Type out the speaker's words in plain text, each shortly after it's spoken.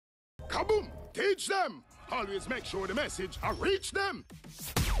Kaboom! Teach them! Always make sure the message reach them.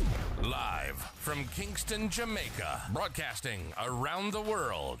 Live from Kingston, Jamaica, broadcasting around the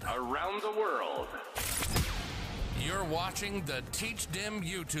world. You're watching the Teach Them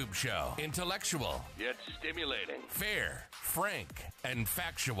YouTube show. Intellectual, yet stimulating. Fair, frank, and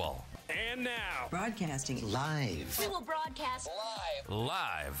factual. And now, broadcasting live. We will broadcast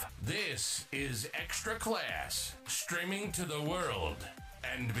live. This is ExtraClass, streaming to the world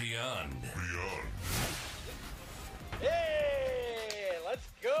and beyond. Hey, let's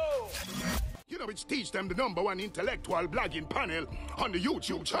go. You know, it's Teach Them, the #1 intellectual blogging panel on the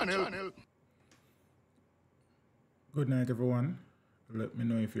YouTube channel. Good night, everyone. Let me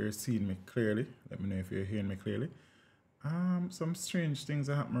know if you're seeing me clearly. Let me know if you're hearing me clearly. Some strange things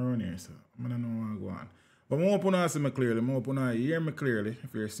are happening around here, so I don't know what's going on. But I hope you see me clearly. I hope you hear me clearly.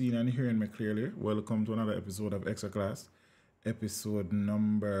 If you're seeing and hearing me clearly, welcome to another episode of ExtraClass. Episode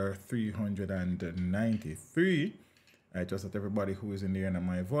number 393. I trust that everybody who is in the hearing of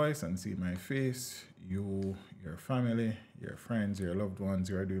my voice and see my face, you, your family, your friends, your loved ones,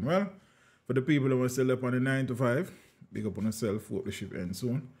 you are doing well. For the people who are still up on the 9 to 5, big up on yourself, hope the ship ends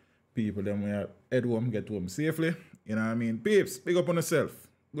soon. People them we are head home, get home safely. You know what I mean? Peeps, big up on yourself.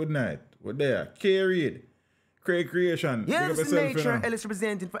 Good night. We're there. K-Reed, Craig Creation. Yes, big up yourself, nature. You know? Ellis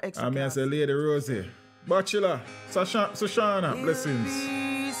representing for ExtraClass. I say Lady Rosie. Bachelor, Sushana, blessings.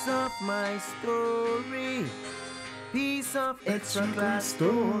 Piece of my story. Piece of ExtraClass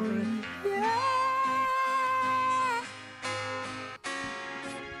story. Yeah.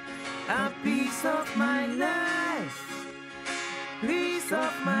 A piece of my life. Piece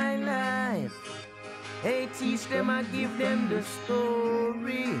of my life. Hey, teach them, I give them the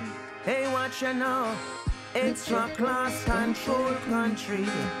story. Hey, watch you now. ExtraClass control country.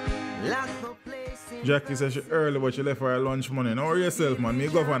 Lock the place in. Jackie says she early, but she left for her lunch money. Now yourself, man. Me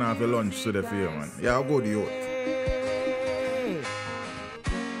go for half a lunch today for you, man. Yeah, I'll go to you.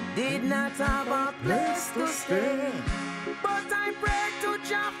 Did not have a place to stay, but I pray to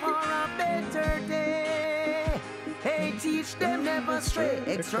Jah for a better day. Hey, teach them never stray.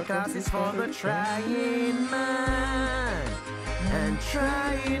 ExtraClass is for the trying man and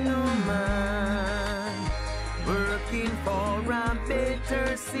trying man, working for a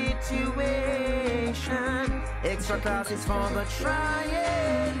better situation. ExtraClass is for the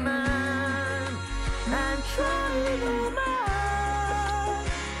trying man and trying man,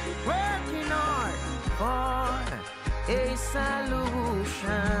 working hard for a solution.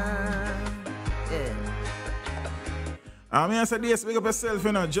 Yeah. I said yes, big up yourself,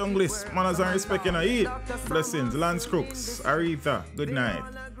 you know, junglist, manners and respect, you know, eat. Blessings, Lance Crooks, Aretha, good night.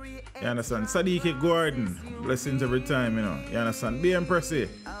 You understand? Sadiki Gordon, blessings every time, you know. You understand? BM Pressy,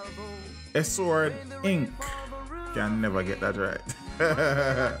 S-Word Inc. Can never get that right.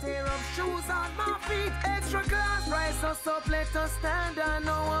 Tear up shoes on my feet. ExtraClass, rise us up, let us stand on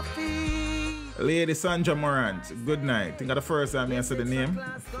our feet. Lady Sandra Morant, good night. Think of the first time I said the name.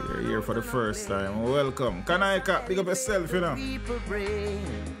 If you're here for the first time, welcome. Kanaika, pick up yourself, you know. People brain.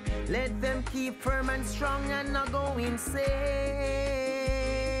 Let them keep firm and strong and not go insane.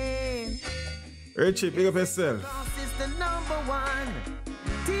 Richie, pick up yourself. Class is the #1.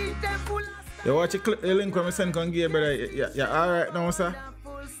 Teach them full of You watch the link when I send on gear, brother. Yeah, alright now, sir.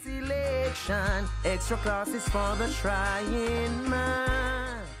 full selection. ExtraClass is for the trying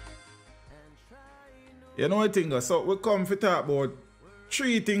man. You know what thing? So we come to talk about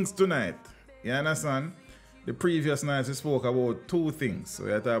 3 things tonight. You understand? The previous night we spoke about 2 things. So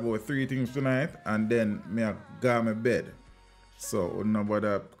we talk about 3 things tonight, and then me go my bed. So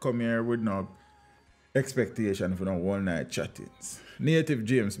nobody come here with no expectation for no one night chattings. Native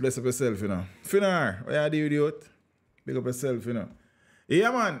James, bless up yourself, you know. Finar, what you do with you? Big up yourself, you know.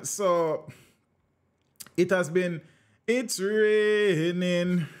 Yeah, man. So it has been, it's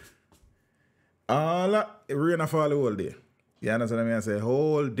raining. Rain fall all day. You understand what I say?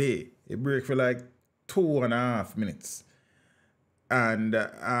 Whole day. It break for like 2.5 minutes. And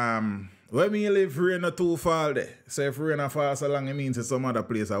when we live, rain not too fall there. So if rain fall so long, it means it's some other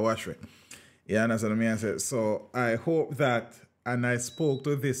place I wash it. You understand what I say? So I hope that, and I spoke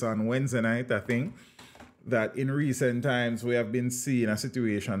to this on Wednesday night, I think, that in recent times we have been seeing a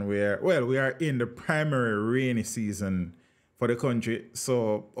situation where, well, we are in the primary rainy season for the country,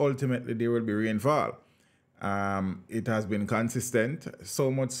 so ultimately there will be rainfall. It has been consistent,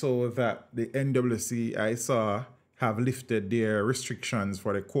 so much so that the NWC I saw have lifted their restrictions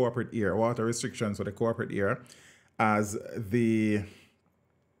for the corporate area, water restrictions for the corporate area, as the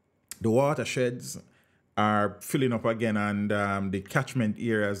watersheds are filling up again, and the catchment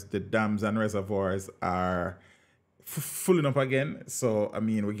areas, the dams and reservoirs are fulling up again. So, I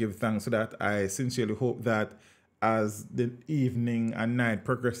mean, we give thanks for that. I sincerely hope that as the evening and night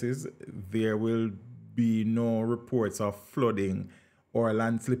progresses, there will be no reports of flooding or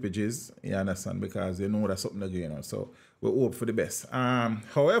land slippages, you understand, because you know that's something that's going on. So we hope for the best.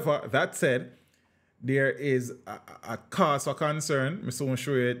 However, that said, there is a cause for concern. I'm so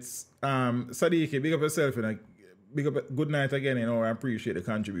sure it's Sadiq, big up yourself and big up, good night again, you know, I appreciate the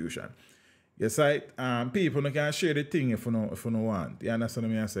contribution. Yes, people can share the thing if you know want. You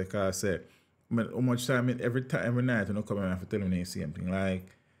understand what I say? Because I say, how much time every night you come and have to tell me the same thing. Like,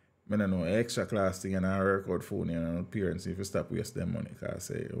 I don't know, extra class thing and I record phone and parents if you stop wasting them money. Because I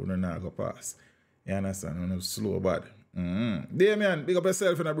say, you don't know go pass. You understand? You slow bad. Damien, big up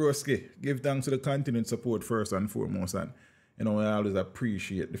yourself and a broski. Give thanks to the continued support first and foremost. And you know, I always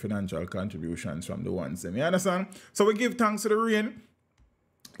appreciate the financial contributions from the ones. You understand? So we give thanks to the rain.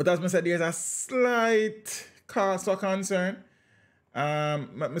 But as I said, there's a slight cause for concern.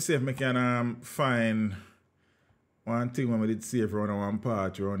 Let me see if I can find one thing when we did save around one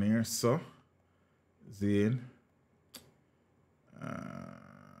part around here. So, Zane.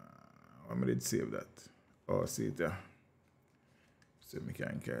 When we did save that. Oh, see it there. See if I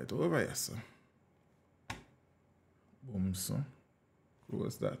can carry it over here, so. Boom, so.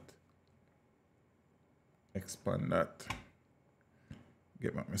 Close that. Expand that.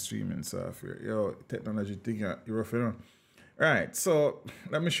 Get back my streaming software. Yo, technology thing, you're rough, you know. Right, so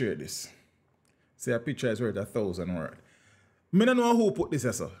let me show you this. See, a picture is worth 1,000 words. I don't know who put this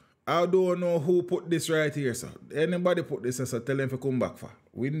here, sir. I don't know who put this right here, sir. Anybody put this here, sir, tell them to come back for.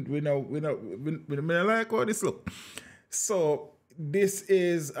 We like how this look. So, this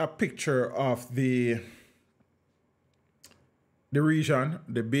is a picture of the region,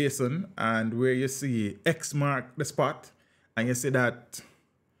 the basin, and where you see X mark the spot, and you see that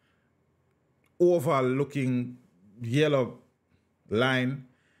oval looking yellow line,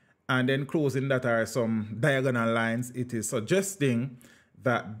 and then closing that are some diagonal lines. It is suggesting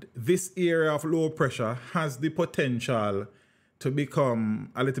that this area of low pressure has the potential to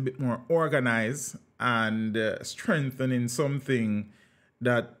become a little bit more organized and strengthening something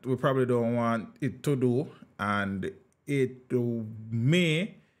that we probably don't want it to do, and it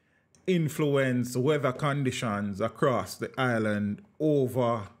may influence weather conditions across the island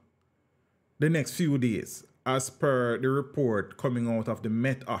over the next few days, as per the report coming out of the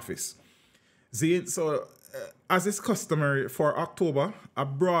Met Office. So, as is customary for October, a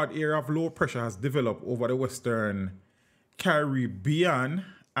broad area of low pressure has developed over the Western Caribbean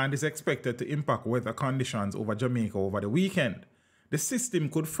and is expected to impact weather conditions over Jamaica over the weekend. The system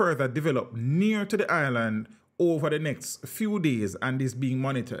could further develop near to the island over the next few days and is being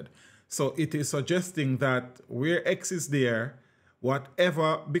monitored. So it is suggesting that where X is there,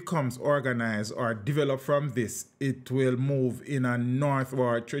 whatever becomes organized or developed from this, it will move in a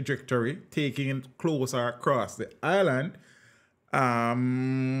northward trajectory, taking it closer across the island.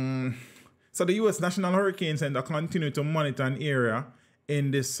 So the U.S. National Hurricane Center continues to monitor an area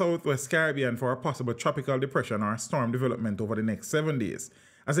in the Southwest Caribbean for a possible tropical depression or storm development over the next 7 days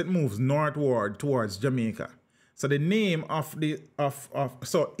as it moves northward towards Jamaica. So the name of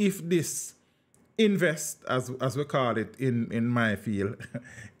so if this invest, as we call it in my field,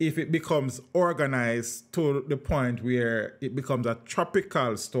 if it becomes organized to the point where it becomes a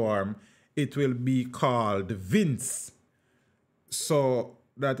tropical storm, it will be called Vince. So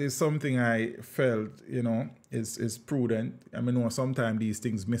that is something I felt, you know, is prudent. I mean, sometimes these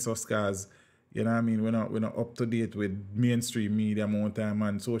things miss us because, you know what I mean, we're not up to date with mainstream media more time,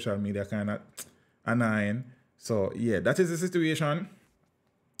 and social media kind of annoying. So yeah, that is the situation.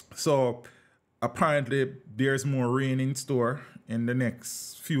 So apparently there's more rain in store in the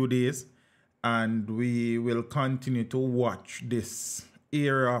next few days, and we will continue to watch this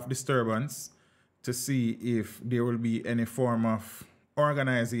area of disturbance to see if there will be any form of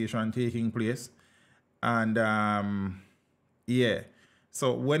organization taking place. And yeah,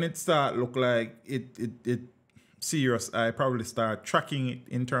 so when it start look like it serious, I probably start tracking it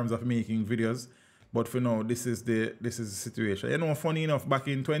in terms of making videos. But for now, this is the situation. You know, funny enough, back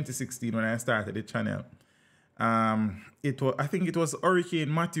in 2016 when I started the channel, I think it was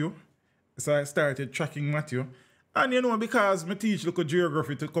Hurricane Matthew. So I started tracking Matthew. And you know, because I teach local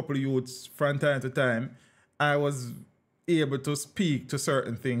geography to a couple of youths from time to time, I was able to speak to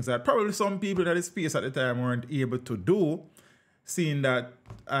certain things that probably some people at the space at the time weren't able to do, seeing that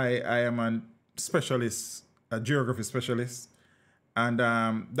I am a specialist, a geography specialist. And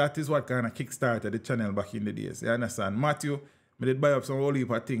that is what kind of kickstarted the channel back in the days. You understand? Matthew, I did buy up some whole heap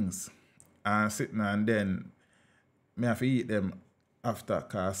of things and sitting, and then I have to eat them after,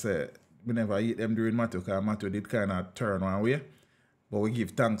 because we never eat them during Matthew because Matthew did kind of turn one way. But we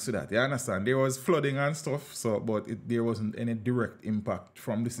give thanks to that. You understand? There was flooding and stuff, but there wasn't any direct impact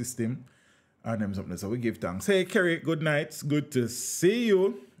from the system and them something. So we give thanks. Hey, Kerry, good night. It's good to see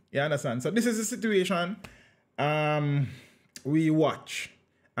you. You understand? So this is the situation. We watch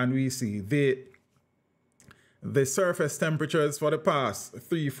and we see the surface temperatures for the past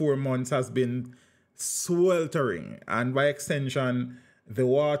 3-4 months has been sweltering, and by extension, the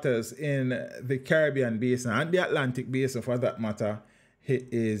waters in the Caribbean basin and the Atlantic basin, for that matter,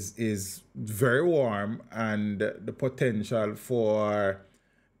 is very warm, and the potential for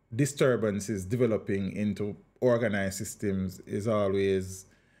disturbances developing into organized systems is always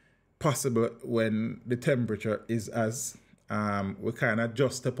possible when the temperature is as we kind of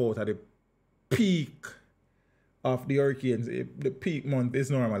just step out at the peak of the hurricanes. The peak month is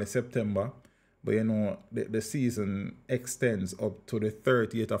normally September, but you know the season extends up to the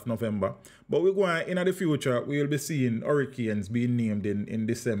 30th of November. But we're going in the future, we will be seeing hurricanes being named in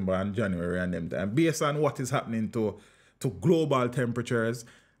December and January and them time, based on what is happening to global temperatures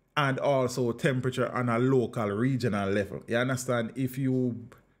and also temperature on a local regional level. You understand? If you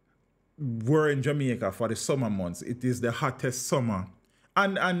were in Jamaica for the summer months, it is the hottest summer.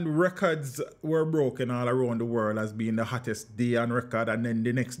 And records were broken all around the world as being the hottest day on record, and then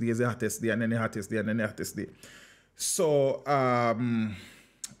the next day is the hottest day, and then the hottest day, and then the hottest day. So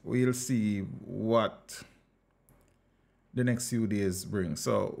we'll see what the next few days bring.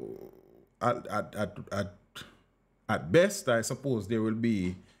 So at best, I suppose there will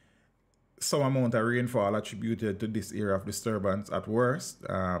be some amount of rainfall attributed to this area of disturbance. At worst,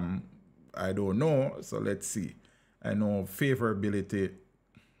 I don't know. So let's see. I know favorability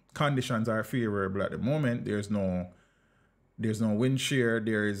conditions are favorable at the moment. There's no wind shear.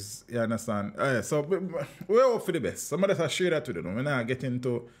 There is, you understand? So we're hope for the best. Somebody has share that with them. We're not getting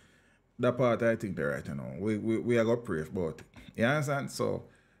into that part. I think they're right. You know, we are gonna pray about it. You understand? So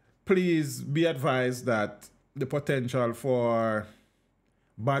please be advised that the potential for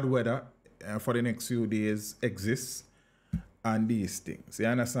bad weather for the next few days exists, and these things. You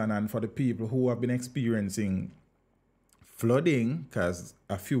understand? And for the people who have been experiencing flooding, because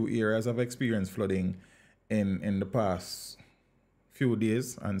a few areas have experienced flooding in the past few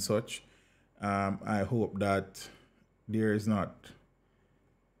days and such, I hope that there is not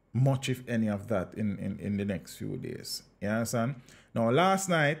much, if any, of that in the next few days. You understand? Now, last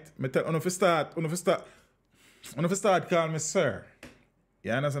night, I tell you, start call me sir.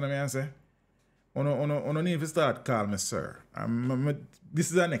 You understand what I say? You need to start call me sir. This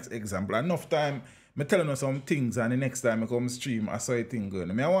is the next example. Enough time I tell you some things, and the next time I come stream, I saw a thing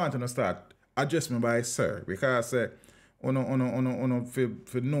going. I want to start address me by sir, because for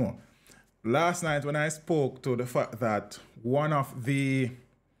no. Last night when I spoke to the fact that one of the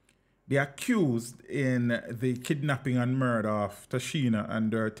accused in the kidnapping and murder of Tashina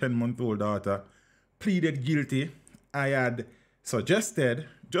and her 10-month-old daughter pleaded guilty, I had suggested,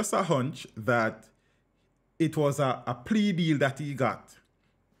 just a hunch, that it was a plea deal that he got.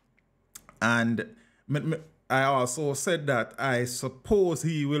 And I also said that I suppose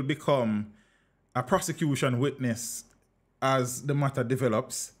he will become a prosecution witness as the matter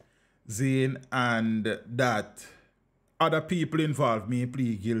develops, Zane, and that other people involved may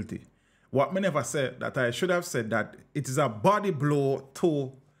plead guilty. What me never said, that I should have said that it is a body blow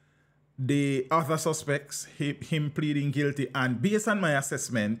to the other suspects, him pleading guilty, and based on my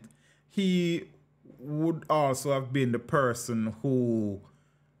assessment, he would also have been the person who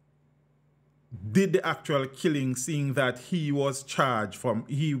did the actual killing, seeing that he was charged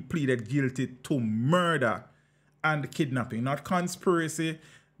he pleaded guilty to murder and kidnapping, not conspiracy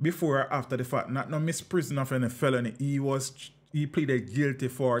before or after the fact, not no misprision of any felony. He pleaded guilty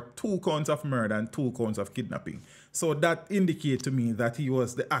for 2 counts of murder and 2 counts of kidnapping. So that indicates to me that he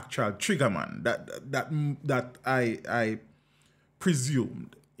was the actual triggerman that I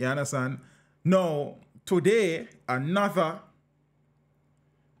presumed. You understand? Now, today, another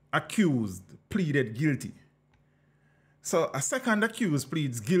accused pleaded guilty. So a second accused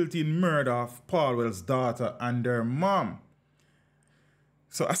pleads guilty in murder of Paulwell's daughter and her mom.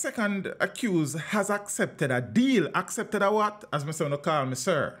 So a second accused has accepted a deal. Accepted a what? As my son call me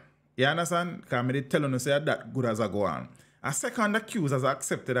sir. You understand? Because I did tell him to say that good as I go on. A second accused has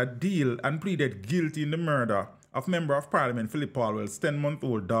accepted a deal and pleaded guilty in the murder of Member of Parliament Philip Paulwell's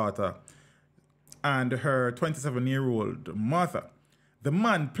 10-month-old daughter and her 27-year-old mother. The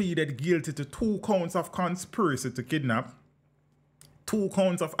man pleaded guilty to 2 counts of conspiracy to kidnap, 2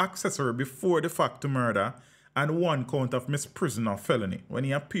 counts of accessory before the fact to murder, and 1 count of misprision of felony when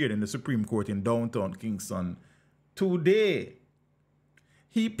he appeared in the Supreme Court in downtown Kingston today.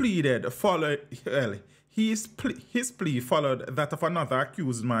 he pleaded, his plea followed that of another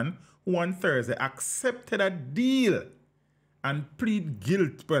accused man who on Thursday accepted a deal and pleaded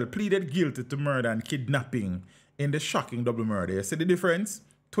guilty to murder and kidnapping in the shocking double murder. You see the difference?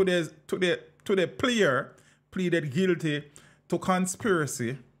 Today, Plea pleaded guilty to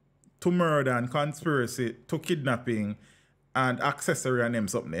conspiracy to murder and conspiracy to kidnapping and accessory and them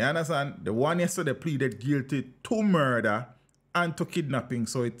something. You understand? The one yesterday pleaded guilty to murder and to kidnapping.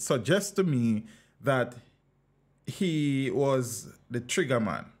 So it suggests to me that he was the trigger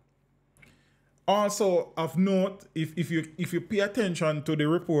man. Also of note, if you pay attention to the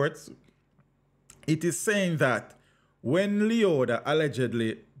reports, it is saying that when Leoda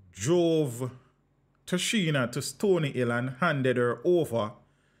allegedly drove Sheena to Stony Hill and handed her over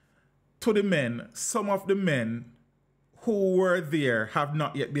to the men, some of the men who were there have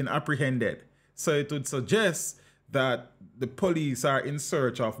not yet been apprehended. So it would suggest that the police are in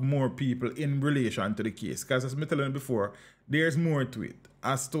search of more people in relation to the case. Because as I told you before, there's more to it.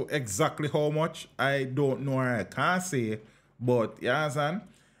 As to exactly how much, I don't know, I can't say. But, yeah,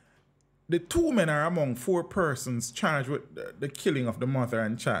 the two men are among 4 persons charged with the killing of the mother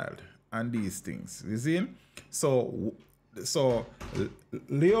and child and these things. You see? So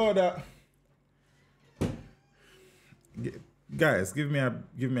Leoda... Guys, give me a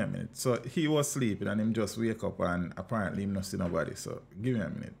minute. So he was sleeping and him just wake up and apparently him not see nobody. So give me a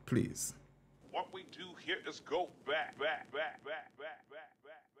minute, please. What we do here is go back.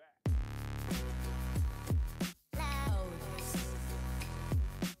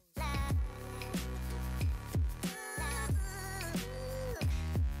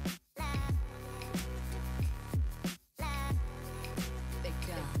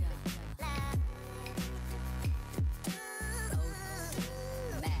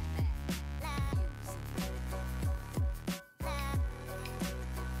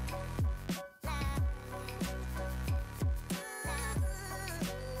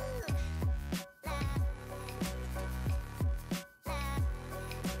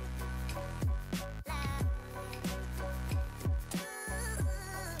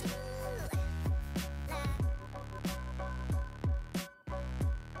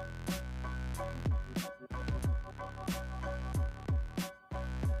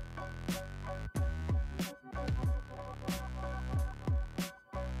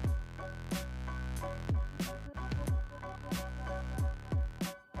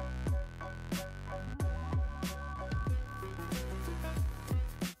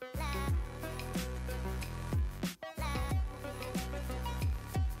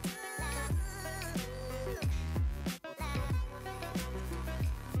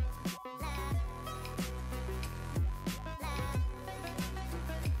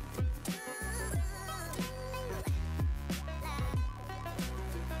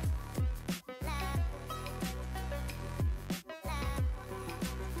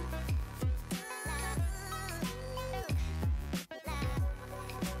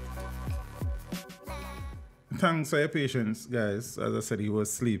 Thanks for your patience, guys. As I said, he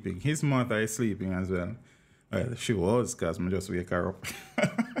was sleeping. His mother is sleeping as well. Well, she was, because I just wake her up.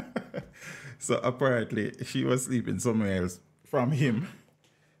 So apparently, she was sleeping somewhere else from him.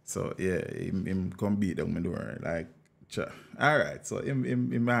 So yeah, him come beat them in the door. Like, all right, so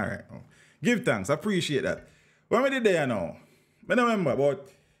him all right. Give thanks, appreciate that. When we did there now, I don't remember, but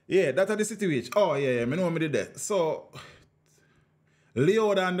yeah, that's the situation. Oh yeah, I know when we did that. So,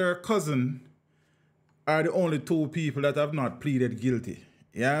 Leoda and her cousin are the only 2 people that have not pleaded guilty.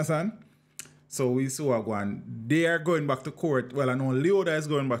 You understand? So we saw one. They are going back to court. Well, I know Leoda is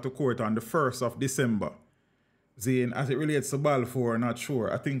going back to court on the 1st of December. Saying, as it relates to Balfour, not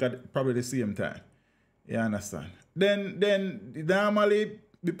sure. I think at probably the same time. You understand? Then normally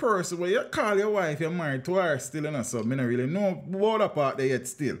the person where you call your wife, you're married to her still, and so I don't really know about that part there yet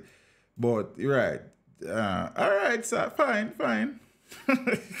still. But you're right. All right, sir. Fine.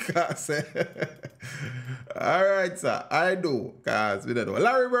 Alright, sir, I do. Cause we don't know.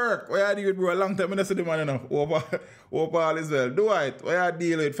 Larry Burke, what you deal with, bro? A long time I don't see the man enough. Hope all is well. Dwight, what you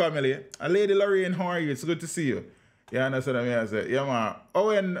deal with, family? And Lady Lorraine, how are you? It's good to see you. You understand what I say? Yeah, man.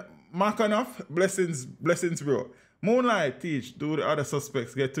 Owen Makanoff, blessings, bro. Moonlight, teach, do the other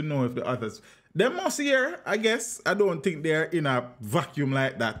suspects get to know if the others. They must hear, I guess. I don't think they're in a vacuum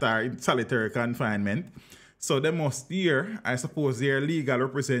like that or in solitary confinement. So they must hear, I suppose their legal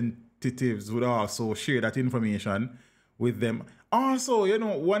representatives would also share that information with them. Also, you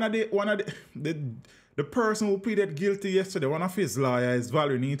know, one of the person who pleaded guilty yesterday, one of his lawyers is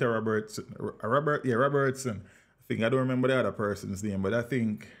Valerie Robertson. Robertson. I don't remember the other person's name, but I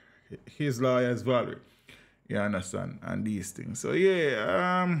think his lawyer is Valerie. You understand? And these things. So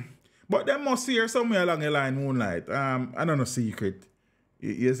yeah, but they must hear somewhere along the line, Moonlight. I don't know secret.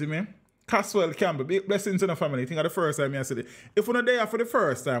 You see me? Caswell Campbell, big blessings in the family. I think of the first time I said it. If you're not there for the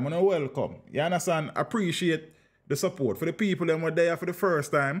first time, you're welcome. You understand? Appreciate the support. For the people that were there for the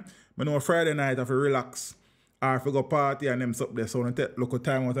first time, I know Friday night I have to relax. Or if you go party and them up there, so I take local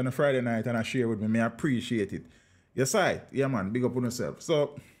time out on a Friday night and I share with me. I appreciate it. You see? Yeah, man. Big up on yourself.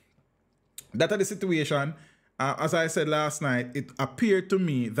 So, that's the situation. As I said last night, it appeared to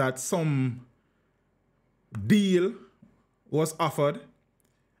me that some deal was offered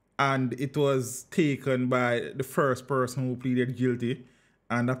and it was taken by the first person who pleaded guilty.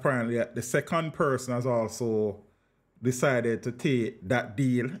 And apparently the second person has also decided to take that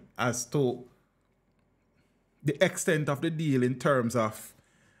deal. As to the extent of the deal in terms of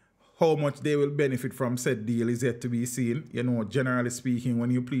how much they will benefit from said deal is yet to be seen. You know, generally speaking, when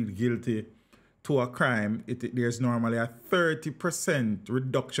you plead guilty to a crime, there's normally a 30%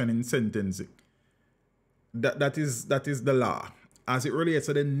 reduction in sentencing. That is the law. As it relates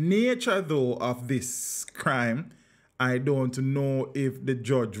to the nature, though, of this crime, I don't know if the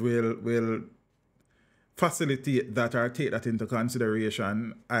judge will facilitate that or take that into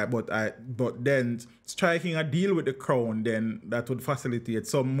consideration. But then striking a deal with the Crown, then that would facilitate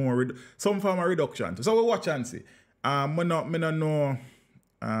some form of reduction. So we'll watch and see. Me not know.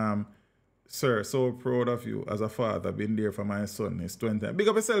 Sir, so proud of you as a father, been there for my son. He's 20. Big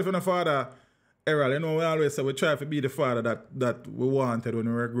up yourself and a father, Errol. You know, we always say we try to be the father that we wanted when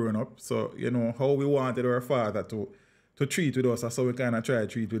we were growing up. So, you know, how we wanted our father to treat with us, that's how we kind of try to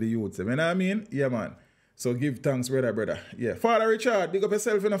treat with the youths. You know what I mean? Yeah, man. So give thanks, brother. Yeah. Father Richard, big up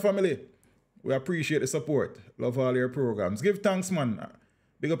yourself and a family. We appreciate the support. Love all your programs. Give thanks, man.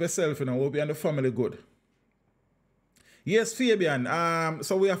 Big up yourself and hope you and the family good. Yes, Fabian.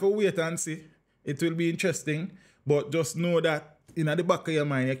 So we have to wait and see. It will be interesting. But just know that in the back of your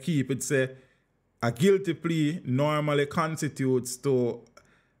mind, you keep it, say, a guilty plea normally constitutes to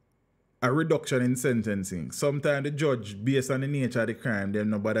a reduction in sentencing. Sometimes the judge, based on the nature of the crime, then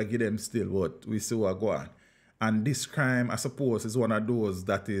nobody give them still what we see what go on. And this crime, I suppose, is one of those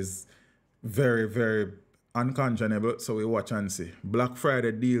that is very, very unconscionable. So we watch and see. Black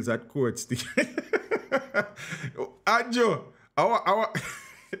Friday deals at court still. Joe,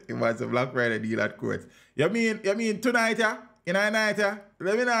 it was a Black Friday deal at court. You mean tonight, yeah? In a night, yeah?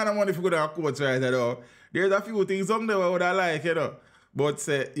 Let me know how money if you go to court right now. There's a few things on there I would like, you know. But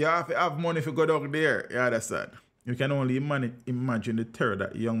say you have to have money if you go down there. You understand? You can only imagine the terror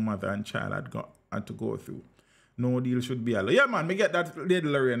that young mother and child had to go through. No deal should be allowed. Yeah, man, me get that Lady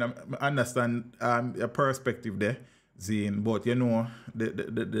Lorraine. I understand a perspective there, Zane. But you know,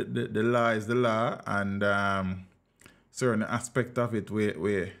 the law is the law, and certain aspect of it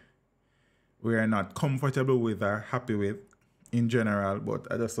we are not comfortable with or happy with in general. But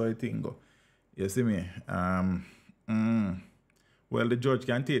I just saw it thing go. You see me? Well, the judge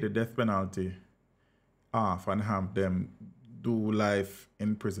can take the death penalty off and have them do life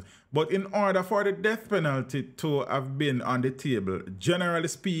in prison. But in order for the death penalty to have been on the table, generally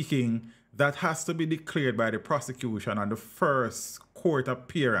speaking, that has to be declared by the prosecution on the first court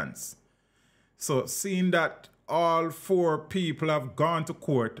appearance. So seeing that all 4 people have gone to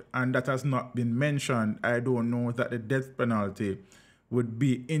court and that has not been mentioned, I don't know that the death penalty would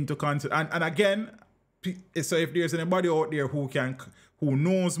be into consideration. And again, so if there's anybody out there who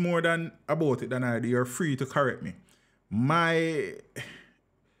knows more about it than I do, you're free to correct me. My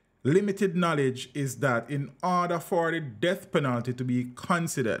limited knowledge is that in order for the death penalty to be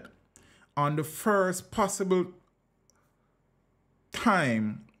considered on the first possible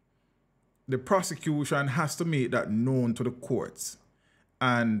time, the prosecution has to make that known to the courts.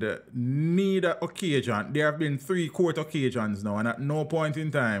 And neither occasion, there have been 3 court occasions now, and at no point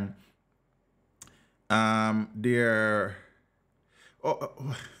in time all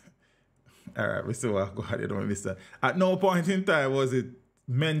right, we still go ahead, don't miss that. At no point in time was it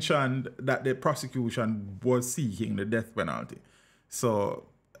mentioned that the prosecution was seeking the death penalty. So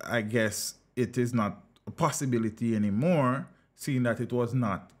I guess it is not a possibility anymore, seeing that it was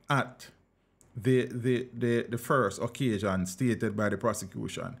not at the first occasion stated by the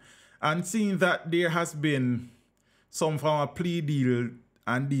prosecution. And seeing that there has been some form of plea deal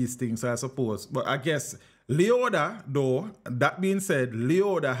and these things, I suppose. But I guess Leoda, though, that being said,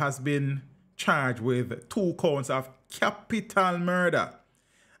 Leoda has been charged with 2 counts of capital murder.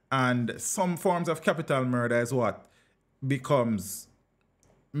 And some forms of capital murder is what make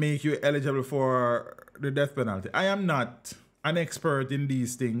you eligible for the death penalty. I am not an expert in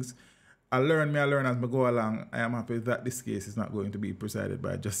these things. I learn as I go along. I am happy that this case is not going to be presided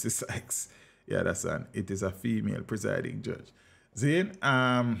by Justice Sykes. Yeah, that's an. It is a female presiding judge. Zane,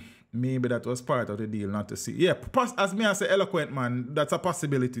 maybe that was part of the deal not to see. Yeah, as me I say, eloquent man, that's a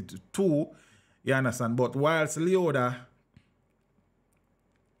possibility too. You understand? But whilst Leoda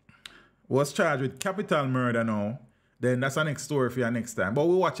was charged with capital murder now, then that's a next story for you next time. But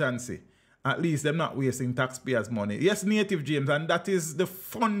we watch and see. At least they're not wasting taxpayers' money. Yes, Native James, and that is the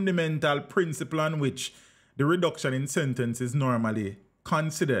fundamental principle on which the reduction in sentence is normally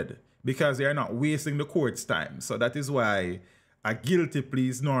considered, because they are not wasting the court's time. So that is why a guilty plea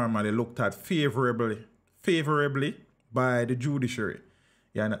is normally looked at favorably by the judiciary.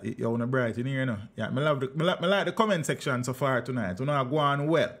 Yeah, you want to bright in here, you know? Yeah, I like the comment section so far tonight. You know, I go on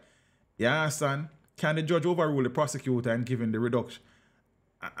well. You understand? Can the judge overrule the prosecutor and give him the reduction?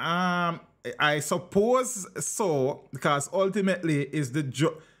 I suppose so, because ultimately is the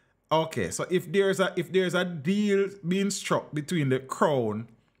judge. Okay, so if there's a deal being struck between the Crown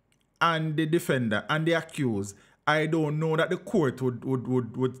and the defender and the accused, I don't know that the court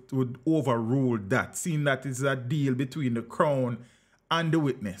would overrule that, seeing that it's a deal between the Crown and the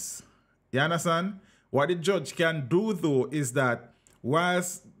witness. You understand? What the judge can do though is that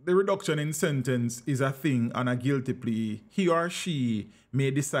whilst the reduction in sentence is a thing on a guilty plea, he or she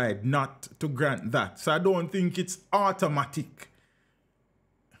may decide not to grant that. So I don't think it's automatic.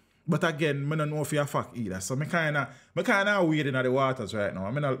 But again, I don't know if you're fuck either. So I kind of wading in the waters right now.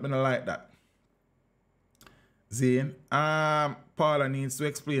 I don't like that. Zane, Paula needs to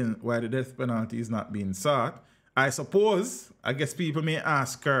explain why the death penalty is not being sought. I guess people may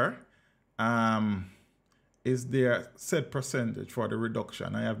ask her, is there set percentage for the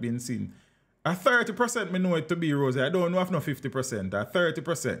reduction? I have been seeing a 30%, me know it to be, Rosie. I don't know if no 50%, a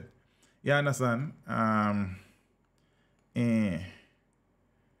 30%. You understand?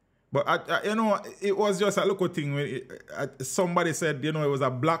 But you know, it was just a little thing. Somebody said, you know, it was a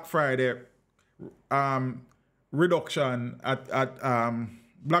Black Friday reduction at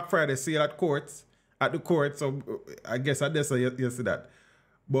Black Friday sale at the court. So I guess I just say yes to that.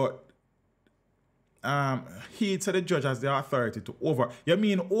 But he said the judge has the authority to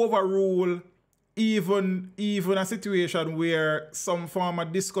overrule even a situation where some form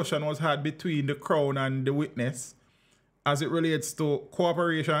of discussion was had between the Crown and the witness as it relates to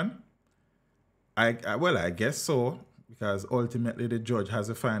cooperation? I guess so, because ultimately the judge has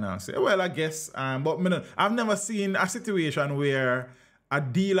the final say. Well, I guess, but I've never seen a situation where a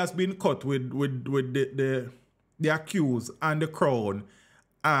deal has been cut with the accused and the Crown,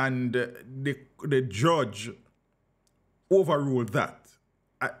 and the judge overruled that.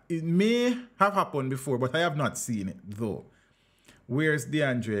 It may have happened before, but I have not seen it though. Where's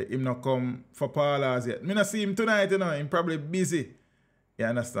DeAndre? Him not come for Paula's yet. Me not see him tonight, you know. Him probably busy. You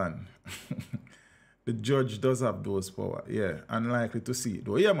understand? The judge does have those power. Yeah, unlikely to see it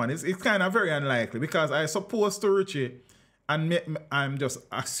though. Yeah, man, it's kind of very unlikely, because I suppose to Richie, and I'm just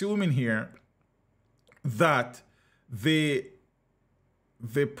assuming here that the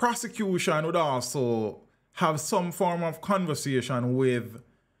prosecution would also have some form of conversation with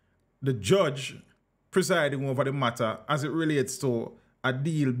the judge presiding over the matter as it relates to a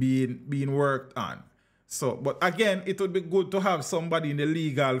deal being worked on. So, but again, it would be good to have somebody in the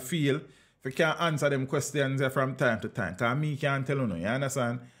legal field if you can answer them questions from time to time. Because me can't tell you, you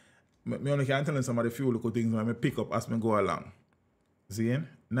understand? Me only can tell you some of the few little things when I pick up as I go along. See?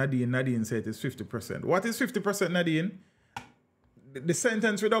 Nadine said it's 50%. What is 50%, Nadine? The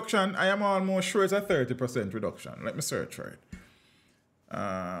sentence reduction, I am almost sure it's a 30% reduction. Let me search for it.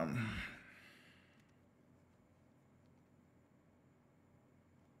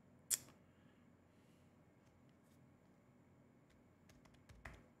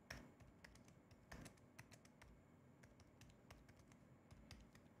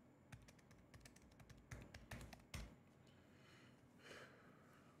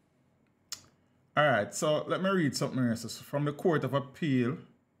 All right, so let me read something here. So from the Court of Appeal.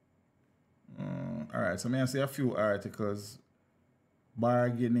 All right, so may I say a few articles.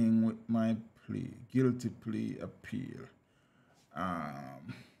 Bargaining with my plea, guilty plea appeal,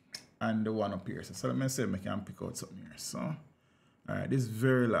 and the one up here. So let me see if I can pick out something here. So, all right, this is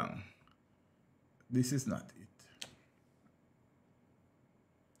very long. This is not it.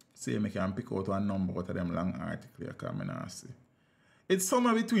 See if I can pick out one number out of them long articles. I can't see. It's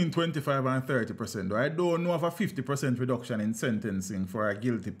somewhere between 25 and 30%. Though. I don't know of a 50% reduction in sentencing for a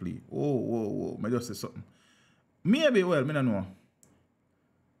guilty plea. Whoa. I just say something. Maybe, well, I don't know.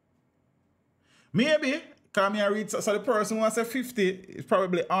 Maybe, because I read, so the person who wants a 50 is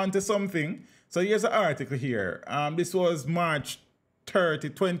probably onto something. So here's an article here. This was March 30,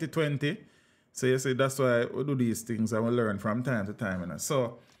 2020. So you see, that's why we do these things and we learn from time to time. You know?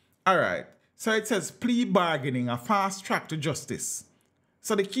 So, all right. So it says plea bargaining, a fast track to justice.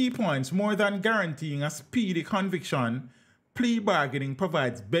 So the key points, more than guaranteeing a speedy conviction, plea bargaining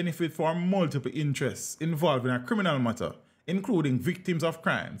provides benefit for multiple interests involved in a criminal matter, including victims of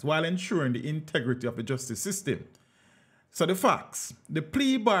crimes, while ensuring the integrity of the justice system. So the facts. The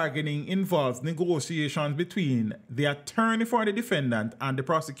plea bargaining involves negotiations between the attorney for the defendant and the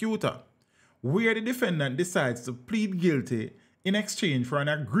prosecutor, where the defendant decides to plead guilty in exchange for an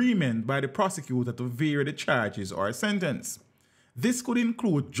agreement by the prosecutor to vary the charges or sentence. This could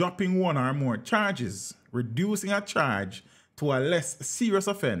include dropping one or more charges, reducing a charge to a less serious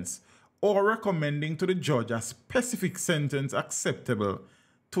offense, or recommending to the judge a specific sentence acceptable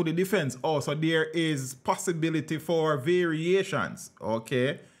to the defense. Also, there is possibility for variations.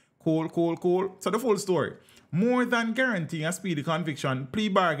 Okay, cool. So the full story. More than guaranteeing a speedy conviction, plea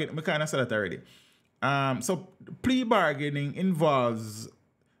bargaining, we kind of said that already. So plea bargaining involves,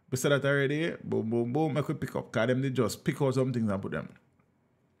 we said that already, boom, I could pick up, because them they just pick out some things and put them.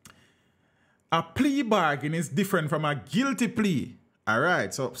 A plea bargain is different from a guilty plea.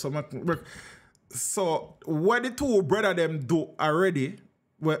 Alright, so what the two brother them do already,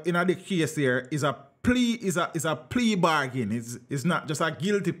 well, in the case here, is a plea, is a plea bargain. It's not just a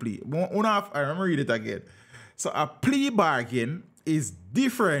guilty plea. I read it again. So a plea bargain is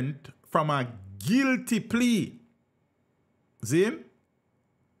different from a guilty plea. See?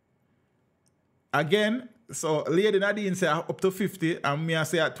 Again, so Lady Nadine say up to 50, and me I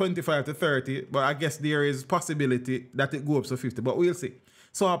say at 25 to 30, but I guess there is possibility that it go up to 50, but we'll see.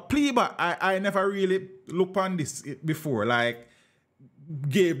 So a plea bargain, I never really looked on this before, like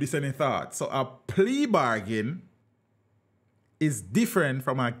gave this any thought. So a plea bargain is different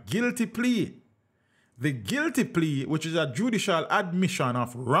from a guilty plea. The guilty plea, which is a judicial admission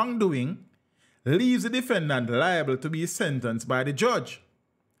of wrongdoing, leaves the defendant liable to be sentenced by the judge.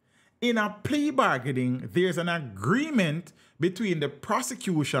 In a plea bargaining, there's an agreement between the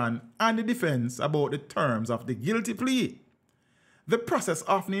prosecution and the defense about the terms of the guilty plea. The process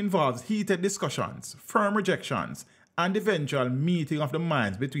often involves heated discussions, firm rejections, and eventual meeting of the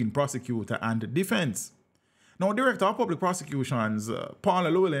minds between prosecutor and the defense. Now, Director of Public Prosecutions, Paula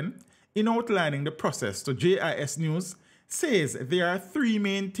Llewellyn, in outlining the process to JIS News, says there are three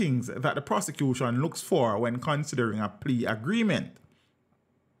main things that the prosecution looks for when considering a plea agreement.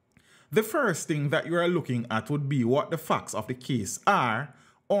 The first thing that you are looking at would be what the facts of the case are,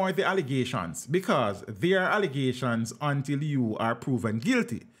 or the allegations, because they are allegations until you are proven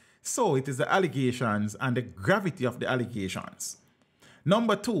guilty. So it is the allegations and the gravity of the allegations.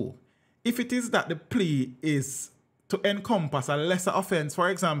 Number two, if it is that the plea is to encompass a lesser offense, for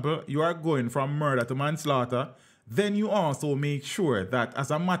example, you are going from murder to manslaughter, then you also make sure that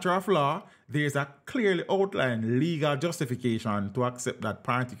as a matter of law, there is a clearly outlined legal justification to accept that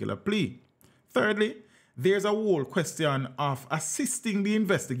particular plea. Thirdly, there's a whole question of assisting the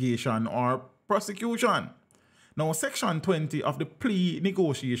investigation or prosecution. Now, Section 20 of the Plea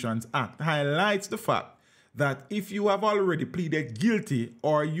Negotiations Act highlights the fact that if you have already pleaded guilty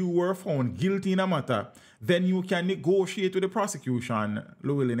or you were found guilty in a matter, then you can negotiate with the prosecution,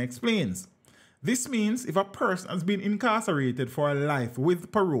 Llewellyn explains. This means if a person has been incarcerated for life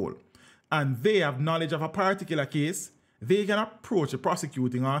with parole and they have knowledge of a particular case, they can approach the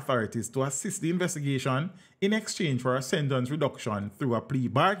prosecuting authorities to assist the investigation in exchange for a sentence reduction through a plea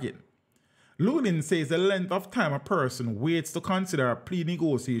bargain. Llewellyn says the length of time a person waits to consider a plea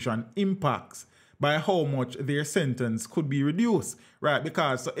negotiation impacts by how much their sentence could be reduced, right?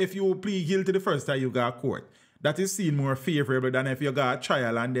 Because so if you plead guilty the first time you go to court, that is seen more favorable than if you got a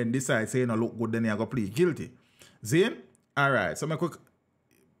trial and then decide, say, no, look good, then you go plead guilty. Zane? Alright, so my quick,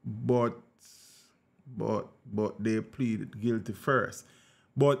 but they pleaded guilty first.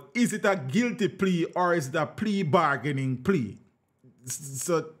 But is it a guilty plea or is it a plea bargaining plea?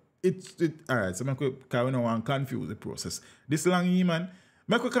 So alright, so I quick, because we don't want to confuse the process. This long, man,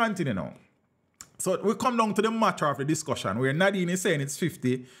 I quick continue now. So we come down to the matter of the discussion where Nadine is saying it's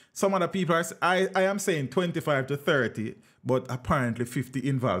 50. Some other people are, I am saying 25 to 30, but apparently 50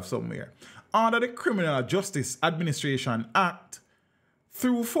 involved somewhere. Under the Criminal Justice Administration Act,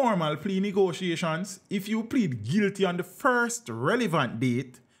 through formal plea negotiations, if you plead guilty on the first relevant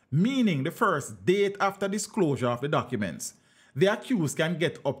date, meaning the first date after disclosure of the documents, the accused can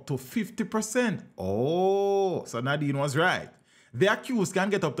get up to 50%. Oh, so Nadine was right. The accused can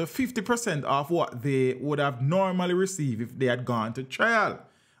get up to 50% of what they would have normally received if they had gone to trial.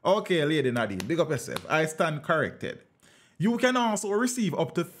 Okay, Lady Nadine, big up yourself. I stand corrected. You can also receive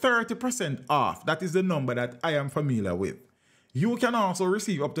up to 30% off. That is the number that I am familiar with. You can also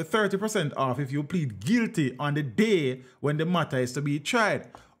receive up to 30% off if you plead guilty on the day when the matter is to be tried.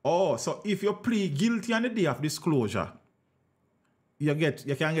 Oh, so if you plead guilty on the day of disclosure, you can get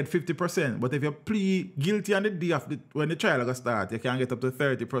 50%. But if you plead guilty on the day of when the trial gonna start, you can get up to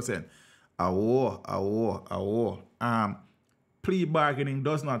 30%. Plea bargaining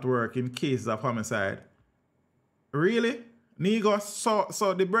does not work in cases of homicide. Really? Nego,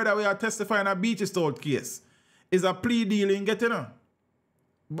 so the brother we are testifying a Beachy Stout case is a plea deal in getting on.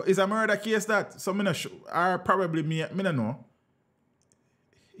 But it's a murder case that, so me not sure, or probably me don't know.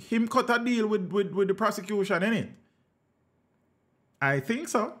 Him cut a deal with the prosecution, innit? I think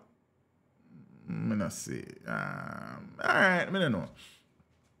so. Me not see. Alright, me don't know.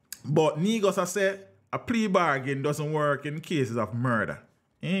 But Negos I say a plea bargain doesn't work in cases of murder.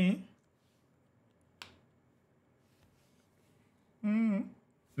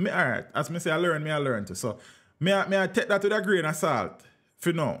 Alright, as me say, I learn too. So I take that with a grain of salt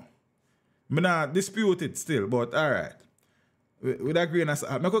for now. Me not dispute it still, but alright. With a grain of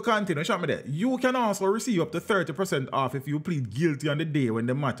salt. I could continue. Show me that. You can also receive up to 30% off if you plead guilty on the day when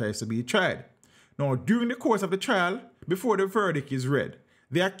the matter is to be tried. Now, during the course of the trial, before the verdict is read,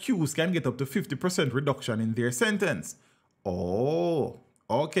 the accused can get up to 50% reduction in their sentence. Oh,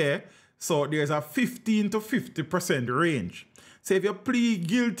 okay. So there's a 15 to 50% range. So if you plead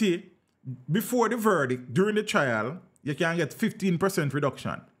guilty before the verdict during the trial, you can get 15%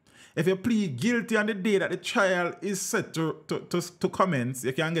 reduction. If you plead guilty on the day that the trial is set to commence,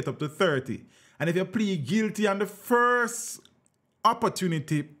 you can get up to 30. And if you plead guilty on the first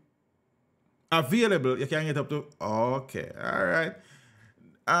opportunity available, you can get up to, okay, all right.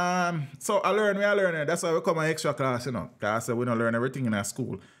 So I learn. That's why we come an extra class, you know. Because we don't learn everything in our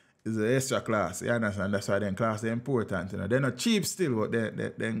school. It's an extra class, you understand? That's why then class is important, you know. They're not cheap still, but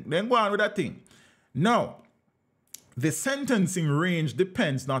they go on with that thing. Now, the sentencing range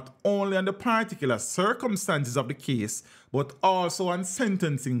depends not only on the particular circumstances of the case, but also on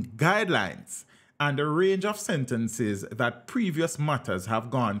sentencing guidelines and the range of sentences that previous matters have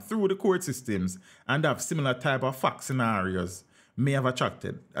gone through the court systems and have similar type of fact scenarios may have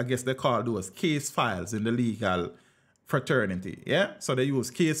attracted. I guess they call those case files in the legal fraternity, yeah? So they use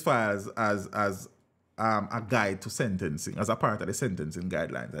case files as a guide to sentencing, as a part of the sentencing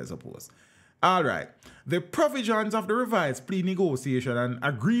guidelines, I suppose. All right. The provisions of the Revised Plea Negotiation and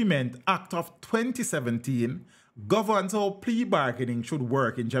Agreement Act of 2017 governs how plea bargaining should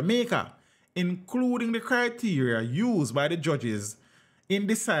work in Jamaica, including the criteria used by the judges in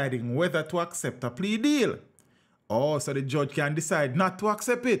deciding whether to accept a plea deal. Oh, so the judge can decide not to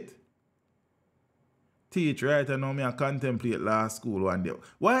accept it. Teach, right? I know me I contemplate law school one day.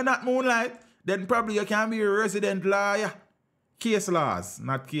 Why not moonlight? Then probably you can be a resident lawyer. Case laws,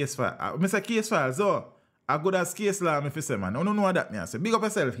 not case file. I say case files, so I good as case law, me say, man. I don't know what that means. I say, big up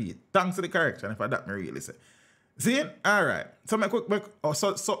yourself here. Thanks for the correction, if I that me really say. See? All right. So my quick,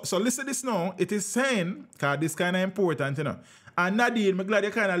 so listen this now. It is saying, because this kind of important, you know. And Nadine, I'm glad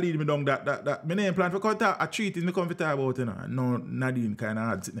you kind of lead me down that my name plan for contact a treating me come to talk about, you know. No, Nadine kind of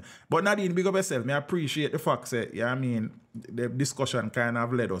had sitting. But Nadine, big up yourself. I appreciate the fact that, yeah, I mean, the discussion kind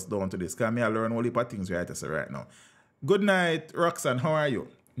of led us down to this. Because I learn all the things right to say right now. Good night, Roxanne. How are you?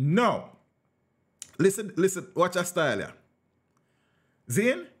 No. Listen, watch your style here.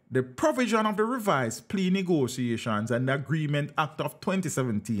 Zane, the provision of the Revised Plea Negotiations and Agreement Act of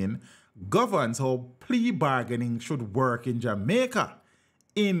 2017 governs how plea bargaining should work in Jamaica,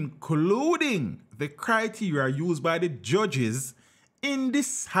 including the criteria used by the judges in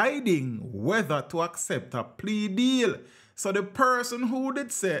deciding whether to accept a plea deal. So the person who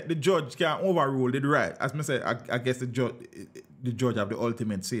did say the judge can overrule the right, as I said, I guess the judge have the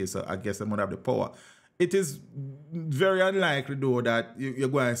ultimate say, so I guess they would have the power. It is very unlikely, though, that you're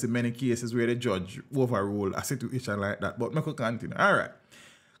going to see many cases where the judge overrule a situation like that. But I could continue. All right.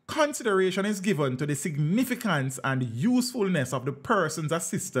 Consideration is given to the significance and usefulness of the person's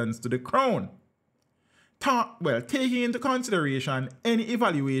assistance to the Crown. Taking into consideration any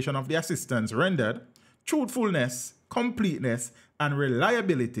evaluation of the assistance rendered, truthfulness, completeness, and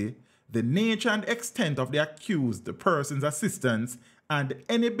reliability, the nature and extent of the accused person's assistance, and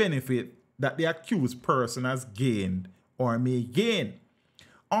any benefit that the accused person has gained or may gain.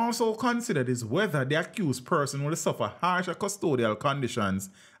 Also considered is whether the accused person will suffer harsher custodial conditions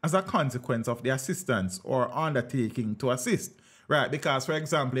as a consequence of the assistance or undertaking to assist. Right, because for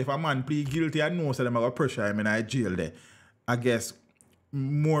example, if a man plead guilty and knows that them are going to pressure him in a jail there, I guess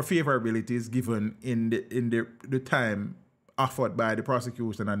more favorability is given in the time offered by the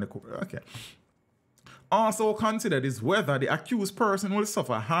prosecution and the court. Okay. Also considered is whether the accused person will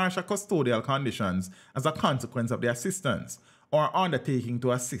suffer harsher custodial conditions as a consequence of the assistance or undertaking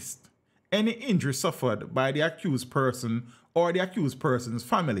to assist. any injury suffered by the accused person or the accused person's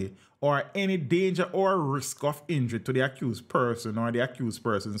family, or any danger or risk of injury to the accused person or the accused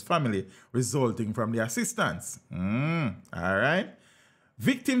person's family resulting from the assistance. All right.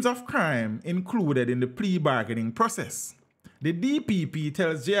 Victims of crime included in the plea bargaining process. The DPP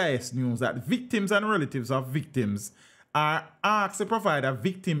tells JIS News that victims and relatives of victims are asked to provide a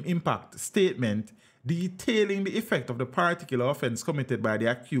victim impact statement detailing the effect of the particular offense committed by the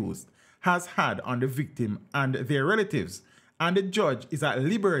accused has had on the victim and their relatives, and the judge is at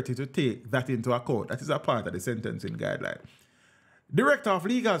liberty to take that into account. That is a part of the sentencing guideline. Director of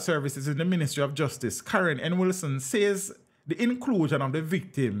Legal Services in the Ministry of Justice, Karen N. Wilson, says the inclusion of the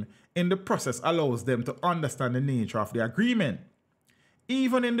victim in the process allows them to understand the nature of the agreement.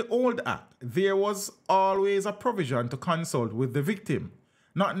 Even in the old act, there was always a provision to consult with the victim,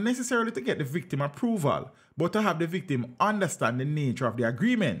 not necessarily to get the victim approval, but to have the victim understand the nature of the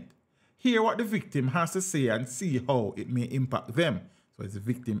agreement, hear what the victim has to say, and see how it may impact them. So it's a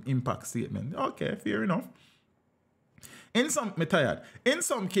victim impact statement. Okay, fair enough. In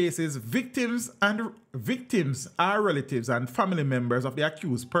some cases, victims are relatives and family members of the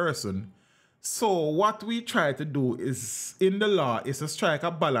accused person. So what we try to do is, in the law, is to strike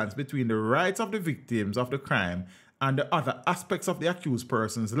a balance between the rights of the victims of the crime and the other aspects of the accused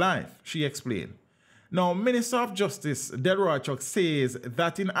person's life, she explained. Now, Minister of Justice Delroy Chuck says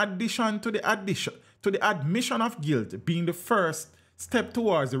that in addition to the admission of guilt being the first step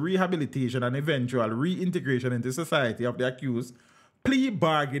towards the rehabilitation and eventual reintegration into society of the accused, plea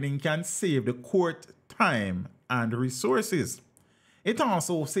bargaining can save the court time and resources. It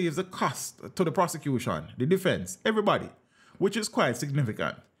also saves the cost to the prosecution, the defense, everybody, which is quite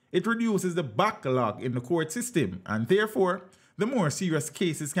significant. It reduces the backlog in the court system, and therefore, the more serious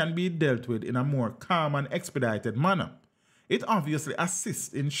cases can be dealt with in a more calm and expedited manner. It obviously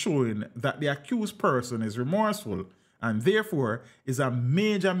assists in showing that the accused person is remorseful, and therefore is a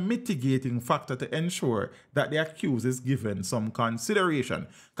major mitigating factor to ensure that the accused is given some consideration.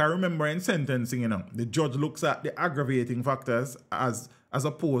 Because remember, in sentencing, the judge looks at the aggravating factors as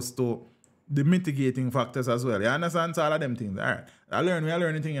opposed to the mitigating factors as well. You understand? So all of them things. All right. I learned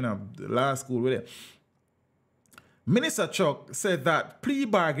anything in law school with it. Minister Chuck said that plea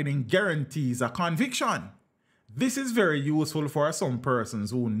bargaining guarantees a conviction. This is very useful for some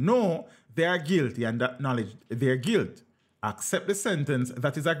persons who know they are guilty and acknowledge their guilt, accept the sentence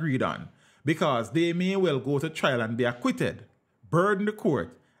that is agreed on, because they may well go to trial and be acquitted, burden the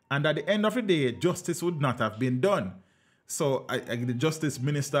court, and at the end of the day, justice would not have been done. So the justice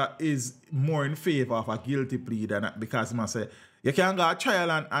minister is more in favor of a guilty plea than because he must say, you can go to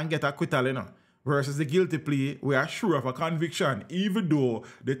trial and get acquittal, versus the guilty plea, we are sure of a conviction, even though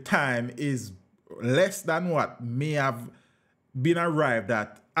the time is less than what may have been arrived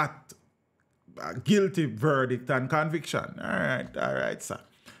at a guilty verdict and conviction. All right, sir.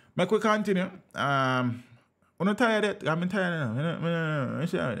 Make we continue. I'm tired of it. I'm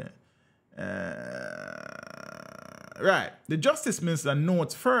tired of right. The Justice Minister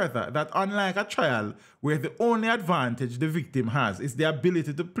notes further that unlike a trial where the only advantage the victim has is the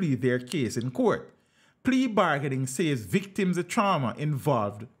ability to plead their case in court, plea bargaining saves victims the trauma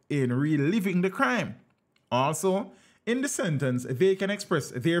involved in reliving the crime. Also, in the sentence, they can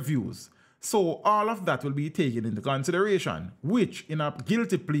express their views. So all of that will be taken into consideration, which in a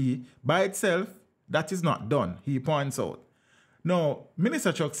guilty plea by itself, that is not done, he points out. Now,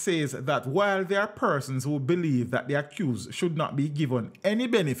 Minister Chuck says that while there are persons who believe that the accused should not be given any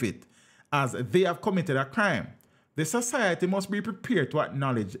benefit as they have committed a crime, the society must be prepared to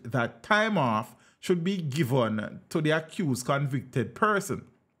acknowledge that time off should be given to the accused convicted person,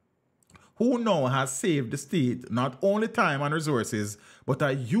 who now has saved the state not only time and resources, but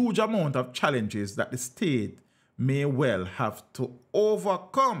a huge amount of challenges that the state may well have to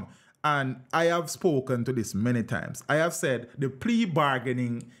overcome. And I have spoken to this many times. I have said the plea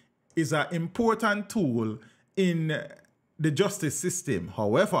bargaining is an important tool in the justice system.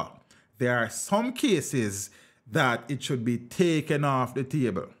 However, there are some cases that it should be taken off the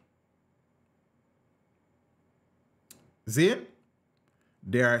table. See?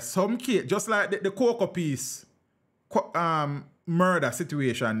 There are some cases, just like the Cocoa Piece murder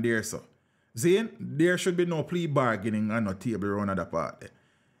situation there, so. See? There should be no plea bargaining and no table around that part there.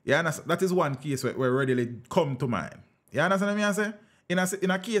 You understand? That is one case where readily come to mind. You understand what I say?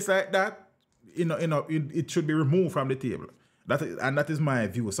 In a case like that, it should be removed from the table. That is my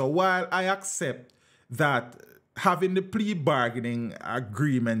view. So while I accept that having the plea bargaining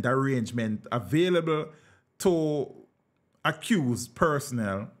agreement arrangement available to accused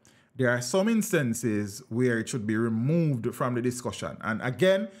personnel, there are some instances where it should be removed from the discussion. And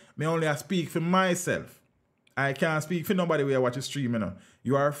again, me only speak for myself. I can't speak for nobody where watch the stream, you know.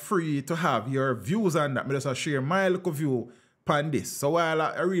 You are free to have your views on that. Me just share my little view on this. So while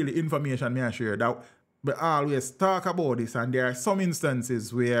I really information me I share that, but always talk about this, and there are some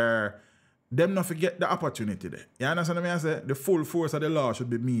instances where them not forget the opportunity there. You understand what I say? The full force of the law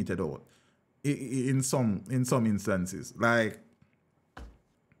should be meted out in some instances. Like,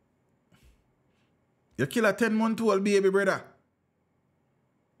 you kill a 10-month-old baby, brother.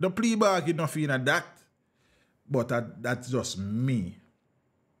 The plea bargain nothing in that. But that's just me.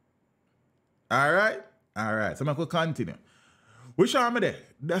 Alright? Alright. So I could continue. Which am I there?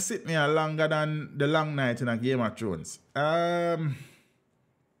 That's it me longer than the long night in a Game of Thrones. I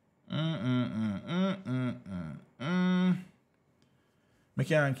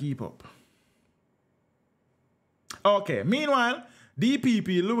can't keep up. Okay, meanwhile,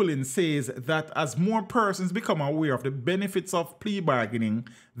 DPP Llewellyn says that as more persons become aware of the benefits of plea bargaining,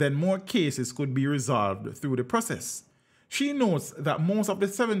 then more cases could be resolved through the process. She notes that most of the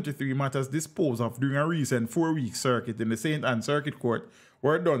 73 matters disposed of during a recent 4-week circuit in the St. Anne Circuit Court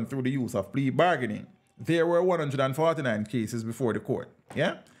were done through the use of plea bargaining. There were 149 cases before the court.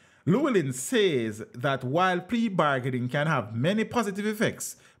 Yeah? Llewellyn says that while plea bargaining can have many positive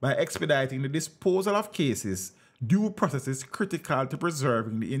effects by expediting the disposal of cases, due process is critical to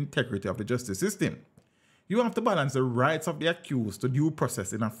preserving the integrity of the justice system. You have to balance the rights of the accused to due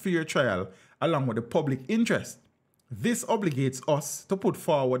process in a fair trial along with the public interest. This obligates us to put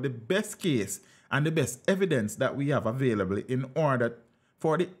forward the best case and the best evidence that we have available in order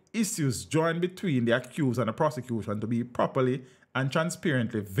for the issues joined between the accused and the prosecution to be properly and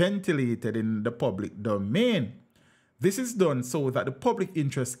transparently ventilated in the public domain. This is done so that the public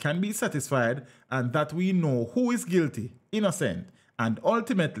interest can be satisfied and that we know who is guilty, innocent, and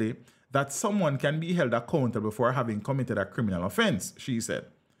ultimately that someone can be held accountable for having committed a criminal offense, she said.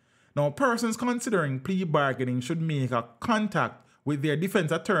 Now, persons considering plea bargaining should make a contact with their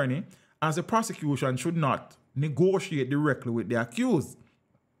defense attorney, as the prosecution should not negotiate directly with the accused.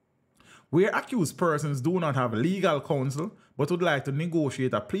 Where accused persons do not have legal counsel but would like to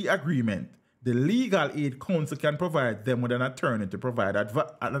negotiate a plea agreement, the legal aid counsel can provide them with an attorney to provide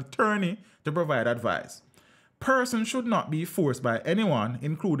advice. Persons should not be forced by anyone,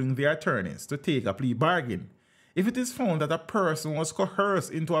 including their attorneys, to take a plea bargain. If it is found that a person was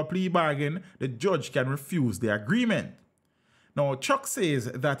coerced into a plea bargain, the judge can refuse the agreement. Now, Chuck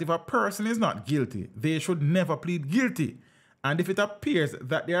says that if a person is not guilty, they should never plead guilty. And if it appears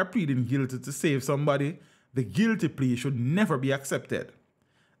that they are pleading guilty to save somebody, the guilty plea should never be accepted.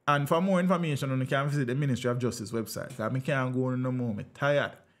 And for more information, you can visit the Ministry of Justice website. Because I can't go on no more. I'm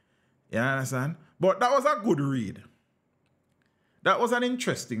tired. You understand? But that was a good read. That was an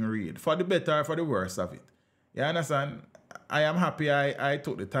interesting read. For the better or for the worse of it. You understand? I am happy I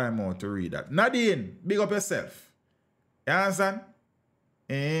took the time out to read that. Nadine, big up yourself. You understand?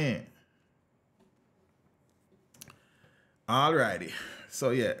 Alrighty.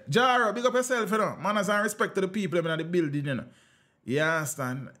 So yeah. Jaro, big up yourself, you know. Manners and respect to the people in the building, you know. You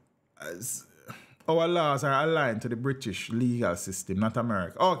understand? As our laws are aligned to the British legal system, not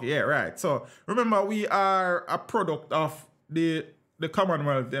America. Okay, yeah, right. So remember, we are a product of the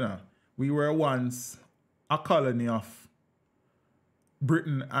Commonwealth, you know. We were once a colony of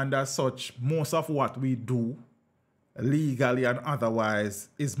Britain, and as such, most of what we do, legally and otherwise,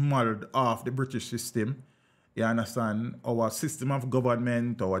 is modeled off the British system. You understand? Our system of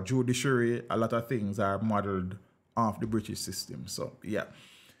government, our judiciary, a lot of things are modeled off the British system. So, yeah.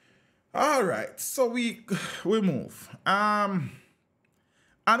 All right. So, we move. And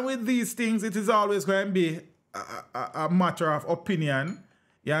with these things, it is always going to be a matter of opinion.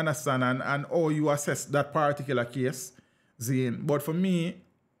 You understand? And how you assess that particular case, Zane. But for me,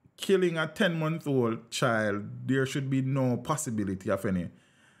 killing a 10-month-old child, there should be no possibility of any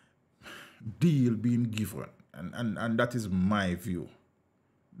deal being given. And that is my view.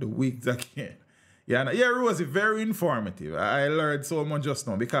 The weeks again. Yeah, Rosie, very informative. I learned so much just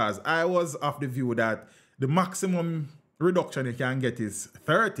now because I was of the view that the maximum reduction you can get is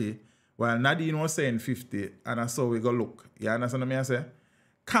 30, while Nadine was saying 50, and I saw we go look. You understand what I say?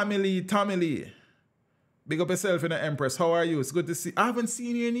 Camille, Tommy Lee. Big up yourself in the Empress. How are you? It's good to see. I haven't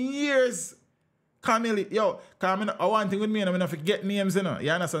seen you in years. Camille, yo, come I one thing with me and I'm not forget names, you know. You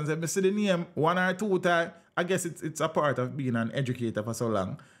understand? So if I see the name 1 or 2 times, I guess it's a part of being an educator for so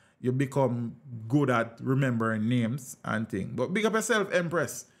long. You become good at remembering names and things. But big up yourself,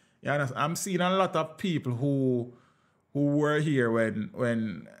 Empress. You understand? I'm seeing a lot of people who were here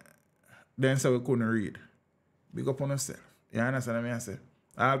when then so we couldn't read. Big up on yourself. You understand what I say?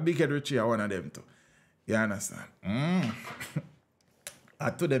 Big Head Richie are one of them too. You understand? I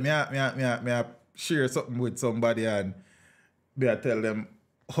told them, I share something with somebody and I tell them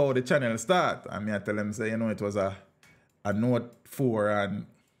how the channel start. And I tell them, say, you know, it was a Note 4 and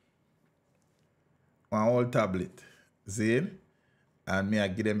one old tablet. See? And I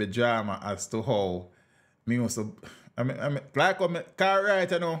give them the drama as to how me used to, like car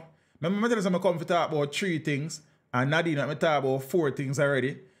right, you know. Remember I tell them I come to talk about 3 things and Nadine I talk about 4 things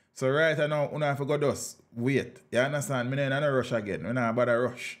already. So right now, I have to go just wait. You understand? Me not in a rush again. Me not about a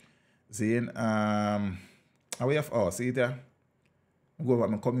rush. See? We have, see it there? I go over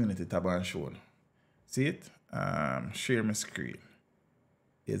my community tab and show. See it? Share my screen.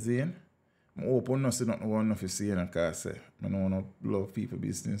 You see? I open nothing, not want nothing to see because I don't want to love people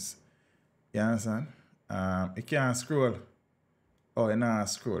business. You understand? You can't scroll. Oh, you not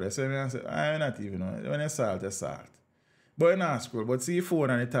scroll. You say, I'm not even know. When you salt, you salt. But you not scroll. But see your phone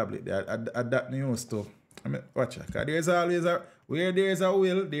and the tablet, that me used to. Watch it. Because there's always where there's a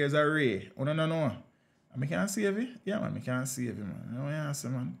will, there's a ray. You don't know. I can't save it? Yeah, man, I can't save it, man. You know what I say,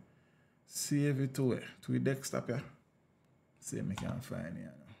 man? Save it to it. To the desktop, yeah. See, I can't find it, you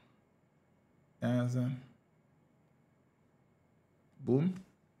know. You understand? Boom.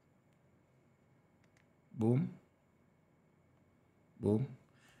 Boom. Boom.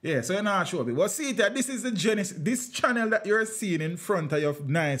 Yeah, so you're not sure. But see that this is the Genesis, this channel that you're seeing in front of your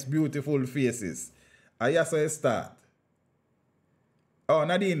nice, beautiful faces. And yes, so you start. Oh,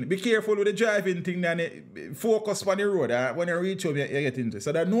 Nadine, be careful with the driving thing and focus on the road. When you reach home, you get into it.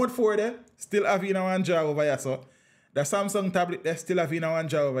 So the Note 4 there, still have in one jar over here, so. The Samsung tablet there, still have in one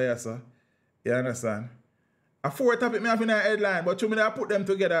jar over here, so. You understand? A 4 tablet, me have in a headline, but you mean I put them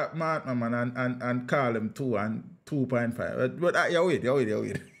together, man, and call them 2 and 2.5. But you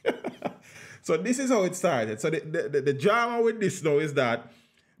wait. So this is how it started. So the drama with this now is that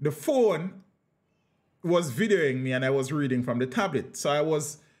the phone was videoing me and I was reading from the tablet. So I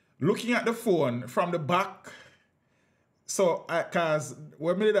was looking at the phone from the back. So, because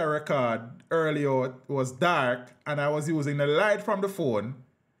when we did a record earlier, it was dark and I was using the light from the phone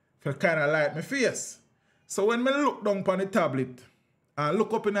to kind of light my face. So when I look down on the tablet and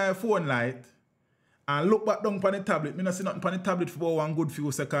look up in the phone light and look back down on the tablet, I don't see nothing on the tablet for about one good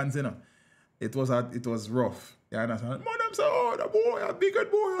few seconds, you know. It was rough. You understand? Man, them say, oh, the boy, a big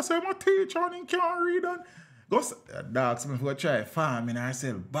boy, I say, I'm a teacher and he can't read. And go, dogs, me for try farm and I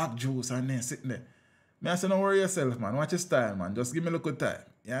sell back juice and then sitting there. I say, don't worry yourself, man. Watch your style, man. Just give me a look at time.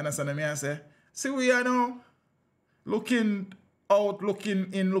 You understand me? I say, see we are now looking out,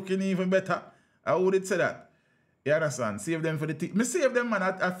 looking in, looking even better. I would say that. You understand? Save them for the team. Me save them, man.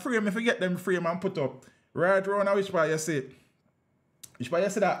 I frame, if I get them frame and put up right around which part you see it. Which part you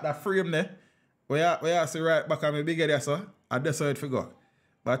see that frame there? Where you see right back on my bigger there, so I just saw it for go.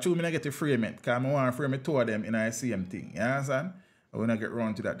 But true, me not get to frame it, because I want to frame it two of them in the same thing. You understand? I want to get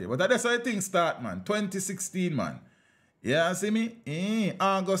round to that day. But that's how the thing start, man. 2016, man. Yeah, see me?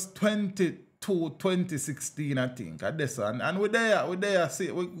 August 22, 2016, I think. And we're there,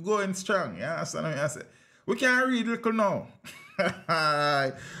 see, we're going strong. Yeah, understand what I say? We can't read little now.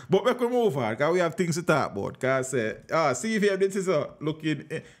 But we can move on, because we have things to talk about. Because see if you have this looking.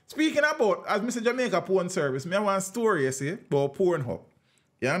 Speaking about, as Mr. Jamaica porn service, I have one story, you see, about Pornhub.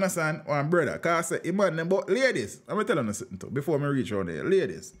 You understand? One brother. Because I say, but ladies, I'm going to tell you something too, before I reach around there.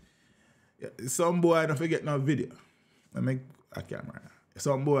 Ladies, some boy don't forget no video. I make a camera.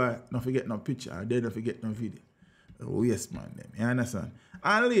 Some boy don't forget no picture, and they don't forget no video. Oh, yes, man. Them. You understand?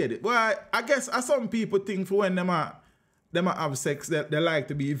 And lady, boy, I guess some people think for when them have sex, they like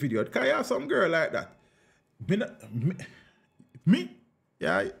to be videoed. Because you have some girl like that. Me?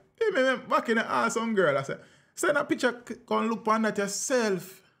 Yeah, back in the house, some girl, I said, send a picture, come look on that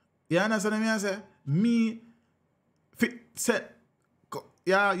yourself. You understand what I say? Me,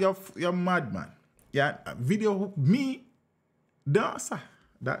 yeah, you're mad, man. Yeah, video me, dancer.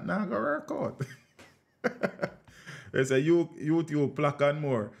 That not gonna work out. They say YouTube plaque and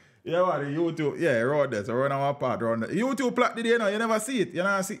more. Yeah, what the YouTube, yeah, around there, so run our part around there. YouTube plaque did you know, you never see it. You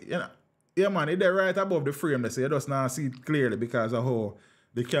know, see, you know. Yeah, man, it's there right above the frame, they say you just not see it clearly because of how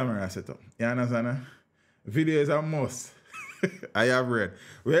the camera is set up. You understand? Video is a must. I have read.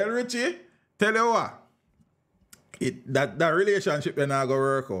 Well, Richie, tell you what. That relationship is not going to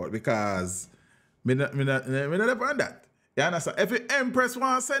work out because me not on that. You understand? If the Empress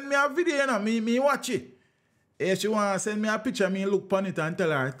want to send me a video, you know, me watch it. If she want to send me a picture, me look on it and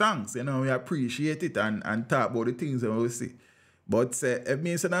tell her thanks. You know, we appreciate it and talk about the things that we see. But say, if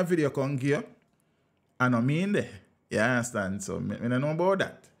me send a video come here, I know me in there. You understand? So, I don't know about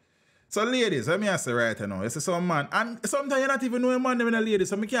that. So ladies, let me ask you right now. You see some man, and sometimes you not even know a man them in a lady,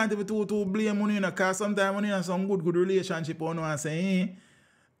 so me can't even too blame money in a car. Sometimes when you have some good relationship or no and say,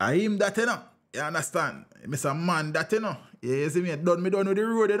 I him that you know. You understand? Mr. Man that you know. Yeah, you see me done with the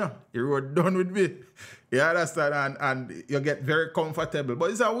road, you know. The road done with me. You understand? And you get very comfortable.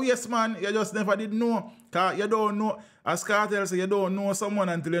 But it's a waste, man. You just never did know. Cause you don't know. As Cartel say, you don't know someone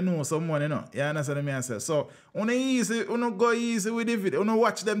until you know someone, you know. You understand me? I say? So, go easy with the video.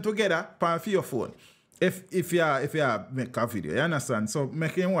 Watch them together on your phone. If you make a video, you understand? So,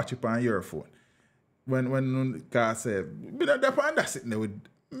 make him watch it on your phone. When car say, be not there and that's sitting there with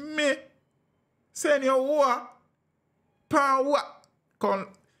me. Send your what? Pan what? Come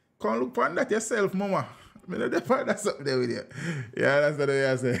look on that yourself, mama. Me not there and that's up there with you. Yeah, that's what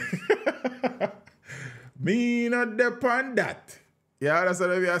I say. Me not depend that. Yeah, that's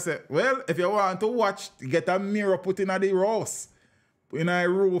what I say. Well, if you want to watch, get a mirror put in the house. In a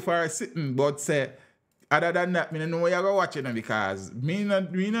roof or sitting, but say, other than that, me don't know where you're watching them because me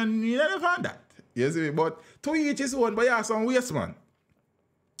not depend that. You see, but to each his own, but yeah, some waste, man.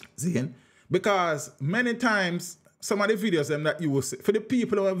 See? Because many times, some of the videos them that you will see, for the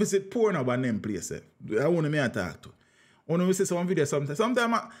people who visit Pornhub and them places, I want me to talk to. When we see some video sometimes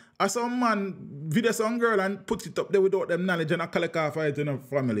I some man video some girl and put it up there without them knowledge and I collect off it in a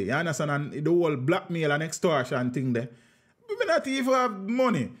family. You understand? And the whole blackmail and extortion thing there. I not even have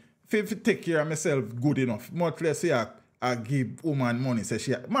money to take care of myself good enough. Much less say I give woman money. Say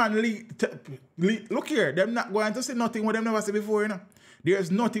she man look here, them not going to say nothing what them never say before, you know.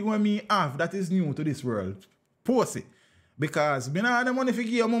 There's nothing when me have that is new to this world. Pussy. Because me not have the money to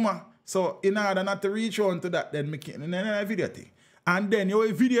give your mama. So, in order not to reach on to that, then make it in a video thing. And then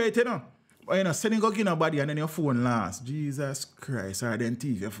you video it, you know. But you know, sending go in a body and then your phone last. Jesus Christ, or then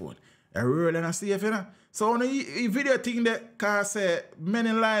TV your phone. You roll and safe, you know. So, on the video thing that cause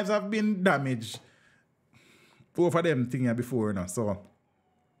many lives have been damaged over them thing before, you know. So,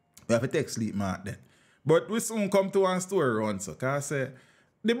 we have to take sleep mark then. But we soon come to one story around, so cause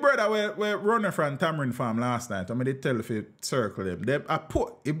the brother were running from Tamarind Farm last night. I mean, they tell if you circle them. The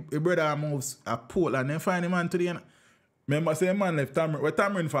brother moves a port and then find him man today. You know? Remember, say man left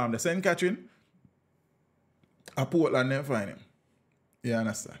Tamarind Farm, the St. Catherine. A port and then find him. You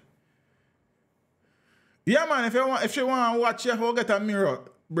understand? Yeah, man, if you want to watch, you have to get a mirror,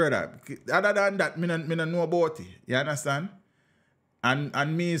 brother. Other than that, me no know about it. You understand?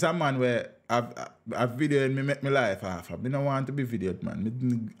 And me is a man where I've videoed me make my life half. I don't want to be videoed, man.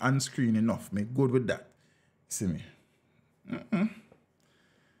 Me on screen enough. Me good with that. See me?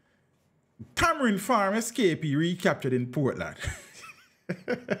 Tamarind Farm Escapee recaptured in Portland.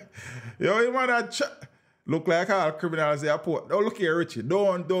 Yo, you man that look like all criminals there. Oh, look here, Richie.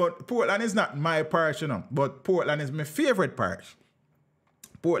 Don't. Portland is not my parish, you know, but Portland is my favorite parish.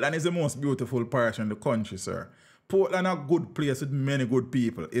 Portland is the most beautiful parish in the country, sir. Portland is a good place with many good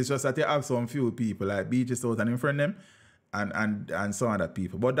people. It's just that you have some few people like Beachy, Stout and in front of them and some other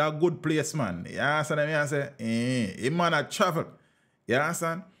people. But that good place, man. You understand what I say? A man had traveled. You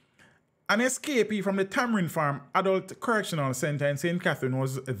understand? An escapee from the Tamarind Farm Adult Correctional Center in St. Catherine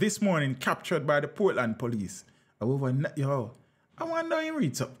was this morning captured by the Portland police. Yo, I wonder how he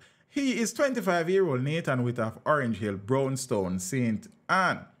reads up. He is 25-year-old Nathan Witter of Orange Hill, Brownstone, St.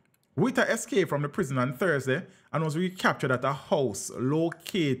 Anne. Witter escaped from the prison on Thursday and was recaptured at a house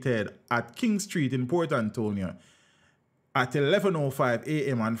located at King Street in Port Antonio at 11:05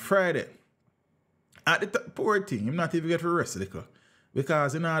 a.m. on Friday. At the poor thing, him not even get arrested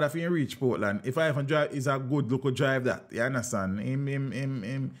because in order for him reach Portland, if I even drive, is a good local drive that. You understand?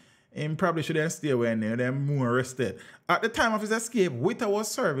 Him probably shouldn't stay away and they're more arrested. At the time of his escape, Witter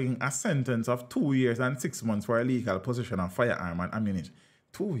was serving a sentence of 2 years and 6 months for illegal possession of firearm and ammunition.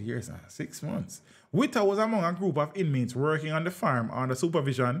 2 years and 6 months. Witter was among a group of inmates working on the farm under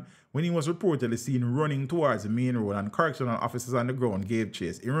supervision when he was reportedly seen running towards the main road and correctional officers on the ground gave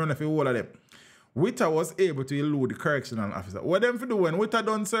chase. He ran off all of them. Witter was able to elude the correctional officer. What them for do when Witter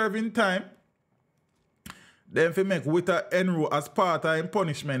done serving time? Then for make Witter enroll as part of his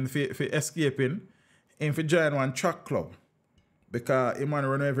punishment for escaping and for join one track club. Because he man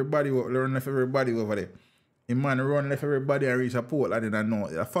run everybody over there. The man run left everybody and reach a port and then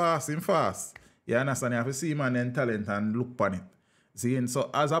know. Fast. You understand? You have to see man and talent and look on it. See? So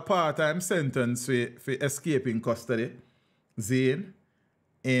as a part-time sentence for escaping custody, Zane,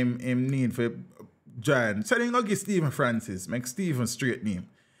 him need for join. So then go give Stephen Francis, make Stephen straight name.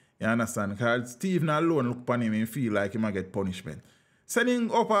 You understand? Because Stephen alone look upon him and feel like he might get punishment.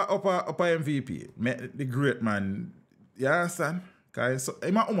 Sending upper MVP, the great man. You understand? Because so,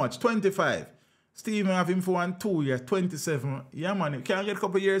 him how much? 25. Steven have him for 1 2 years, 27. Yeah, man, you can't get a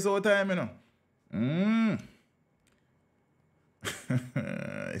couple years out of time, you know.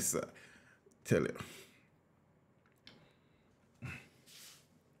 It's tell you.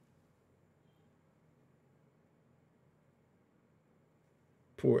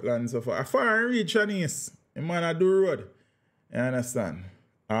 Portland so far. A far reach on east. A man I do road. You understand?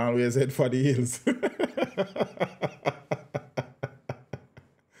 Always head for the hills.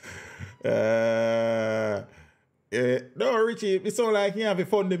 No, Richie, it sound like you have the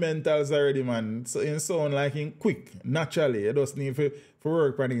fundamentals already, man. So it sound like him quick, naturally. You just need to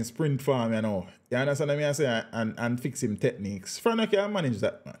work on his sprint farm, you know. You understand what I say? And fix him techniques. Front can manage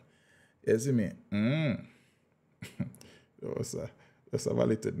that, man. You see me? That's a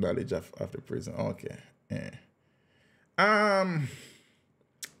valid knowledge of the prison. Okay. Yeah.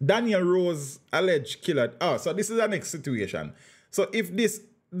 Daniel Rose alleged killer. Oh, so this is the next situation. So if this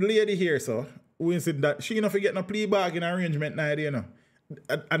lady here, so we said that she not forget no plea bargain arrangement now, you know.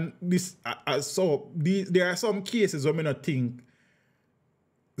 And this there are some cases where I not think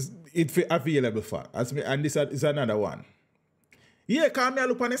it's available for. And this is another one. Yeah, because I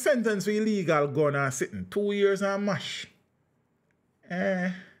look on a sentence for illegal gun and sitting 2 years and mash.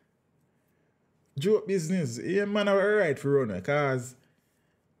 Joke business. Yeah, man, have a right for running, cause.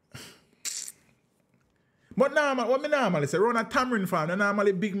 But normal, what me normally say, run a tamarind farm, they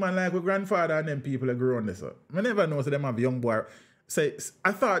normally big man like my grandfather and them people that grow on this. I never know so them have young boy. Say,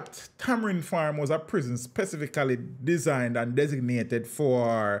 I thought tamarind farm was a prison specifically designed and designated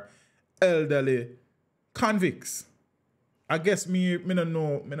for elderly convicts. I guess me don't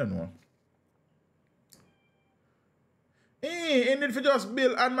know. He need to just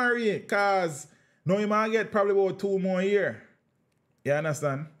build Anne Marie, cause now you might get probably about 2 more years. You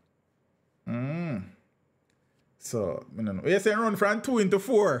understand? So, I don't know. You say run from 2 into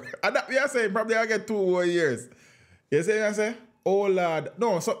 4. And that we are saying probably I get 2 more years. You see what I say? Oh Lord.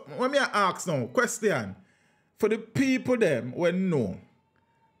 No, so when me ask now, question. For the people them when no,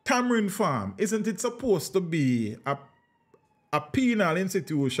 tamarind farm, isn't it supposed to be a penal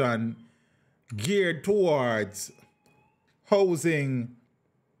institution geared towards housing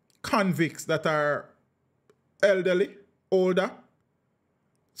convicts that are elderly, older?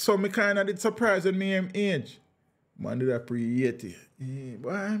 So me kind of did surprise when me age. Man did a pre-80.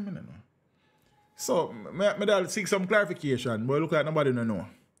 Boy, I don't know. So, me did seek some clarification, but look like nobody don't know.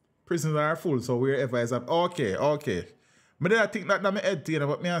 Prisons are full, so wherever is up. Okay. Me did think that my head thing,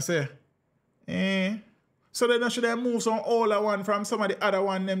 but me I say, so then I should I move some older one from some of the other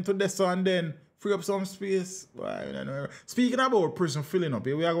one them to this one, then free up some space. Boy, I don't know. Speaking about prison filling up,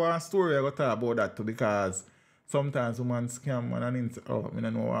 we are going to story, I got to talk about that too, because sometimes someone scam and I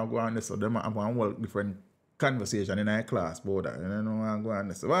don't know what I'm going on this, so them have one whole different conversation in our class about that. I don't know what I'm going on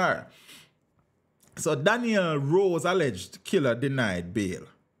this. All right. So Daniel Rose alleged killer denied bail.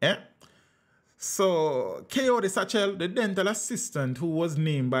 So K.O. de Sachel, the dental assistant who was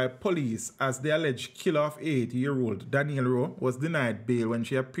named by police as the alleged killer of 80-year-old Daniel Rose, was denied bail when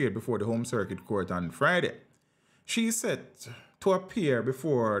she appeared before the Home Circuit Court on Friday. She is set to appear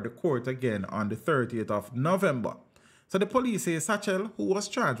before the court again on the 30th of November. So the police say Sachel, who was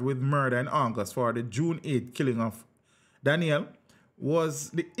charged with murder in August for the June 8th killing of Daniel,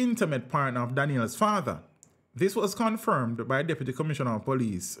 was the intimate partner of Daniel's father. This was confirmed by Deputy Commissioner of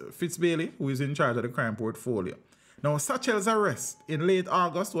Police Fitzbailey, who is in charge of the crime portfolio. Now, Sachel's arrest in late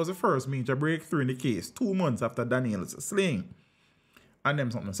August was the first major breakthrough in the case, 2 months after Daniel's slaying. And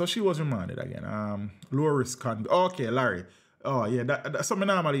them something. So she was remanded again. Low risk. Okay, Larry. Oh, yeah, that's something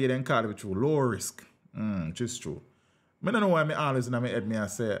normally you then call it true. Low risk. Which is true. I don't know why I always in my head me I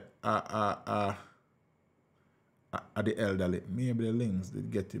say, the elderly. Maybe the links did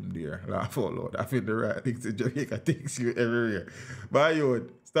get him there. Laugh out loud. I feel the right things in Jamaica takes you everywhere. But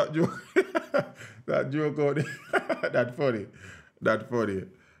you stop joke. That joke out there. That funny.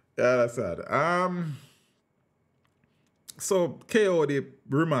 Yeah, that's sad. So KO the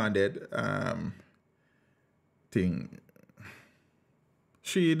remanded thing.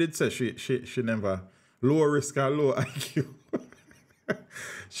 She did say she never low risk or low IQ.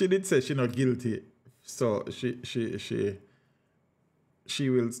 She did say she not guilty. So she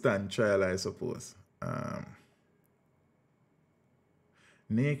will stand trial, I suppose.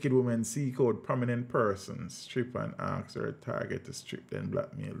 Naked women seek out prominent persons, strip and ask her target to strip, then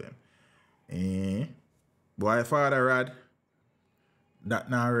blackmail them. Boy, father Rad, that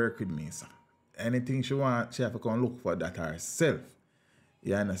now work with me, sir. Anything she want, she have to come look for that herself.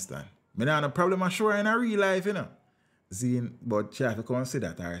 You understand? Me not have no problem sure in her real life, you know. Zine, but she have to consider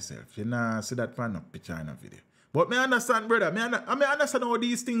that herself. She not see that from no picture in a video. But me understand, brother. I understand how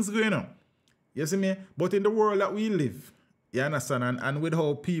these things going on. You see me? But in the world that we live, you understand, and with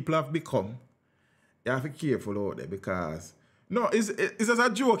how people have become, you have to be careful out there because no, it's just a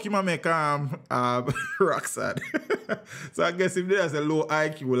joke you might make Roxanne. So I guess if there's a low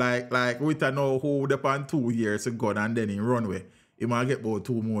IQ like we don't know who depend 2 years ago and then in runway, he might get about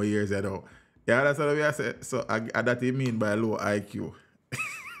 2 more years, you know. Yeah, that's what I say. So I that you mean by low IQ.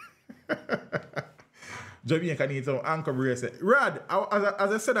 Jamaica needs some anchor brace. Rad,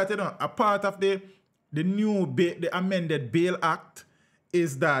 as I said that, you know, a part of the the amended bail act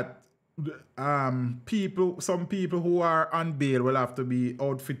is that some people who are on bail will have to be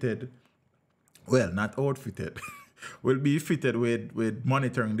outfitted. Well, not outfitted. Will be fitted with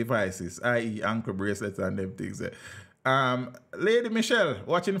monitoring devices, i.e. ankle bracelets and them things. Lady Michelle,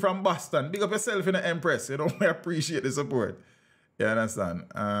 watching from Boston. Big up yourself in the Empress. You know, I appreciate the support. You understand?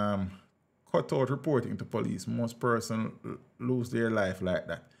 Cut out reporting to police. Most persons lose their life like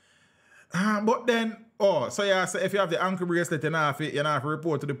that. But then, so yeah, so if you have the ankle bracelet, you have to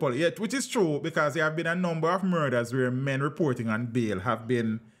report to the police. Yeah, which is true because there have been a number of murders where men reporting on bail have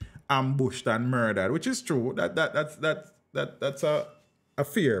been ambushed and murdered, which is true. That's a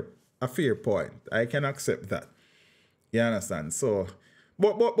fair point. I can accept that. You understand? So,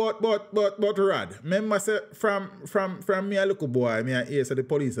 but Rad, remember say from me a little boy, me a hear say the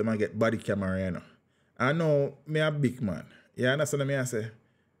police might get body camera, you know. I know me a big man. You understand me? I say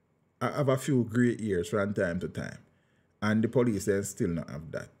I have a few great years from time to time. And the police then still not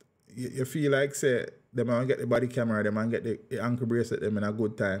have that. You feel like say they might get the body camera, they might get the ankle bracelet them in a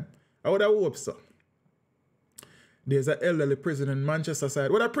good time. I would have hoped so. There's an elderly prison in Manchester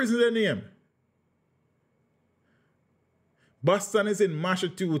side. What a prison their name? Boston is in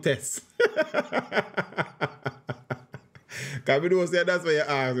Massachusetts. Because we don't say that's what you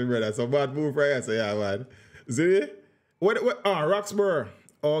ask me, brother. So bad move for you, so yeah, man. See? Roxborough.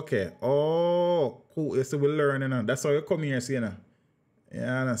 Okay. Oh, cool. You see, we learn, you know. That's how you come here, see, you know.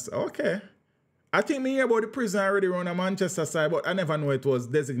 Yeah, that's okay. I think me hear about the prison already around the Manchester side, but I never know it was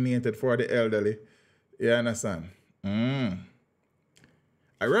designated for the elderly. You understand? All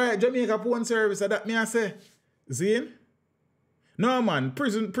right, Jamaica Phone Service, that me I say. Zine? No, man,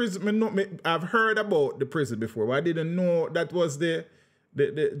 prison, I've heard about the prison before, but I didn't know that was the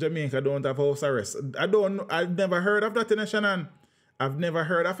Jamaica don't have house arrest. I've never heard of that in Shannon. I've never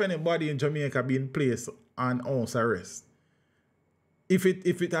heard of anybody in Jamaica being placed on house arrest. If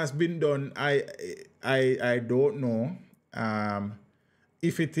it has been done, I don't know.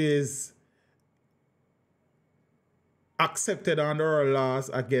 If it is accepted under our laws,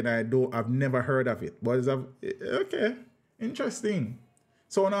 again, I've never heard of it. But okay, interesting.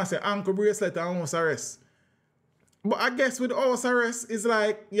 So now I say ankle bracelet and house arrest. But I guess with house arrest, it's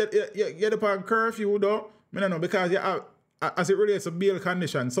like you're upon curfew though. I don't know, because you have, as it relates to bail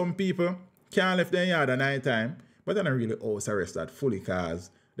condition, some people can't leave their yard at night time. But they're not really house arrest that fully because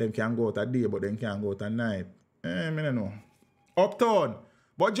them can go out at day, but them can't go out at night. I don't know. Uptown.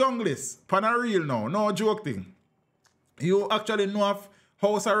 But junglist, pan a real now, no joke thing. You actually know of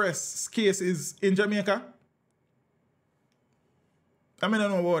house arrest cases in Jamaica? I don't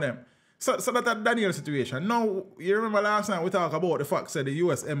know about them. So that's a Daniel situation. Now, you remember last night we talked about the fact that the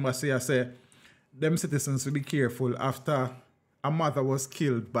U.S. Embassy said them citizens should be careful after a mother was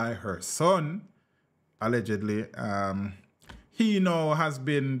killed by her son. Allegedly, he now has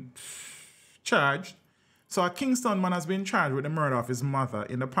been charged. So a Kingston man has been charged with the murder of his mother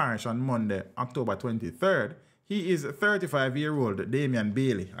in the parish on Monday, October 23rd. He is 35-year-old Damian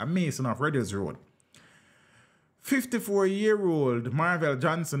Bailey, a mason of Reddies Road. 54-year-old Marvel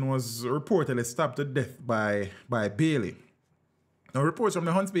Johnson was reportedly stabbed to death by Bailey. Now, reports from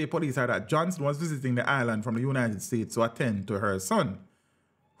the Hunts Bay police are that Johnson was visiting the island from the United States to attend to her son,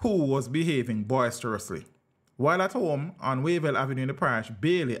 who was behaving boisterously. While at home on Wavell Avenue in the parish,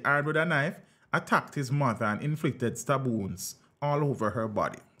 Bailey, armed with a knife, attacked his mother and inflicted stab wounds all over her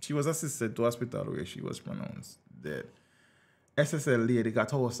body. She was assisted to hospital where she was pronounced dead. SSL lady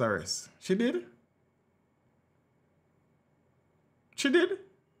got house arrest. She did? She did?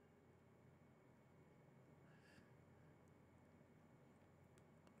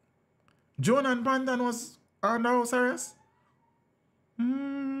 Joan and Pandan was under house arrest? I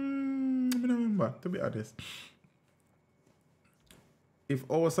don't remember, to be honest. If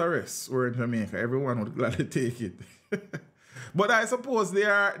house arrests were in Jamaica, everyone would gladly take it. But I suppose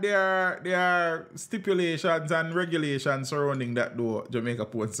there are stipulations and regulations surrounding that though, Jamaica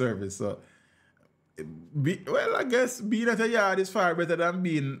Port Service. So, I guess being at a yard is far better than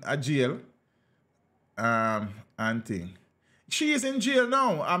being a jail. And thing. She is in jail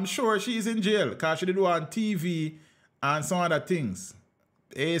now. I'm sure she's in jail because she did do on TV and some other things.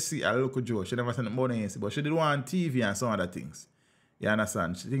 AC, a local Joe. She never sent about the AC, but she did want TV and some other things. You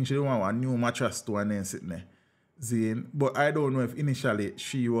understand? She think she did want a new mattress too and then sitting there. Zane. But I don't know if initially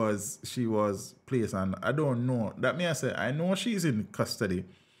she was placed on. I don't know. That means I say I know she's in custody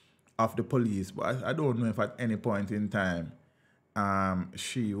of the police, but I don't know if at any point in time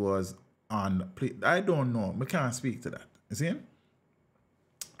she was on plea. I don't know. I can't speak to that. You see?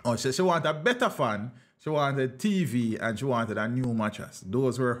 Oh, she wanted a better fan. She wanted TV and she wanted a new mattress.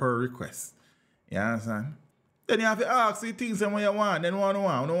 Those were her requests. You understand? Then you have to ask the things when you want. Then one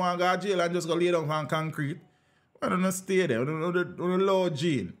want. You don't want to go to jail and just go lay down on concrete. Why don't you stay there? You don't allow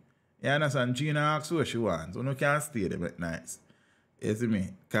Jean. You understand? Jean asks what she wants. You can't stay there but nice. You see me?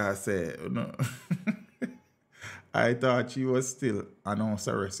 Because I thought she was still an house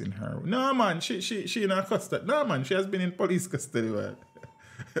arrest in her. No man, she in her custody. No man, she has been in police custody. Well.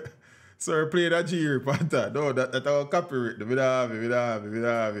 So her played a G reporter. No, that our copyright. We don't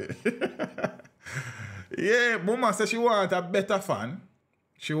have it. Yeah, Mama said she want a better fan.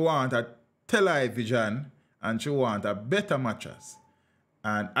 She want a television. And she want a better mattress.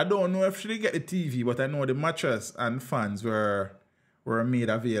 And I don't know if she did get the TV, but I know the mattress and fans were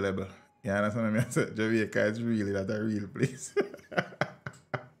made available. You understand what I mean? Jamaica is really not a real place.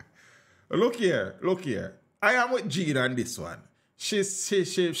 Look here. I am with Jean on this one. She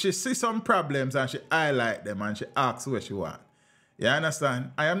sees some problems and she highlight them and she asks what she want. You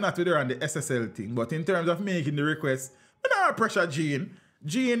understand? I am not with her on the SSL thing, but in terms of making the request, I don't pressure Jean.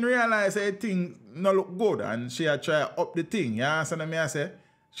 Jean realized that thing no look good and she had tried up the thing. You understand what I say?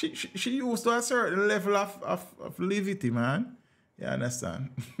 She used to a certain level of levity, man. You understand?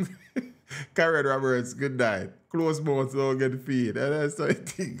 Karen Roberts, good night. Close mouth don't get feed. That's what I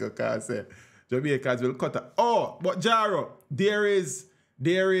think I can say. Jamaicans will cut it. Oh, but Jaro, there is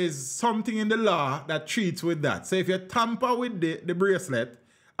something in the law that treats with that. So if you tamper with the bracelet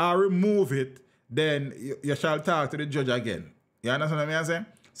or remove it, then you shall talk to the judge again. You understand what I'm saying?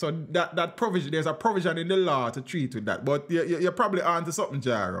 So that provision, there's a provision in the law to treat with that. But you're probably onto something,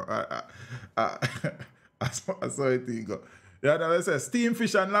 Jaro. That's how I think. You know what I say? Steam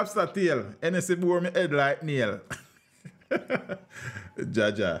fish and lobster tail. NSC bore me head like nail.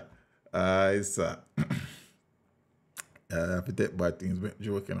 Jaja. It's I have to take bad things, but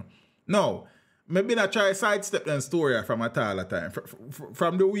joking. No. Maybe not try sidestep them story from a taller time.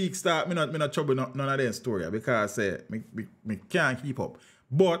 From the week start, me not trouble none of them story because me can't keep up.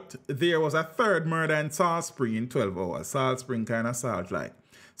 But there was a third murder in Salt Spring in 12 hours. Salt Spring kind of salt like.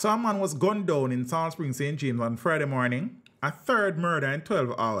 So a man was gunned down in Salt Spring, St. James on Friday morning. A third murder in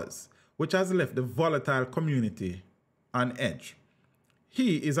 12 hours, which has left the volatile community on edge.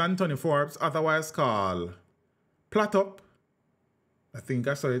 He is Anthony Forbes, otherwise called Platop, I think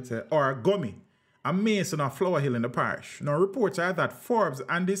that's what it said, or Gummy, a mason of Flower Hill in the parish. Now, reports are that Forbes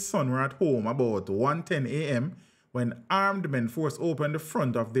and his son were at home about 1:10 a.m. when armed men forced open the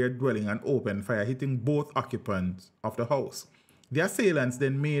front of their dwelling and opened fire, hitting both occupants of the house. The assailants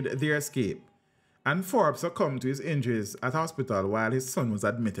then made their escape, and Forbes succumbed to his injuries at hospital while his son was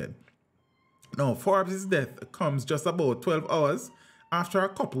admitted. Now, Forbes' death comes just about 12 hours after a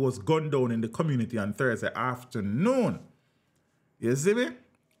couple was gunned down in the community on Thursday afternoon. You see me?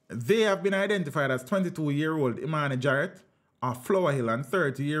 They have been identified as 22-year-old Imani Jarrett of Flower Hill and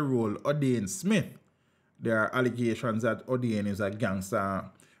 30-year-old Odain Smith. There are allegations that Odain is a gangster.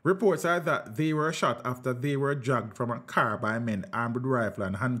 Reports are that they were shot after they were dragged from a car by men armed with rifle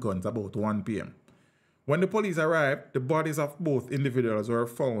and handguns about 1 p.m. When the police arrived, the bodies of both individuals were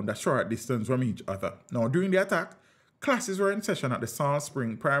found a short distance from each other. Now, during the attack, classes were in session at the Salt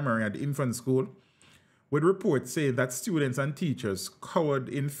Spring Primary and Infant School, with reports saying that students and teachers cowered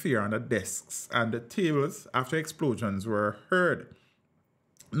in fear on the desks and the tables after explosions were heard.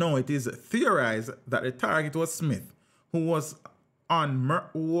 Now, it is theorized that the target was Smith, who was on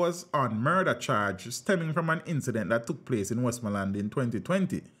murder charge stemming from an incident that took place in Westmoreland in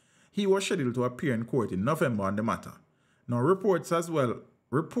 2020. He was scheduled to appear in court in November on the matter. Now, reports as well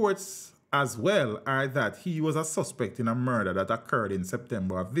are that he was a suspect in a murder that occurred in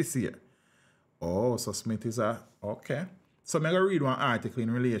September of this year. Oh, so Smith is okay. So I'm going to read one article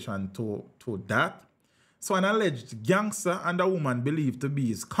in relation to that. So an alleged gangster and a woman believed to be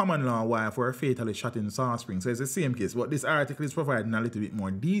his common law wife were fatally shot in Salt Spring. So it's the same case, but this article is providing a little bit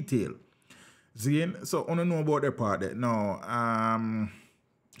more detail. Zane, so I don't know about the part there. Now,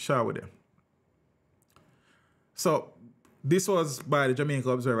 share with them. So this was by the Jamaica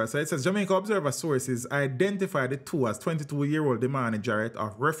Observer. So it says Jamaica Observer sources identified the two as 22-year-old Imani Jarrett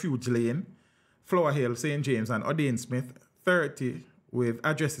of Refuge Lane, Flower Hill, St. James, and Odain Smith, 30, with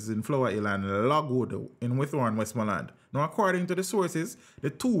addresses in Flower Hill and Logwood in Withorn, Westmoreland. Now, according to the sources, the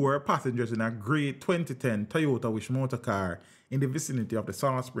two were passengers in a grey 2010 Toyota Wish motor car in the vicinity of the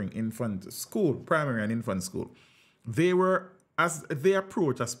Salt Spring Infant School, primary and infant school. As they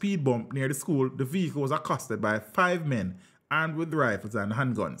approached a speed bump near the school, the vehicle was accosted by 5 men armed with rifles and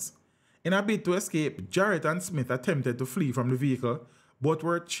handguns. In a bid to escape, Jarrett and Smith attempted to flee from the vehicle, but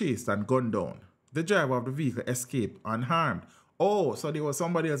were chased and gunned down. The driver of the vehicle escaped unharmed. Oh, so there was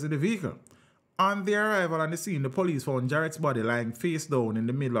somebody else in the vehicle. On their arrival on the scene, the police found Jarrett's body lying face down in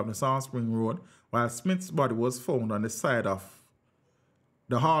the middle of the Salt Spring Road, while Smith's body was found on the side of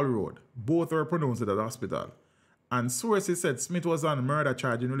the Hall Road. Both were pronounced at the hospital. And sources said Smith was on a murder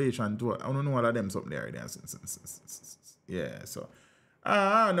charge in relation to, I don't know all of them something there. Yeah, so.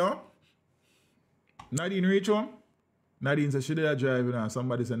 No. Nadine reach home? Nadine said she did a driving and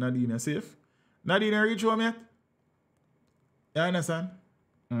somebody said Nadine is safe. Nadine reach home yet? You understand?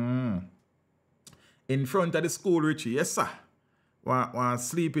 In front of the school, Richie, yes sir. One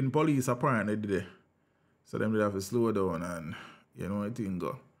sleeping police apparently did it. So them did have to slow down and you know what thing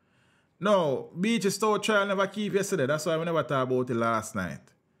go. No, Beachy Stout trial never keep yesterday. That's why we never talk about it last night.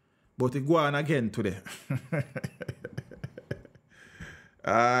 But it go on again today.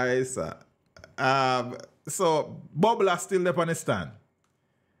 Aye, sir. So Bubbler still up on the stand.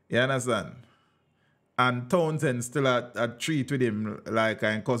 You understand? And Townsend still at treat with him like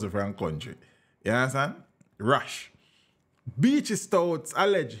a cousin from country. You understand? Rush. Beachy Stout's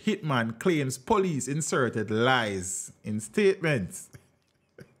alleged hitman claims police inserted lies in statements.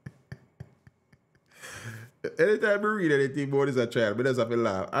 Anytime I read anything about this a child, I just have to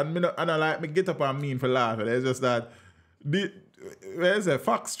laugh. And I like me get up and mean for laughing. It's just that there's a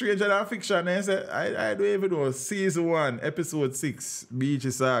fact stranger than fiction. I don't even know season 1, episode 6, Beachy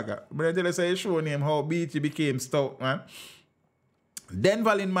Saga. But I tell you, say show name how Beachy became Stout, man.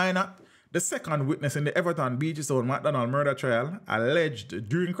 Denval in Minor, the second witness in the Everton Beachy Stout McDonald murder trial, alleged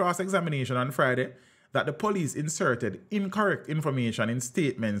during cross-examination on Friday that the police inserted incorrect information in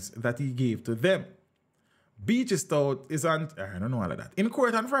statements that he gave to them. Beachy Stout is on, I don't know all of that. In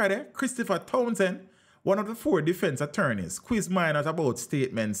court on Friday, Christopher Townsend, one of the 4 defense attorneys, quizzed Minot about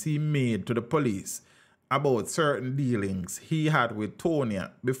statements he made to the police about certain dealings he had with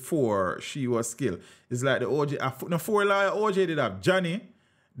Tonya before she was killed. It's like the OJ, the 4 lawyer OJ did have Johnny,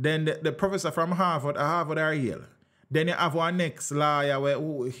 then the professor from Harvard or Yale. Then you have one next lawyer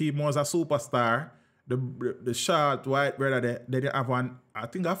where he was a superstar, the short white brother there. Then you have one, I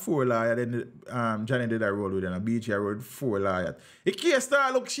think a 4 lawyer, then Johnny did a role with him, a Beachy wrote 4 lawyers. The case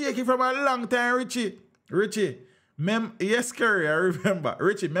start look shaky from a long time, Richie, yes, Kerry, I remember.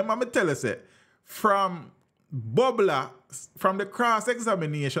 Richie, remember me tell us it. From the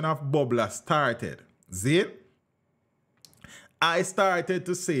cross-examination of Bubbler started, see? I started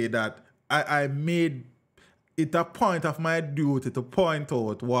to say that I made it a point of my duty to point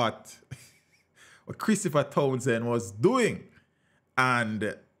out what Christopher Townsend was doing.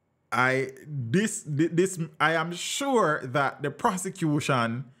 And I am sure that the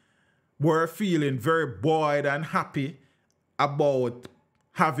prosecution were feeling very buoyed and happy about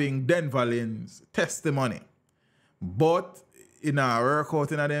having Denvalin's testimony. But it not work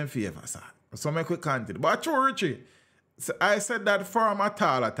out in them favor, sir. So make we continue. But true, Richie, so I said that for my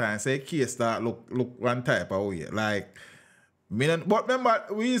all the time, say case that look one type of way. Like, but remember,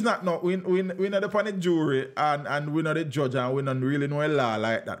 we not upon the jury and we not the judge and we don't really know a law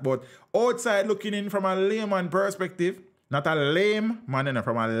like that. But outside looking in from a layman perspective, not a lame man,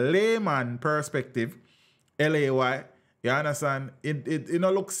 from a layman perspective, LAY, you understand? It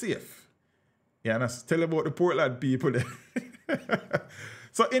don't look safe. You understand? Tell about the Portland people there.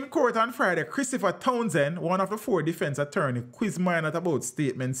 So in court on Friday, Christopher Townsend, one of the 4 defense attorneys, quizzed Minot about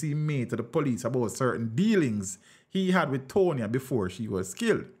statements he made to the police about certain dealings he had with Tonya before she was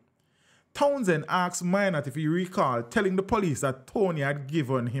killed. Townsend asked Minot if he recalled telling the police that Tonya had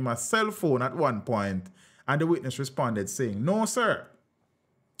given him a cell phone at one point, and the witness responded saying, "No, sir.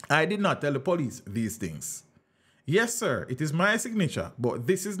 I did not tell the police these things. Yes, sir, it is my signature, but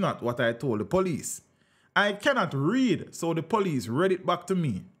this is not what I told the police. I cannot read, so the police read it back to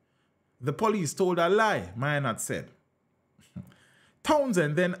me. The police told a lie," Minot said.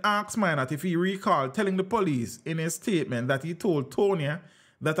 Townsend then asked Minot if he recalled telling the police in his statement that he told Tonya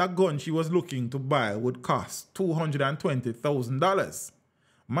that a gun she was looking to buy would cost $220,000.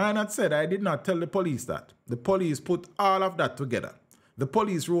 Minot said, "I did not tell the police that. The police put all of that together. The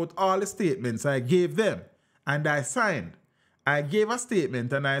police wrote all the statements I gave them, and I signed. I gave a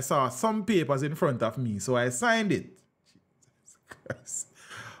statement and I saw some papers in front of me, so I signed it." Jesus Christ.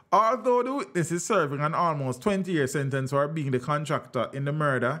 Although the witness is serving an almost 20-year sentence for being the contractor in the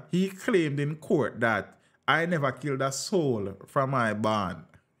murder, he claimed in court that I never killed a soul from my band.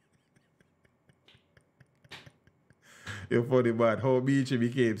 You funny man, how Beachy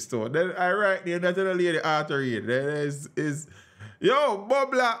became Stout. Then I write there that to the lady after read. Then is yo,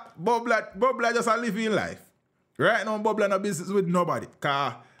 Bubbler just a living life. Right now, Bubbler no business with nobody.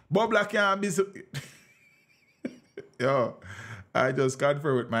 Cause Bubbler can't be yo, I just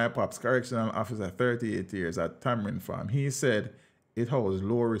conferred with my pops, correctional officer, 38 years at Tamarind Farm. He said it holds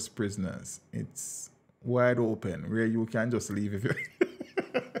low-risk prisoners. It's wide open, where you can just leave if you...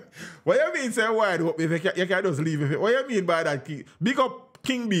 What you mean say wide open if you can just leave if you... What you mean by that? Big up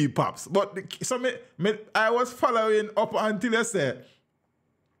King B, pops. But I was following up until you said...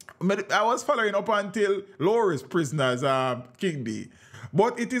 I was following up until low-risk prisoners, King B.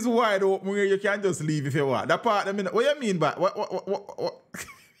 But it is wide open where you can just leave if you want. That part, I mean, what you mean by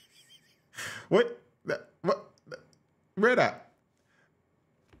what? Brother,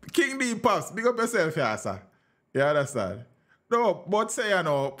 King D pops, big up yourself here, sir. You understand? No, but say you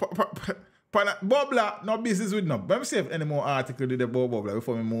know, Bubbler, no business with no. Let me see if any more article did about Bubbler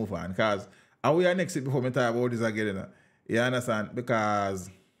before we move on, because I will next it before we talk about this again. You understand? Because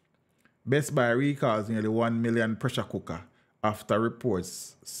Best Buy recalls nearly 1 million pressure cooker after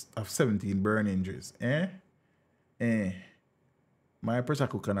reports of 17 burn injuries. My pressure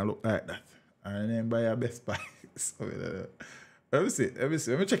cooker not look like that. And then buy a Best Buy. So, let me see. Let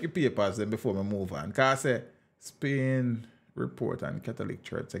me check the papers then before we move on. Because I say Spain report and Catholic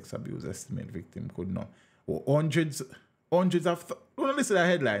Church sex abuse estimate victim could know. Hundreds of... Don't listen to the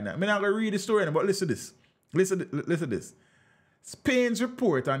headline. I'm not going to read the story, but listen to this. Listen to this. Spain's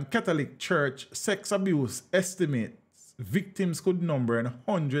report on Catholic Church sex abuse estimate victims could number in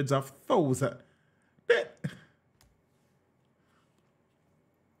hundreds of thousands.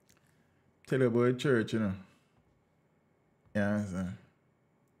 Tell you about church, you know. Yeah,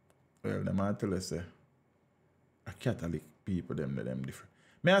 well, them I tell us, a Catholic people, them different.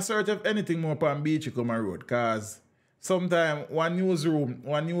 May I search if anything more upon Beachy come on road, because sometimes one news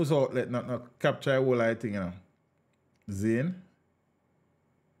outlet not capture a whole lot of thing, you know. Zane?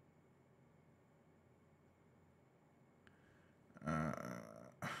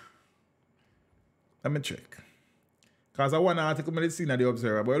 Let me check. Because I want an article I seen at the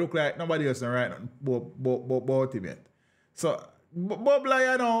Observer, but it look like nobody else right about him yet. So,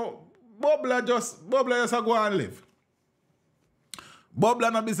 Bubbler, you know, Bubbler just a go and live.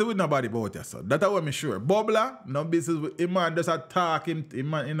 Bubbler no business with nobody about you, so that's what I'm sure. Bubbler no business with him, man just attack him,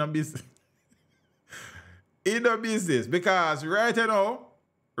 man in a business. In the business, because right now,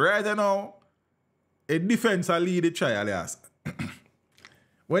 a defense will lead the trial, yes.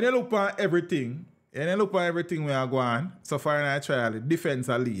 When you look at everything, we are going, so far in our trial, the defense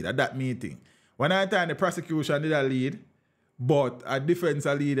will lead at that meeting. When I time the prosecution did a lead, but a defense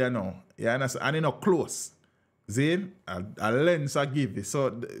will lead now. You understand? And it's not close. See? A lens will give it. So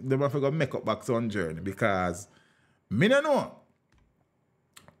they have to make up back on journey because me don't know.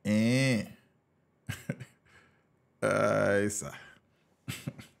 Sir.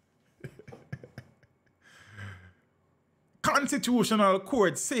 Constitutional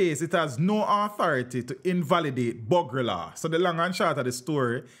Court says it has no authority to invalidate Buggery law. So the long and short of the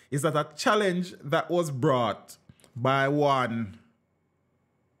story is that a challenge that was brought by one...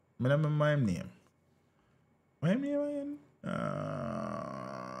 I don't remember my name. My name?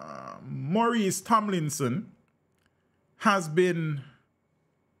 Maurice Tomlinson has been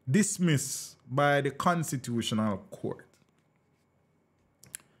dismissed by the Constitutional Court.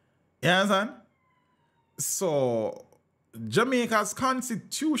 You understand? So... Jamaica's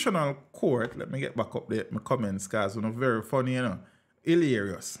Constitutional Court, let me get back up there, my comments, because you know, very funny, you know,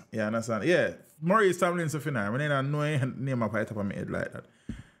 hilarious. You understand? Yeah, Maurice Tomlinson Finnar, I don't know any name of it up on my head like that.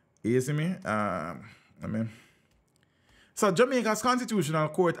 You see me? So Jamaica's Constitutional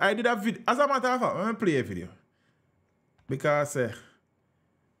Court, I did a video, as a matter of fact, I'm going to play a video. Because, I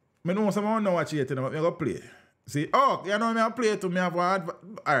know someone don't watch it, but I'm going to play. See, oh, you know, I'm going to play to me,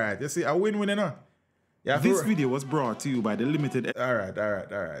 alright, you see, I win-win, you know. This video was brought to you by the limited... Alright.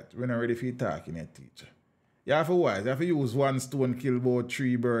 We're not ready for you talking yet, teacher. You have to wise. You have to use one stone kill about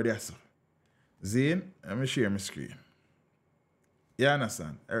 3 birds. Yes. Zane, let me share my screen. You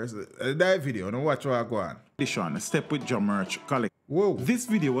understand? That video, now watch what I go on. Edition, Step with Your Merch Collection. Whoa. This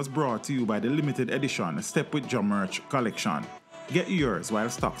video was brought to you by the limited edition, Step with Your Merch Collection. Get yours while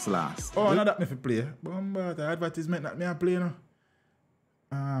stocks last. Oh, not that me for play. But the advertisement that me a play now.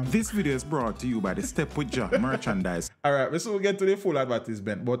 This video is brought to you by the Step with Your merchandise. Alright, so we'll get to the full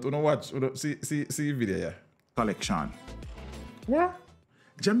advertisement, but you know watch, see the video, yeah. Collection. What?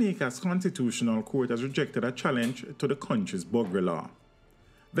 Jamaica's Constitutional Court has rejected a challenge to the country's Buggery law.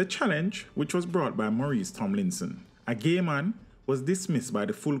 The challenge, which was brought by Maurice Tomlinson, a gay man, was dismissed by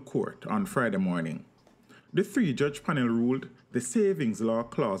the full court on Friday morning. The three-judge panel ruled the Savings Law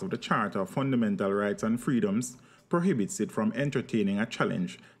Clause of the Charter of Fundamental Rights and Freedoms prohibits it from entertaining a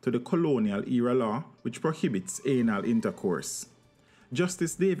challenge to the colonial-era law which prohibits anal intercourse.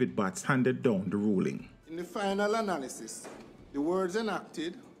 Justice David Batts handed down the ruling. In the final analysis, the words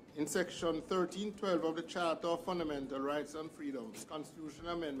enacted in Section 1312 of the Charter of Fundamental Rights and Freedoms,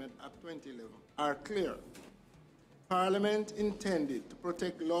 Constitutional Amendment Act 2011, are clear. Parliament intended to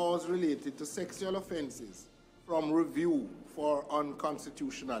protect laws related to sexual offences from review for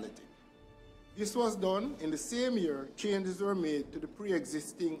unconstitutionality. This was done in the same year changes were made to the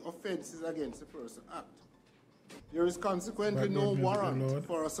pre-existing Offences Against the Person Act. There is consequently no warrant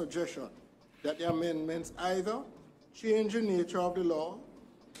for a suggestion that the amendments either change the nature of the law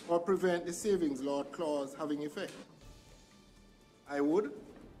or prevent the Savings Law Clause having effect. I would,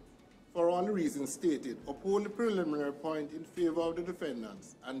 for all the reasons stated, uphold the preliminary point in favor of the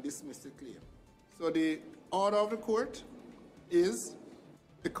defendants and dismiss the claim. So the order of the court is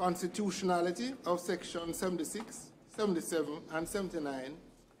the constitutionality of Section 76, 77, and 79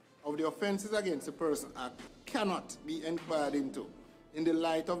 of the Offences Against the Person Act cannot be inquired into in the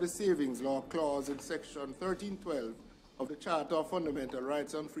light of the Savings Law Clause in Section 1312 of the Charter of Fundamental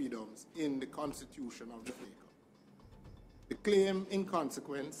Rights and Freedoms in the Constitution of Jamaica. The claim, in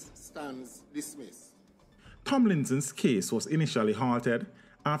consequence, stands dismissed. Tomlinson's case was initially halted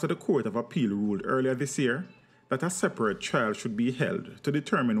after the Court of Appeal ruled earlier this year that a separate trial should be held to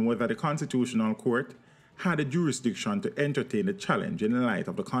determine whether the Constitutional Court had a jurisdiction to entertain the challenge in light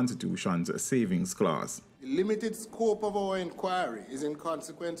of the Constitution's Savings Clause. The limited scope of our inquiry is in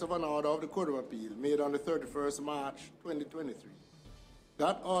consequence of an order of the Court of Appeal made on the 31st March 2023.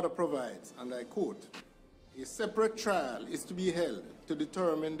 That order provides, and I quote, "A separate trial is to be held to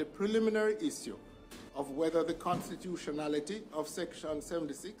determine the preliminary issue of whether the constitutionality of Section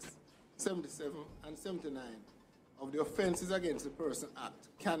 76, 77, and 79 of the Offences Against the Person Act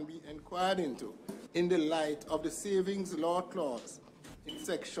can be inquired into in the light of the Savings Law Clause in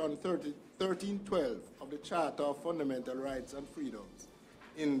Section 1312 of the Charter of Fundamental Rights and Freedoms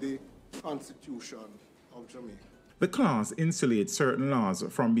in the Constitution of Jamaica." The clause insulates certain laws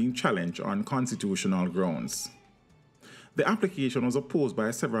from being challenged on constitutional grounds. The application was opposed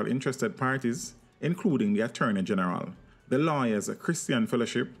by several interested parties, including the Attorney General, the Lawyers Christian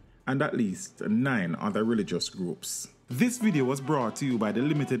Fellowship, and at least 9 other religious groups. This video was brought to you by the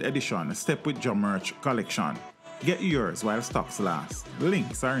limited edition Step with Your Merch collection. Get yours while stocks last.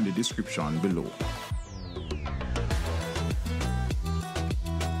 Links are in the description below.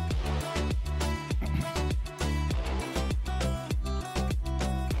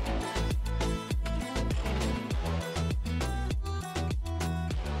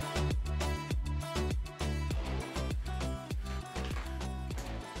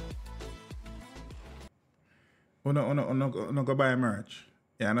 Uno go buy merch.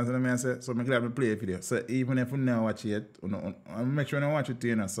 You understand what I say? So I'm glad we play a video. So even if we never watch it, I'll make sure I watch it,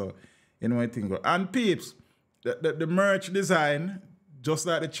 you know, so you know what I think. And peeps, the merch design, just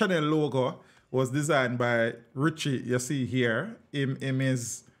like the channel logo, was designed by Richie, you see here. He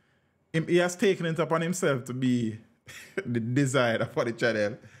has taken it upon himself to be the designer for the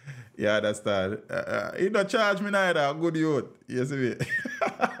channel. You understand? He don't charge me neither, good youth. You see me?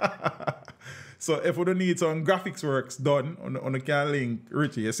 So if we don't need some graphics works done, on the can link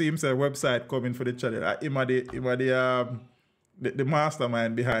Richie. You see himself website coming for the channel. Him are the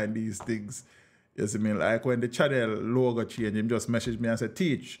mastermind behind these things. You see me? Like when the channel logo change, him just message me and say,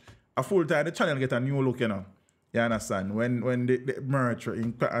 "Teach, a full time the channel get a new look, you know." You understand? When the merch,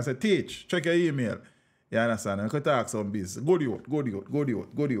 I say, "Teach, check your email." You understand? I could talk some business. Good youth.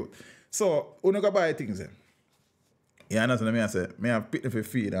 So, we don't go buy things then. You understand me? I say, I have picked for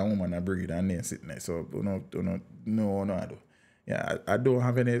feed a woman a breed and then sitting there. So, no, I do. Yeah, I don't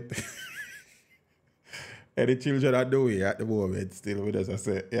have any any children that do it at the moment still with us, I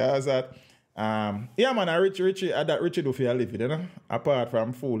say. Yeah, that. Yeah, man, Richie, that Richie do for a living, you know? Apart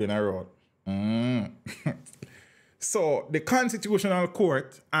from fooling around. So, the Constitutional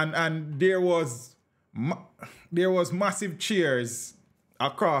Court, and there was massive cheers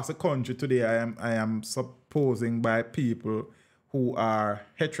across the country today. I am supposing by people who are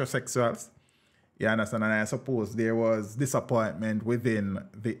heterosexuals. You understand? And I suppose there was disappointment within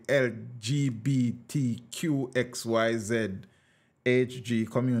the LGBTQXYZ HG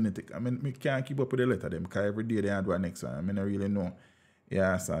community. I mean, we can't keep up with the letter them because every day they have one next one. I mean, I really know.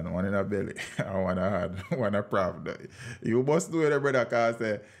 Yeah, son, one in a belly, one a hard, one a proud. You must do it, brother,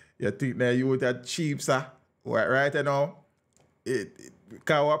 because you think that you would have cheap, sir. Right now,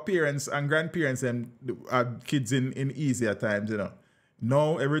 because our parents and grandparents and had kids in easier times, you know.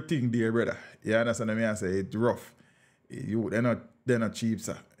 Now everything there, brother. You understand what I say? It's rough. They're not cheap,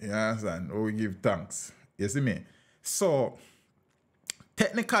 sir. You understand? Or we give thanks. You see me? So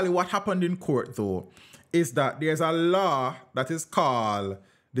technically what happened in court though is that there's a law that is called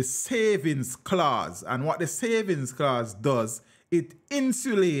the savings clause. And what the savings clause does, it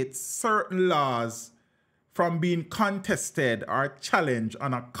insulates certain laws from being contested or challenged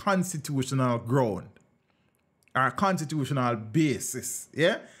on a constitutional ground or a constitutional basis.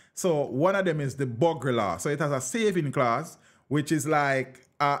 Yeah? So one of them is the Buggery law. So it has a saving clause, which is like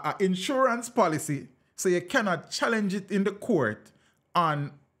an insurance policy. So you cannot challenge it in the court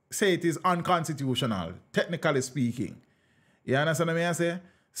on, say it is unconstitutional, technically speaking. You understand what I say?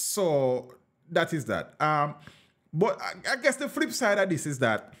 So that is that. But I guess the flip side of this is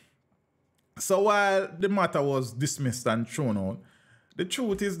that, so while the matter was dismissed and thrown out, the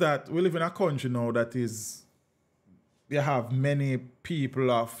truth is that we live in a country now that is, you have many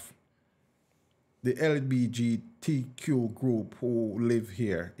people of the LGBTQ group who live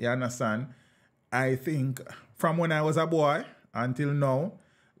here. You understand? I think from when I was a boy until now,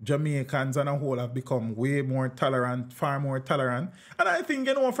 Jamaicans on a whole have become way more tolerant, far more tolerant. And I think,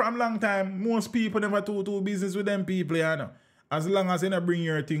 you know, from a long time, most people never do business with them people, you know. As long as you don't bring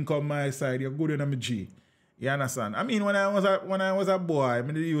your thing on my side, you're good in my G. You understand? I mean, when I was a boy, I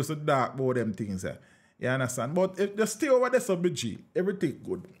mean, they used to talk about them things. You understand? But if they stay over there, so G, everything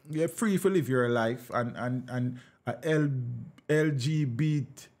good. You're free to live your life and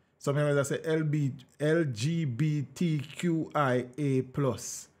LGBT, sometimes I say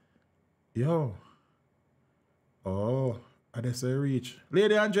LGBTQIA+. Yo. Oh. And that's a reach.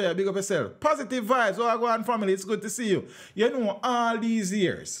 Lady Andrea, big up yourself. Positive vibes. Oh, I go on, family. It's good to see you. You know, all these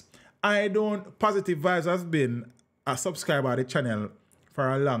years, Positive Vibes has been a subscriber of the channel for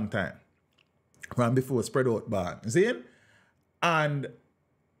a long time. From before Spread Out Ban. See? And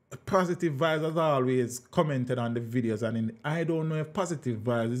Positive Vibes has always commented on the videos. And I don't know if Positive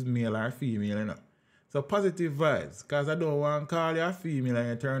Vibes is male or female, you know. So Positive Vibes, because I don't want to call you a female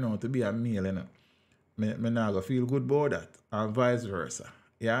and you turn out to be a male, you know. Me not gonna feel good about that, and vice versa.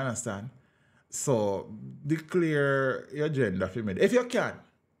 You understand? So declare your gender for me if you can,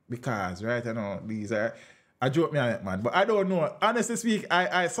 because right, you know, these are I joke me on it, man, but I don't know. Honestly speaking,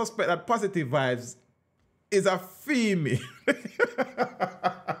 I suspect that Positive Vibes is a female.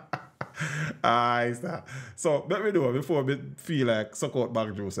 So let me know before me feel like suck out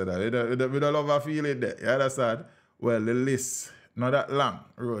back juice and that. We don't love a feeling there. You understand? Well, the list not that long,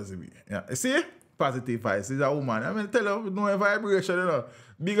 Rosie. Yeah, you see? Positive Vibes is a woman. I mean, tell her, no vibration, you know.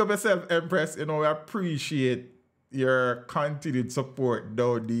 Big up yourself, Empress. You know, we appreciate your continued support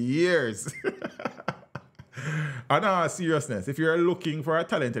down the years. And all seriousness, if you're looking for a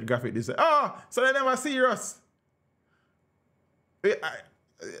talented graphic designer, so they're never serious.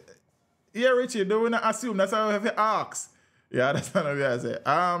 Yeah, Richie, don't want to assume that's how you have to ask. Yeah, that's what I say.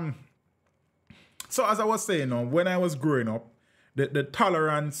 So as I was saying, when I was growing up, the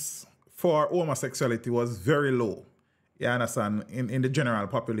tolerance for homosexuality was very low. You understand? In the general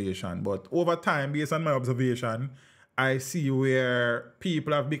population. But over time, based on my observation, I see where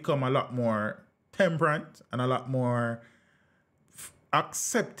people have become a lot more temperate and a lot more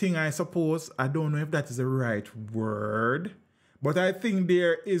accepting, I suppose. I don't know if that is the right word. But I think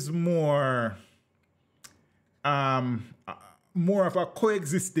there is more of a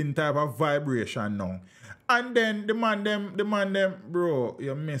coexisting type of vibration now. And then the man them, bro,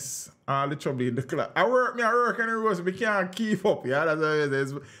 you miss all the trouble in the class. I work in the roast, but can't keep up. Yeah, that's what it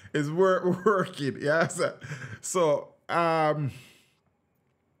is. It's working. Yeah, so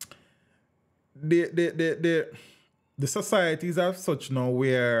the societies are such now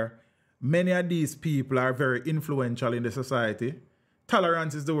where many of these people are very influential in the society.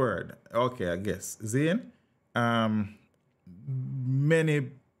 Tolerance is the word. Okay, I guess. Zane, many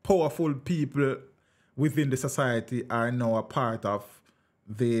powerful people within the society are now a part of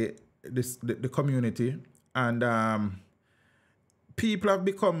the community, and people have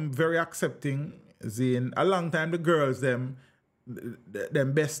become very accepting. Zine, a long time the girls them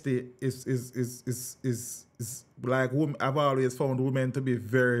bestie is like women. I've always found women to be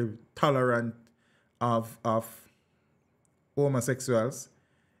very tolerant of homosexuals.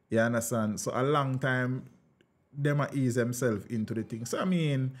 You understand? So a long time them ease themselves into the thing. So I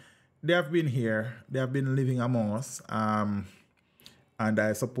mean, they have been here, they have been living among us, and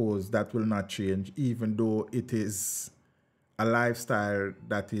I suppose that will not change, even though it is a lifestyle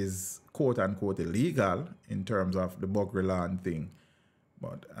that is quote-unquote illegal in terms of the Buggery law and thing.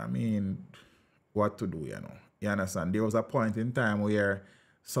 But, I mean, what to do, you know? You understand? There was a point in time where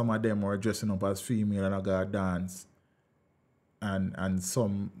some of them were dressing up as female and I got dance. And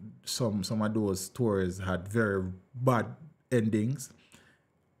some of those stories had very bad endings.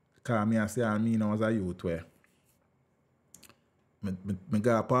 Because me I say I mean I was a youth where me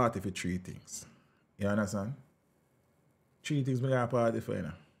got a party for 3 things. You understand? 3 things me got a party for, you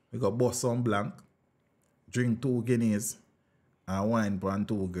know. We got bust some blank, drink 2 guineas, and wine for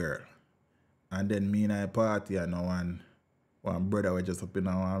 2 girl. And then me and I party and one brother was just up in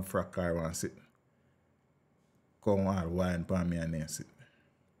one frack car and sit. Come on, wine for me and then sit.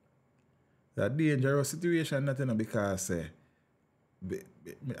 It's a dangerous situation, nothing because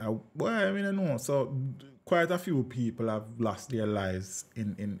boy, I mean I know. So quite a few people have lost their lives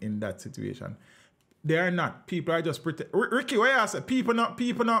in that situation. They are not. People are just pretend. Ricky, what you say? People not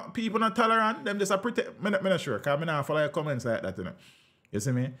tolerant. Them just a pretend. I'm not sure. Because I not follow your comments like that, you know. You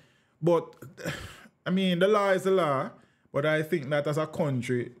see me? But I mean, the law is the law. But I think that as a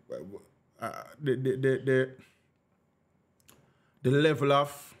country, the level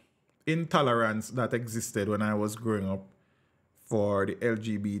of intolerance that existed when I was growing up for the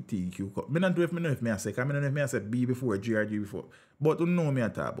LGBTQ. I don't know if I say, I don't know if I said B before, GRG before. But you know me I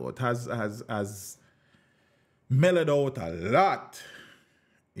talk about has mellowed out a lot.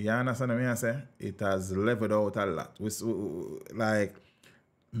 You understand what I say? It has leveled out a lot. Like,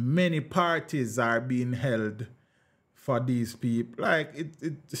 many parties are being held for these people. Like,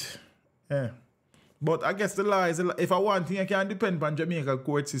 yeah. But I guess the law is, if I want thing, I can depend on Jamaica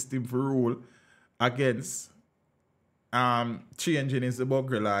court system for rule against changing is the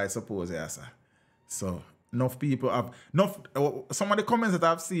Buggery law, I suppose, yes, sir. So, enough people have, some of the comments that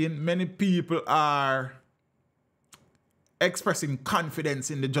I've seen, many people are expressing confidence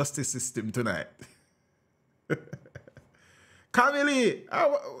in the justice system tonight. Camille, here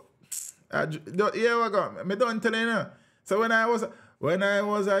we go. Me don't tell you now. So when I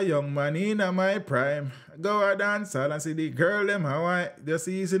was a young man in my prime, go a dance hall and see the girl them how I just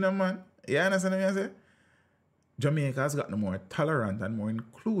easy them man. You understand what I say? Jamaica has gotten more tolerant and more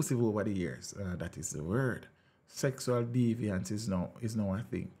inclusive over the years. That is the word. Sexual deviance is now a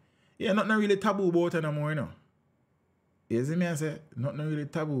thing. Yeah, nothing really taboo about it no more, you know. You see me I say? Nothing really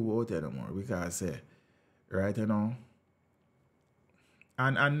taboo about it no more because right, you know.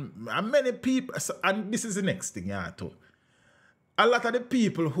 And many people, and this is the next thing, yeah, too. A lot of the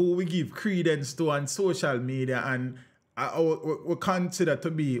people who we give credence to on social media and we consider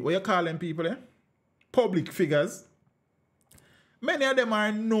to be, what you call them people, eh? Public figures. Many of them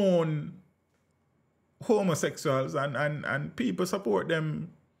are known homosexuals and people support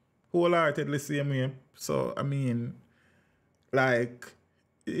them wholeheartedly same way. So, I mean, like,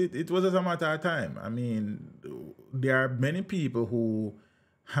 it was just a matter of time. I mean, there are many people who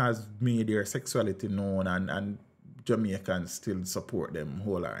has made their sexuality known and Jamaicans still support them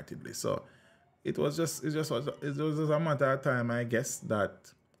wholeheartedly. So it was just a matter of time, I guess,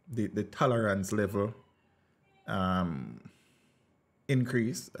 that the tolerance level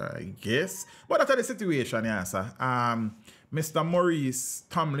increased, I guess. But that's the situation, yeah, sir. Mr. Maurice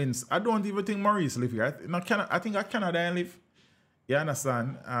Tomlins, I don't even think Maurice live here. I think at Canada I live. You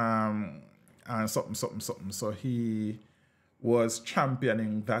understand? And something. So he was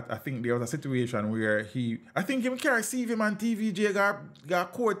championing that. I think there was a situation where I think him carry CV man TVJ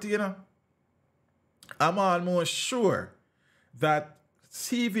got court, you know. I'm almost sure that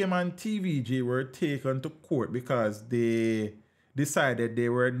CVM and TVG were taken to court because they decided they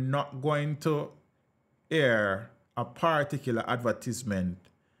were not going to air a particular advertisement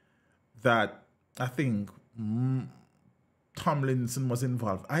that I think Tomlinson was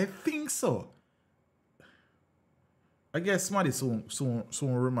involved. I think so. I guess somebody soon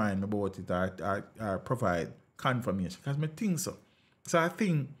remind me about it or provide confirmation because I think so. So I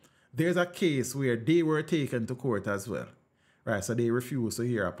think there's a case where they were taken to court as well. Right, so they refused to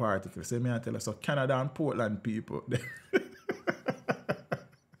hear a particle. So me I tell us, so Canada and Portland people.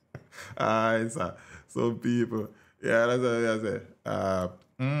 Some people. Yeah, that's what I say.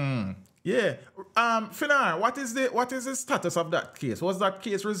 Yeah. Finar, what is the status of that case? Was that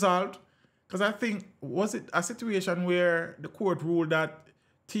case resolved? Because I think, was it a situation where the court ruled that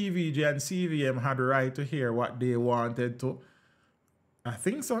TVJ and CVM had the right to hear what they wanted to? I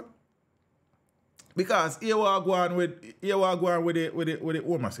think so. Because here we are going with the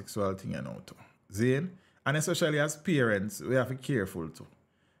homosexual thing, you know, too. Zane? And especially as parents, we have to be careful too.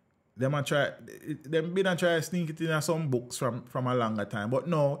 Them been try to sneak it in some books from a longer time. But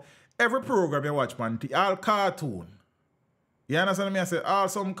no, every program you watch, man, all cartoon. You understand me? I say all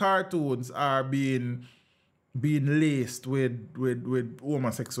some cartoons are being laced with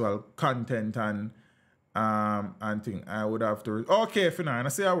homosexual content and and think I would have to. Okay, for now, I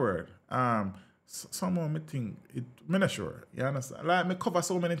say a word. Someone me think it. Me not sure. You understand? Like me cover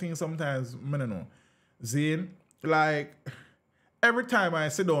so many things sometimes. Me don't know. Zane, like every time I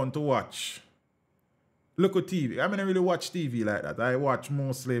sit down to watch local TV, I mean I really watch TV like that. I watch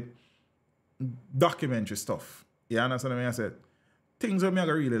mostly documentary stuff. You understand what I said? Things where I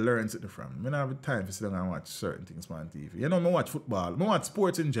really learn something from. I don't have time to sit down and watch certain things on TV. You know, I watch football. I watch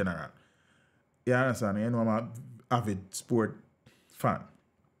sports in general. You understand? You know, I'm an avid sport fan.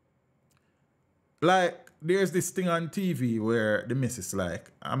 Like, there's this thing on TV where the missus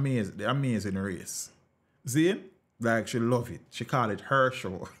like the amazing race. Zane, like she love it. She call it her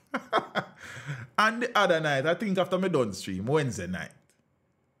show. And the other night, I think after me done stream, Wednesday night,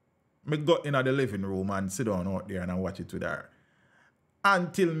 me go in the living room and sit down out there and I watch it with her.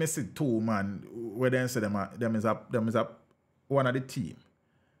 Until me see two man where they say them is a one of the team.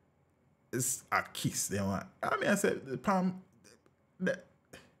 It's a kiss them one. I mean I said Pam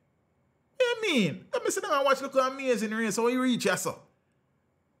I mean, let me sit down and watch look amazing race. So you reach us up.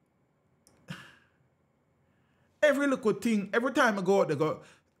 Every little thing, every time I go out, they go,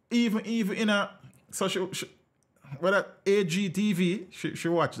 even in a social what that AGTV, she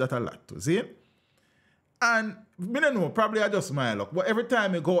watch that a lot too. See? And I don't know, probably I just my luck. But every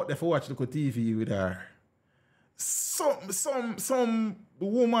time I go out there for watch local TV with her, some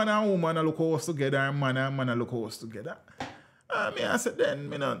woman and woman look house together and man look house together. I said then,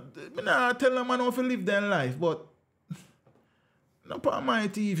 me not tell them man how to live their life, but not on my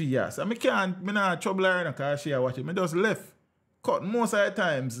TV, yes. I not trouble her because she watch it. I just left. Cut most of the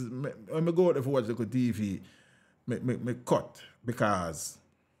times when I go out there for watch local TV, me cut because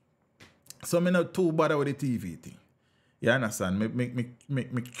so me not too bad with the TV thing. You understand?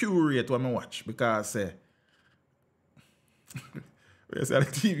 Me curate what I watch because we say the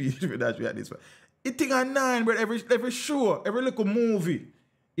TV that we had this one. It thing on 9, but every show, every little movie.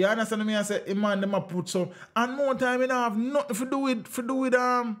 You understand me? I say, a man them a put some and more time you don't have nothing to do with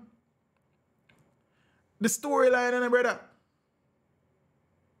the storyline and brother.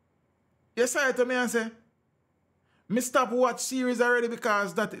 You say it to me and say, me stop watch series already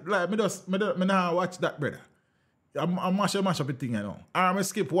because that like me not watch that brother. I mash up the thing, you know. Or I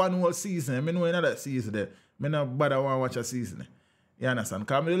skip one whole season. I know another season there. I not bother want to watch a season. You understand?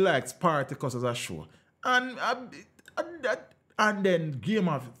 Because I like Spartacus as a show. And then Game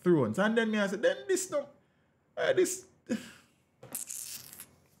of Thrones. And then I said, then this no. This.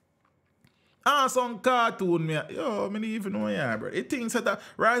 Some cartoon me. Yo, I don't even know yeah, bro. It thinks that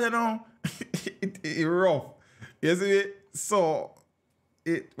right now it rough. You see it? So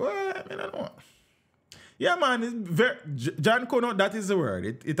well, I don't know. Yeah, man, it's very John Connor, that is the word.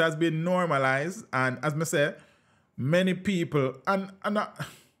 It has been normalized, and as I say, many people and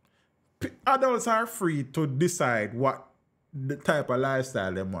adults are free to decide what the type of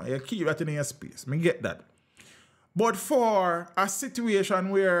lifestyle they want. You keep that in your space. I get that. But for a situation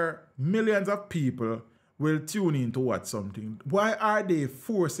where millions of people will tune in to watch something, why are they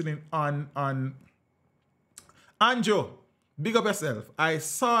forcing it on Anjo? Big up yourself. I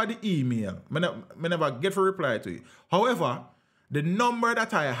saw the email. I never get a reply to it. However, the number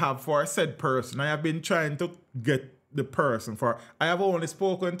that I have for said person, I have been trying to get the person for. I have only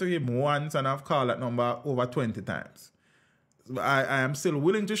spoken to him once and I've called that number over 20 times. I am still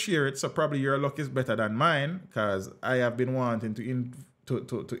willing to share it, so probably your luck is better than mine because I have been wanting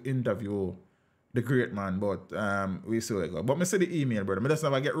to interview the great man, but we see how it goes. But I see the email, brother. I just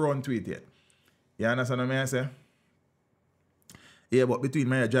never get round to it yet. You understand what I say? Yeah, but between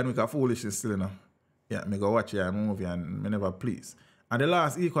me and John Wick are foolishness still enough. Yeah, me go watch a movie and me never please. And the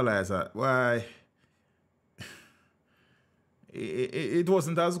last Equalizer, why it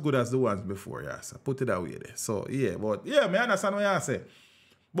wasn't as good as the ones before, yes. I put it that way there. So yeah, but yeah, me understand what you say.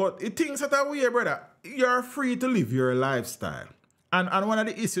 But it things that are weird, brother. You're free to live your lifestyle. And one of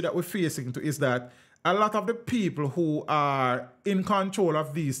the issues that we're facing is that a lot of the people who are in control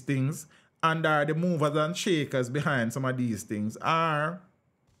of these things and are the movers and shakers behind some of these things are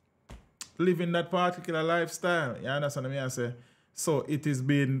living that particular lifestyle. You understand what I say? So it is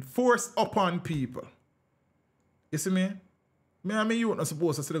being forced upon people. You see me? You're not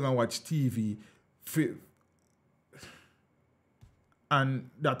supposed to sit down and watch TV and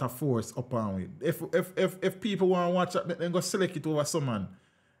that are forced upon you. If people want to watch it, then go select it over someone.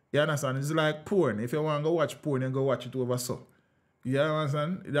 You understand? It's like porn. If you want to go watch porn, then go watch it over so. You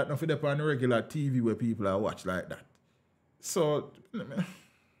understand? That's not for the on the regular TV where people are watch like that. So,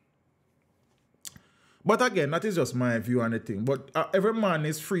 but again, that is just my view on the thing. But every man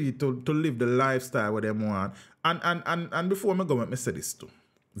is free to live the lifestyle where they want. And before me go, let me say this too.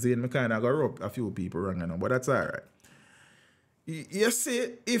 Zane, me kind of got rub a few people wrong, you know, but that's all right. You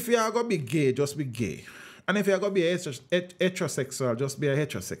see, if you are going to be gay, just be gay. And if you are going to be heterosexual, just be a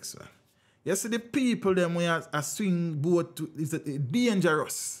heterosexual. You see, the people them we are swing boat to is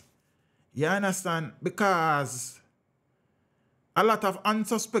dangerous. You understand? Because a lot of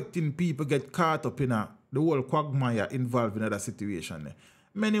unsuspecting people get caught up in the whole quagmire involved in that situation.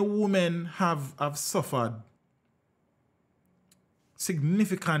 Many women have suffered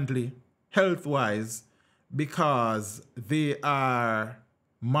significantly health-wise because they are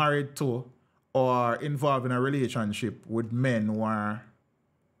married to or involved in a relationship with men who are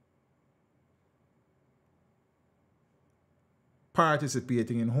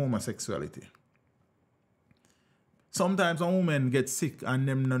participating in homosexuality. Sometimes a woman gets sick and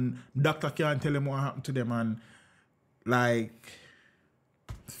them doctor can't tell them what happened to them and like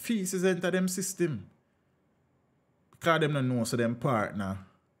feces enter them system. Because them don't know so them partner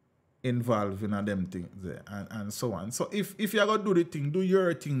involved in them things there and so on. So if you're gonna do the thing, do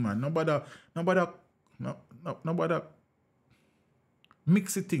your thing, man. Nobody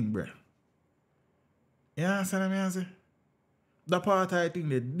mix the thing, bro. You understand what I say? The part I think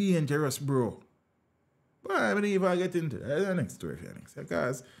they're dangerous, bro. But I don't even get into that. That's the next story for you next.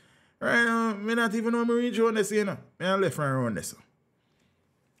 Because right now, I not even know me reach on this, you know. I left and around this.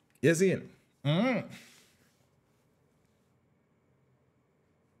 You see it?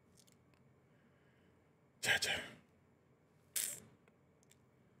 Cha-cha.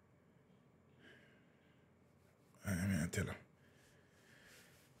 I tell you.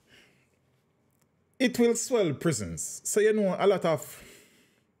 It will swell prisons. So you know a lot of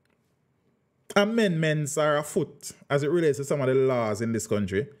amendments are afoot as it relates to some of the laws in this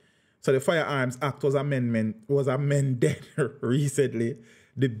country. So the Firearms Act was amended recently.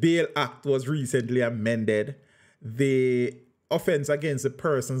 The Bail Act was recently amended. The Offense Against the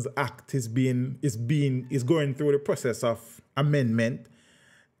Persons Act is going through the process of amendment.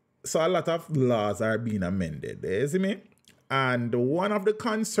 So a lot of laws are being amended. You see me? And one of the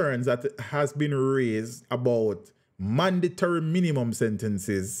concerns that has been raised about mandatory minimum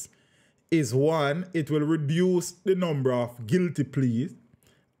sentences is one, it will reduce the number of guilty pleas,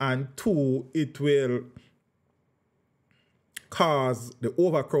 and two, it will cause the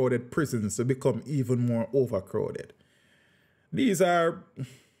overcrowded prisons to become even more overcrowded. These are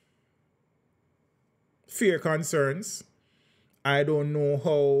fair concerns. I don't know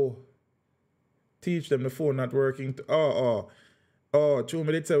how teach them the phone not working. True,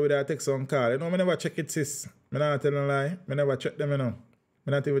 me did say with that text on call. You know, I never check it, sis. I not tell a lie. I never check them, you know.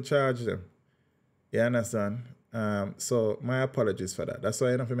 I not even charge them. You understand? So my apologies for that. That's why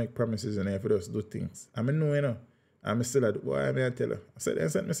I don't have to make promises, you know, if you just do things. I mean, no, you know. I'm still at why I tell you. I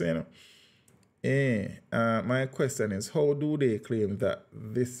said, me say, you know. My question is, how do they claim that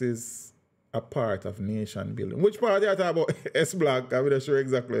this is a part of nation building? Which part are you talking about? S-Block, I'm not sure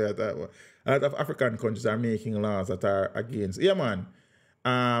exactly what you're talking about. A lot of African countries are making laws that are against. Yeah, man.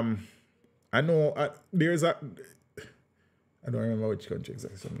 I know there's a... I don't remember which country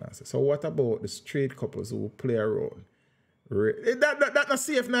exactly. So what about the straight couples who play around? That not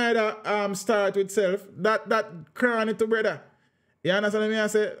safe neither start with self. That crown it to brother. You understand what I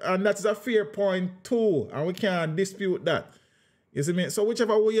say? And that is a fair point too. And we can't dispute that. You see me? So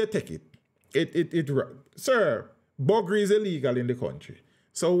whichever way you take it, sir, buggery is illegal in the country.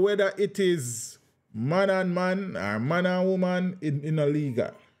 So whether it is man and man or man and woman, in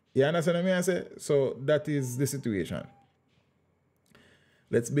illegal. You understand what I say? So that is the situation.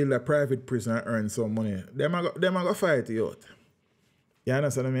 Let's build a private prison and earn some money. Them are going to fight you out. You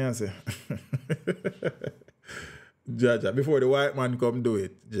understand what I say? Jaja, before the white man come do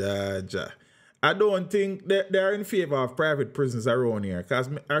it. Jaja. I don't think they are in favor of private prisons around here. Because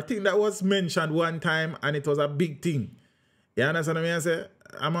I think that was mentioned one time and it was a big thing. You understand what I say?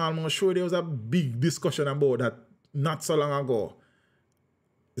 I'm almost sure there was a big discussion about that not so long ago.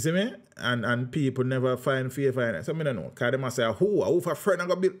 You see me? And people never find favor in it. So I don't know. Because they must say, who for a friend I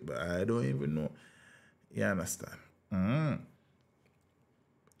got built? I don't even know. You understand?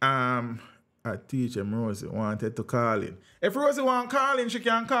 A teacher, Rosie, wanted to call in. If Rosie want to call in, she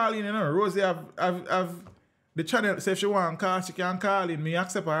can call in, you know. Rosie have the channel, so if she want to call, she can call in. Me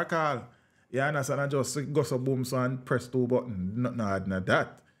accept her call. You understand? I just go so boom so and press 2 buttons. Not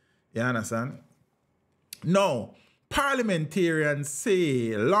that. You understand? No. Parliamentarians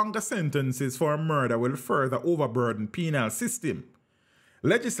say longer sentences for murder will further overburden penal system.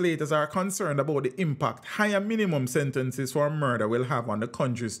 Legislators are concerned about the impact higher minimum sentences for murder will have on the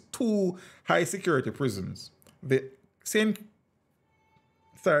country's 2 high-security prisons. The St.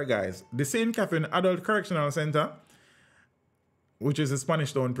 Catherine Adult Correctional Center which is the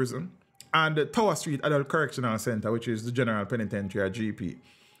Spanish Town Prison, and the Tower Street Adult Correctional Center, which is the General Penitentiary, or GP,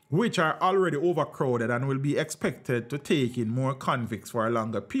 which are already overcrowded and will be expected to take in more convicts for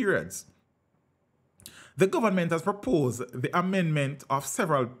longer periods. The government has proposed the amendment of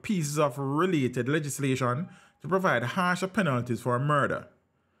several pieces of related legislation to provide harsher penalties for murder.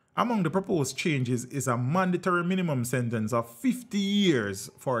 Among the proposed changes is a mandatory minimum sentence of 50 years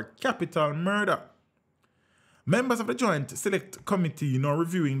for capital murder. Members of the Joint Select Committee now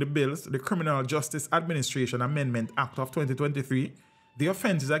reviewing the bills, the Criminal Justice Administration Amendment Act of 2023, the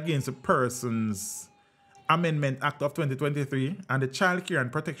Offences Against Persons Amendment Act of 2023, and the Child Care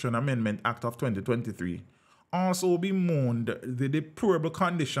and Protection Amendment Act of 2023. Also bemoaned the deplorable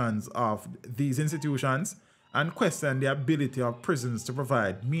conditions of these institutions and questioned the ability of prisons to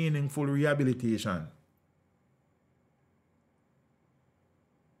provide meaningful rehabilitation.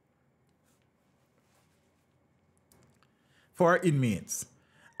 For inmates.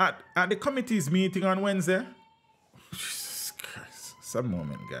 At the committee's meeting on Wednesday, Jesus Christ, some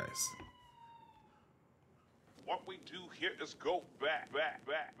moment, guys. What we do here is go back.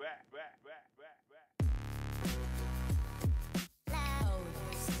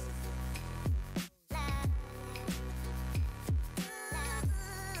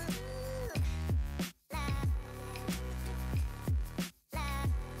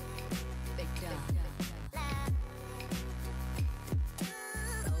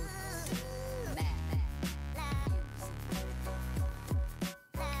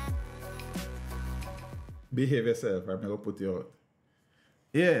 Behave yourself, I'm gonna put you out.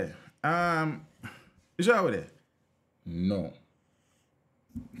 Yeah. Is you over there? No.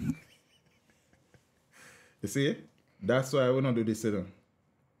 You see? That's why we don't do this, you know.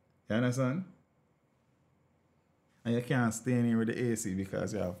 You understand? And you can't stay in here with the AC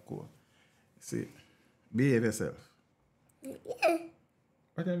because you have cold. See? Behave yourself. Yeah.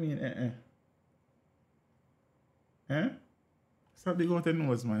 What do you mean, Huh? Stop big out the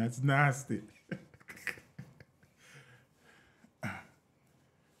nose, man. That's nasty.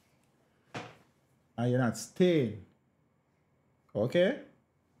 And you're not staying. Okay?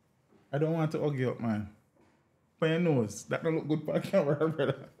 I don't want to hug you up, man. For your nose. That don't look good for camera,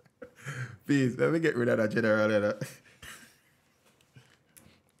 brother. Please, let me get rid of that general.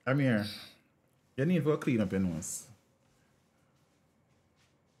 I'm here. You need to clean up your nose.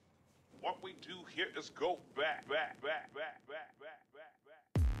 What we do here is go back.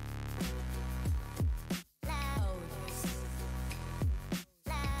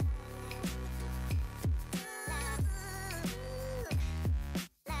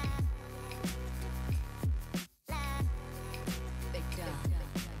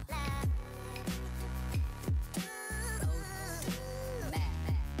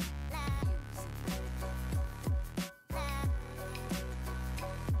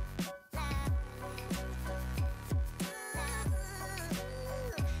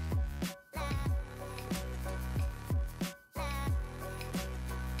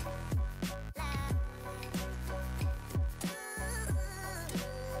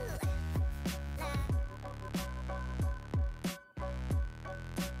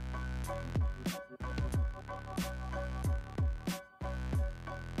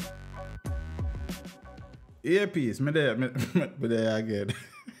 Earpiece, me there again.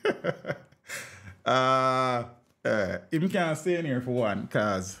 Him can't stay in here for one,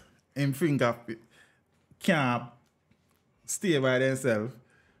 cause him think of can't stay by themselves.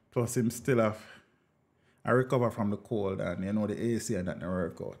 Plus him still have I recover from the cold and you know the AC and that don't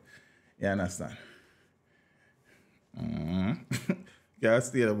work out. You understand? Can't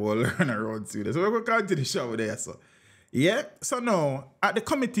stay the ball learn around to this. So we're gonna continue the show there, so. Yeah, so now, at the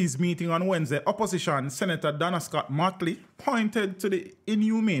committee's meeting on Wednesday, opposition Senator Donna Scott Motley pointed to the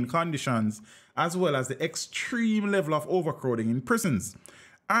inhumane conditions as well as the extreme level of overcrowding in prisons,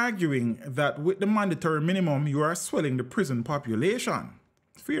 arguing that with the mandatory minimum, you are swelling the prison population.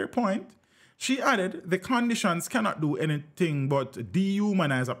 Fair point. She added, the conditions cannot do anything but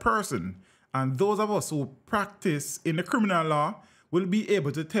dehumanize a person, and those of us who practice in the criminal law will be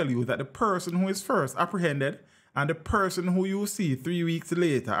able to tell you that the person who is first apprehended and the person who you see 3 weeks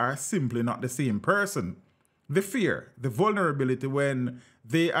later are simply not the same person. The fear, the vulnerability when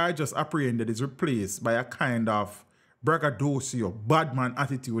they are just apprehended is replaced by a kind of braggadocio, badman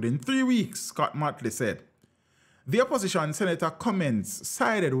attitude in 3 weeks, Scott Motley said. The opposition senator comments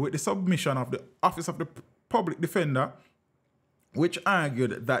sided with the submission of the Office of the Public Defender, which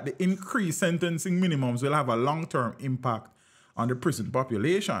argued that the increased sentencing minimums will have a long-term impact on the prison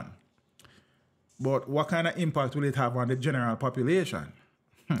population. But what kind of impact will it have on the general population?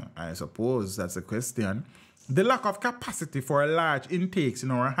 I suppose that's the question. The lack of capacity for large intakes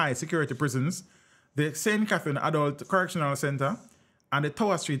in our high security prisons, the St. Catherine Adult Correctional Center and the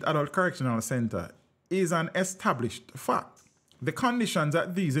Tower Street Adult Correctional Center, is an established fact. The conditions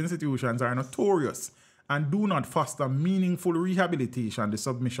at these institutions are notorious and do not foster meaningful rehabilitation, the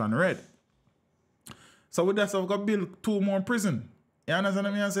submission read. So with that, we've got to build 2 more prisons. You understand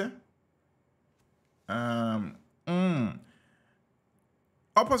what I say?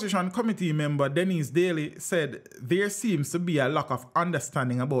 Opposition committee member Denise Daly said there seems to be a lack of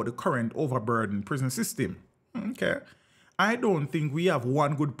understanding about the current overburdened prison system. Okay. I don't think we have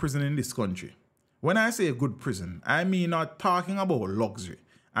one good prison in this country. When I say a good prison, I mean not talking about luxury.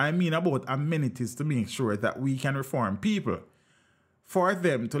 I mean about amenities to make sure that we can reform people for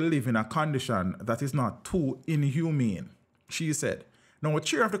them to live in a condition that is not too inhumane, she said. Now,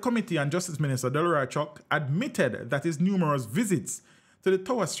 chair of the committee and Justice Minister Delroy Chuck admitted that his numerous visits to the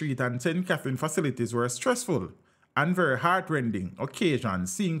Tower Street and St. Catherine facilities were stressful and very heartrending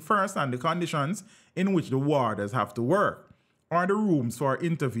occasions, seeing firsthand the conditions in which the warders have to work or the rooms for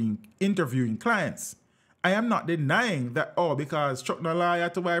interviewing clients. I am not denying that, because Chuck no lawyer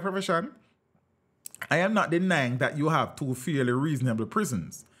to my profession, I am not denying that you have 2 fairly reasonable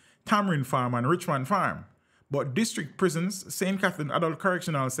prisons, Tamarind Farm and Richmond Farm. But district prisons, St. Catherine Adult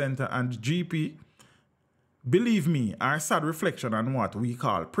Correctional Center and GP, believe me, are a sad reflection on what we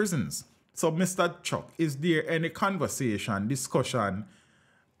call prisons. So, Mr. Chuck, is there any discussion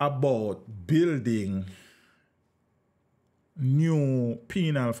about building new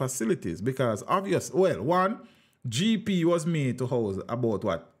penal facilities? Because one, GP was made to house about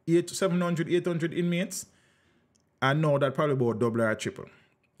 700, 800 inmates, and now that probably about double or triple.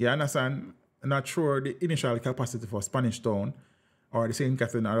 You understand? Not sure the initial capacity for Spanish Town or the St.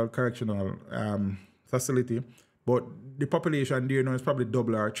 Catherine Adult Correctional Facility, but the population there now is probably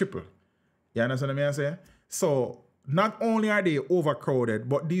double or triple. You understand what I say? So not only are they overcrowded,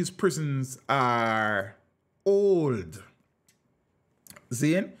 but these prisons are old.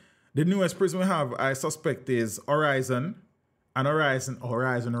 Zane, the newest prison we have, I suspect, is Horizon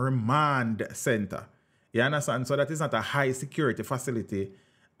Remand Center. You understand? So that is not a high security facility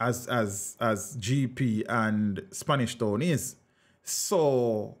as GP and Spanish Town is.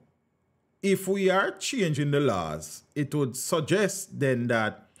 So if we are changing the laws, it would suggest then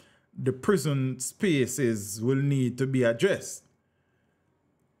that the prison spaces will need to be addressed.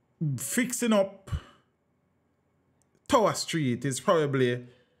 Fixing up Tower Street is probably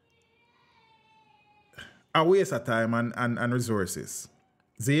a waste of time and resources.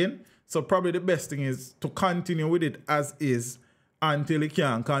 Zane? So probably the best thing is to continue with it as is until it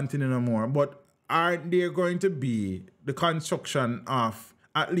can't continue no more. But aren't there going to be the construction of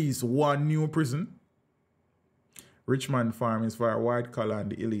at least one new prison? Richmond Farm is for white collar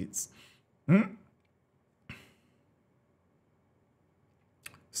and the elites.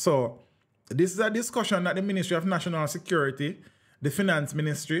 So this is a discussion that the Ministry of National Security, the Finance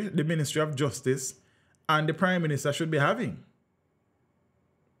Ministry, the Ministry of Justice, and the Prime Minister should be having.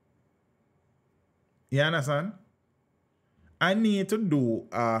 You understand? I need to do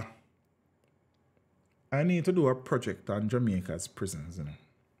a project on Jamaica's prisons, you know.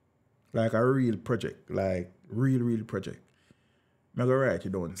 Like a real project, like real project. I'm gonna write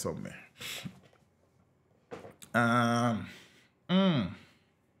it down somewhere.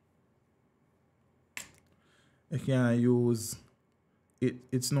 You can't use it.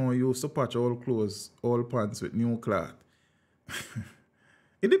 It's no use to patch all clothes, all pants with new cloth.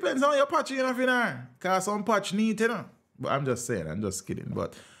 It depends on your patching, you know, because some patch neat, you know. But I'm just saying, I'm just kidding.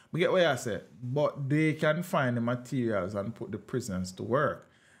 But we get what I said. But they can find the materials and put the prisons to work.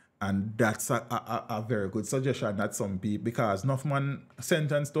 And that's a very good suggestion that some people, because enough man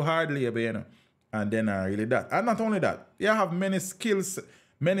sentenced to hard labor, you know, and then really that. And not only that, you have many skill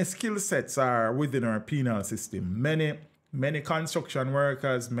sets are within our penal system. Many construction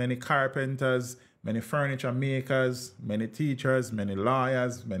workers, many carpenters, many furniture makers, many teachers, many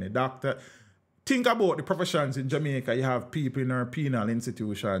lawyers, many doctors. Think about the professions in Jamaica. You have people in our penal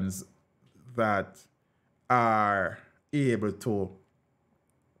institutions that are able to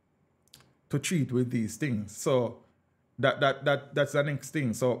treat with these things. So that's the next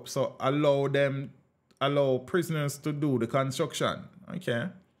thing. So allow prisoners to do the construction. Okay.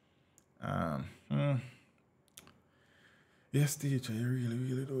 Yes, teacher, you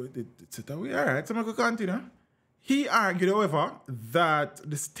really do it. It's all right, so I could continue. He argued, however, that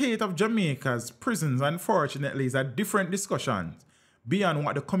the state of Jamaica's prisons, unfortunately, is a different discussion beyond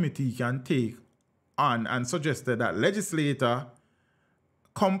what the committee can take on, and suggested that legislator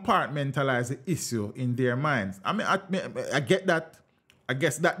compartmentalize the issue in their minds. I get that. I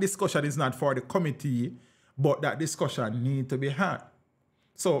guess that discussion is not for the committee, But that discussion need to be had.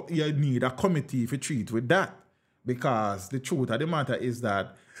 So you need a committee to treat with that. Because the truth of the matter is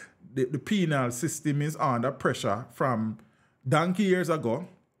that the penal system is under pressure from donkey years ago,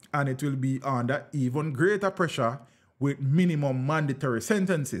 and it will be under even greater pressure with minimum mandatory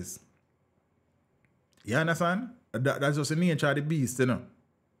sentences. You understand? That's just the nature of the beast, you know.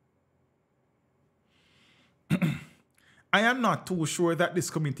 I am not too sure that this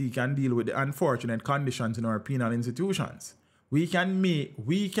committee can deal with the unfortunate conditions in our penal institutions. We can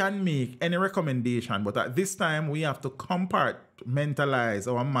make any recommendation, but at this time we have to compartmentalize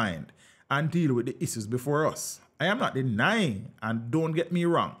our mind and deal with the issues before us. I am not denying, and don't get me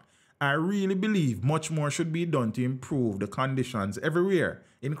wrong, I really believe much more should be done to improve the conditions everywhere,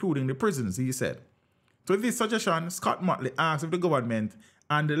 including the prisons, he said. To this suggestion, Scott Motley asked if the government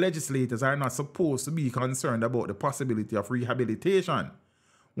and the legislators are not supposed to be concerned about the possibility of rehabilitation.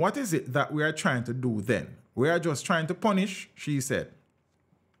 What is it that we are trying to do then? We are just trying to punish, she said.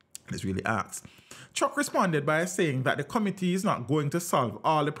 Let's really ask. Chuck responded by saying that the committee is not going to solve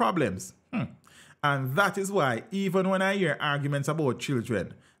all the problems. And that is why, even when I hear arguments about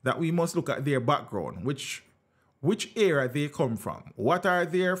children, that we must look at their background, which area they come from, what are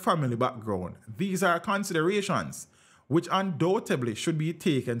their family background. These are considerations which undoubtedly should be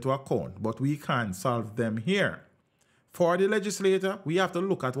taken into account, but we can't solve them here. For the legislator, we have to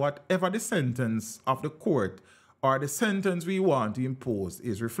look at whatever the sentence of the court or the sentence we want to impose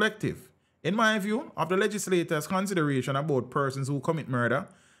is reflective, in my view, of the legislator's consideration about persons who commit murder,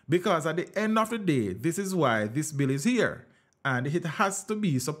 because at the end of the day, this is why this bill is here, and it has to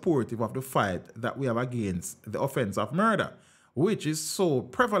be supportive of the fight that we have against the offense of murder, which is so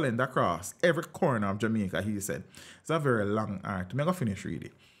prevalent across every corner of Jamaica, he said. It's a very long article. I'm going to finish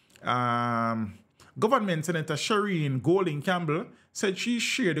reading. Government Senator Shireen Golding Campbell said she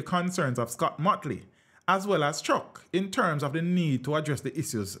shared the concerns of Scott Motley, as well as Chuck, in terms of the need to address the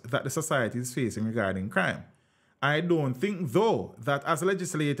issues that the society is facing regarding crime. I don't think, though, that as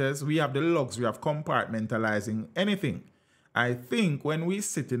legislators we have the luxury of compartmentalizing anything. I think when we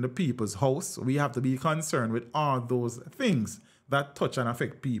sit in the people's house, we have to be concerned with all those things that touch and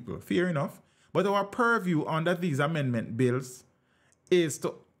affect people. Fair enough. But our purview under these amendment bills is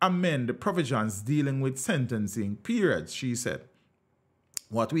to amend the provisions dealing with sentencing periods, she said.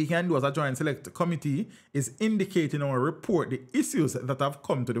 What we can do as a joint select committee is indicate in our report the issues that have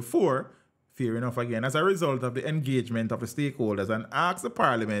come to the fore, fair enough again, as a result of the engagement of the stakeholders, and ask the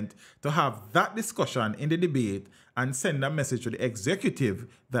Parliament to have that discussion in the debate and send a message to the executive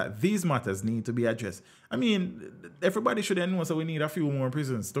that these matters need to be addressed. I mean, everybody should know, so we need a few more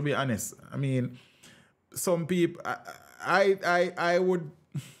prisons, to be honest. I mean, some people, I would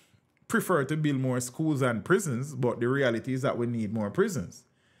prefer to build more schools and prisons, but the reality is that we need more prisons.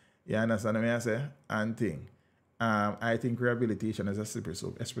 You understand what I say? And thing. I think rehabilitation is a slippery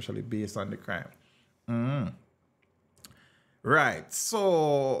slope, especially based on the crime. Right,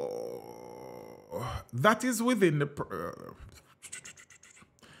 so that is within the...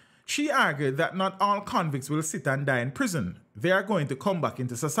 She argued that not all convicts will sit and die in prison. They are going to come back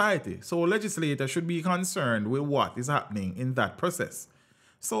into society. So legislators should be concerned with what is happening in that process.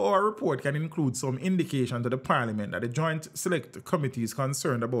 So our report can include some indication to the Parliament that the Joint Select Committee is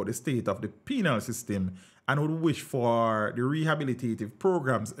concerned about the state of the penal system and would wish for the rehabilitative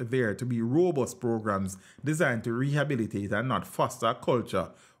programs there to be robust programs designed to rehabilitate and not foster a culture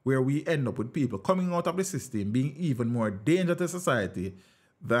where we end up with people coming out of the system being even more dangerous to society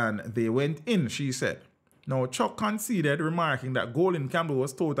than they went in, she said. Now, Chuck conceded, remarking that Golding Campbell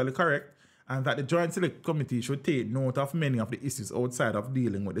was totally correct and that the Joint Select Committee should take note of many of the issues outside of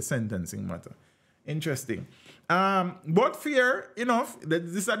dealing with the sentencing matter. Interesting. But fair enough, this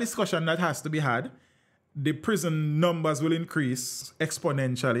is a discussion that has to be had. The prison numbers will increase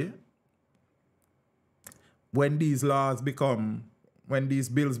exponentially when these bills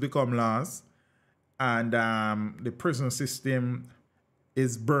become laws, and the prison system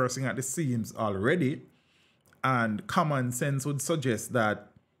is bursting at the seams already, and common sense would suggest that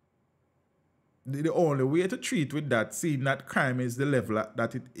the only way to treat with that, seeing that crime is the level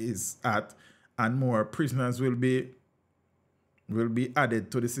that it is at, and more prisoners will be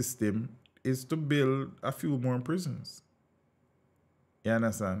added to the system, is to build a few more prisons. You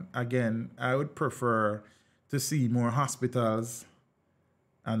understand? Again, I would prefer to see more hospitals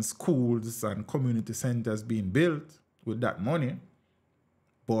and schools and community centers being built with that money.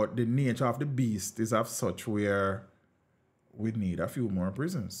 But the nature of the beast is of such where we need a few more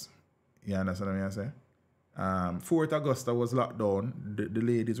prisons. You understand what I'm saying? Fort Augusta was locked down. The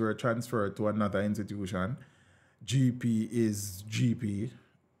ladies were transferred to another institution. GP is GP.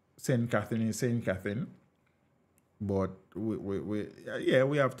 St. Catherine is St. Catherine. But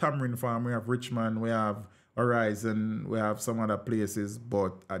we have Tamarind Farm, we have Richmond, we have Horizon, we have some other places.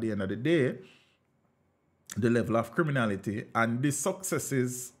 But at the end of the day, the level of criminality and the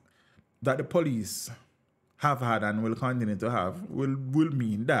successes that the police have had and will continue to have will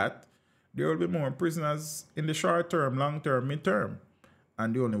mean that there will be more prisoners in the short term, long term, mid term.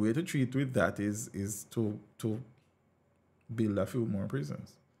 And the only way to treat with that is to build a few more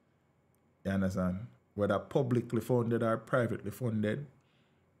prisons. You understand? Whether publicly funded or privately funded,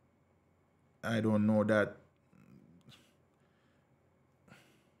 I don't know that.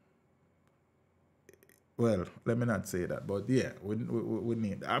 Well, let me not say that, but yeah, we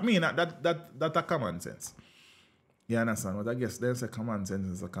need. I mean, that's a common sense. You understand? But I guess there's a common sense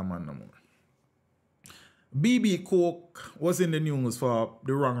is a common no more. BB Coke was in the news for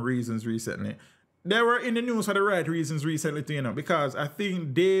the wrong reasons recently. They were in the news for the right reasons recently too, because I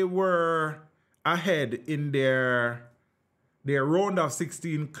think they were ahead in their round of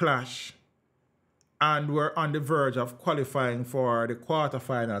 16 clash and were on the verge of qualifying for the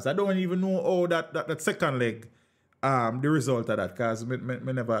quarterfinals. I don't even know how that second leg, the result of that, because me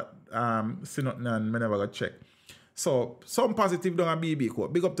never see nothing and me never got checked. So, some positive down on BB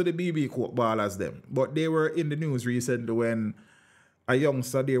Court. Big up to the BB Court ballers them. But they were in the news recently when a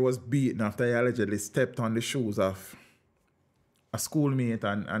youngster there was beaten after he allegedly stepped on the shoes of a schoolmate,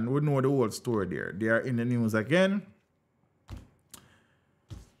 and we know the whole story there. They are in the news again.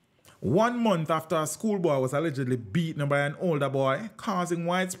 1 month after a schoolboy was allegedly beaten by an older boy, causing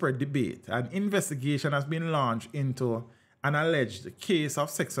widespread debate, an investigation has been launched into an alleged case of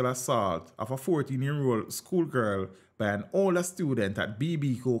sexual assault of a 14-year-old schoolgirl by an older student at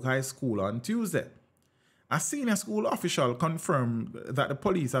BB Coke High School on Tuesday. A senior school official confirmed that the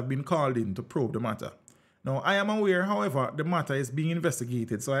police have been called in to probe the matter. Now, I am aware, however, the matter is being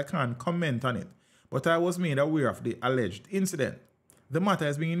investigated, so I can't comment on it, but I was made aware of the alleged incident. The matter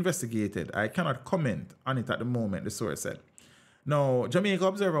is being investigated. I cannot comment on it at the moment, the source said. Now, Jamaica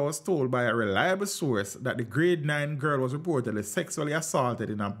Observer was told by a reliable source that the grade 9 girl was reportedly sexually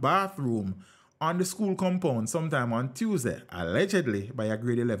assaulted in a bathroom on the school compound sometime on Tuesday, allegedly by a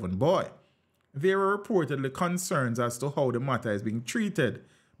grade 11 boy. There were reportedly concerns as to how the matter is being treated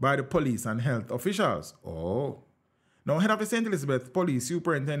by the police and health officials. Now, head of the St. Elizabeth Police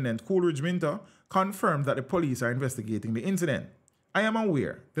Superintendent Coolidge Minter confirmed that the police are investigating the incident. I am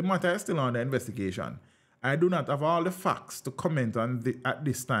aware the matter is still under investigation. I do not have all the facts to comment on at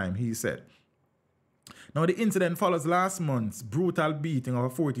this time, he said. Now, the incident follows last month's brutal beating of a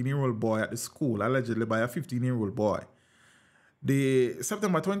 14-year-old boy at the school, allegedly by a 15-year-old boy. The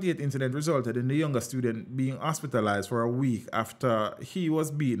September 28th incident resulted in the younger student being hospitalized for a week after he was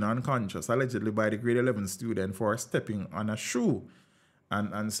beaten unconscious, allegedly by the grade 11 student for stepping on a shoe,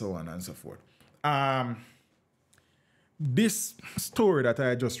 and so on and so forth. This story that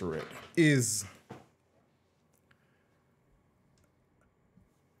I just read is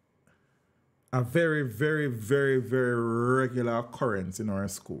a very, very, very, very regular occurrence in our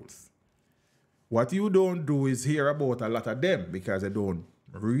schools. What you don't do is hear about a lot of them because they don't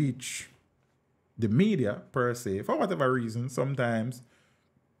reach the media per se. For whatever reason, sometimes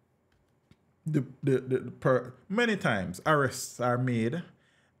many times arrests are made,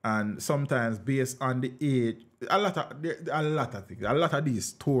 and sometimes based on the age, a lot of things, a lot of these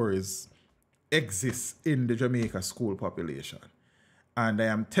stories exist in the Jamaica school population. And I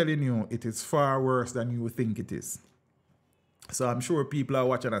am telling you, it is far worse than you think it is. So I'm sure people are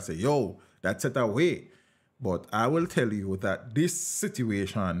watching and say, yo, that's it away. But I will tell you that this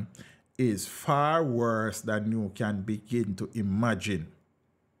situation is far worse than you can begin to imagine.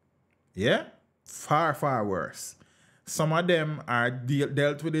 Yeah? Far, far worse. Some of them are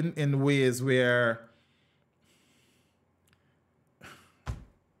dealt with in ways where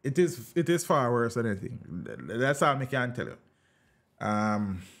it is far worse than anything. That's all I can tell you.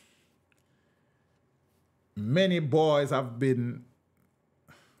 Many boys have been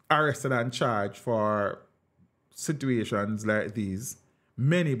arrested and charged for situations like these.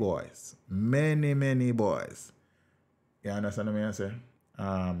 Many boys. Many boys. You understand what I say?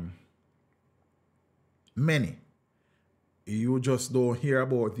 Many. You just don't hear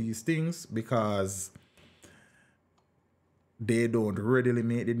about these things because they don't readily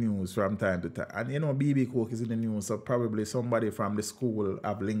make the news from time to time. And you know, BB Coke is in the news, so probably somebody from the school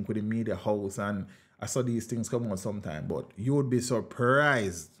have linked with the media house, and I saw these things come out sometime. But you would be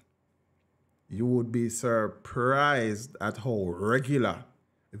surprised. You would be surprised at how regular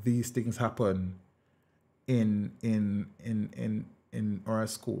these things happen in our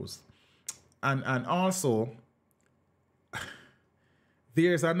schools. And also,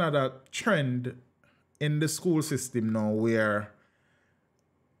 there's another trend in the school system now where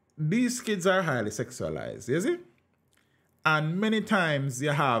these kids are highly sexualized, you see? And many times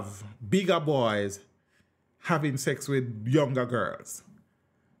you have bigger boys having sex with younger girls.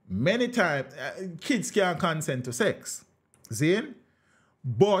 Many times, kids can't consent to sex, see?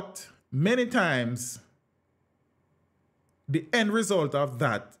 But many times, the end result of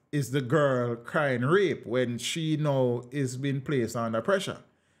that is the girl crying rape when she now is being placed under pressure.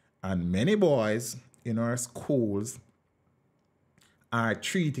 And many boys in our schools are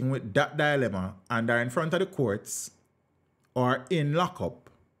treating with that dilemma and are in front of the courts or in lockup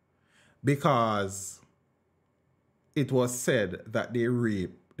because it was said that they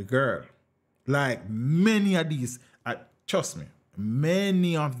raped the girl. Like many of these, trust me,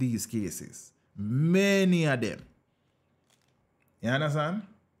 many of these cases, many of them. You understand?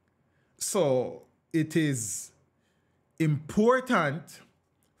 So it is important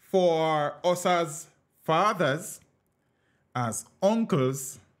for us as fathers, as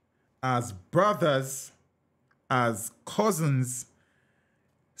uncles, as brothers, as cousins,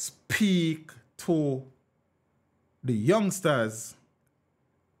 speak to the youngsters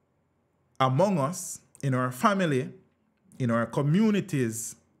among us, in our family, in our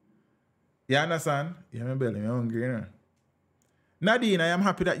communities. You understand? You my belly, you're hungry, you know? Nadine, I am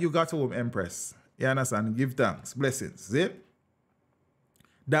happy that you got home, Empress. You understand? Give thanks. Blessings. See?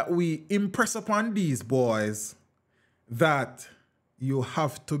 That we impress upon these boys that you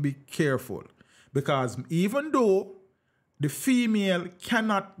have to be careful. Because even though the female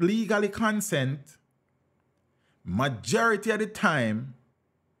cannot legally consent, majority of the time,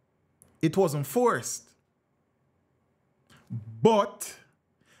 it wasn't forced. But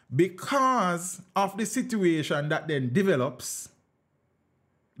because of the situation that then develops,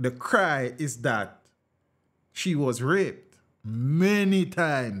 the cry is that she was raped many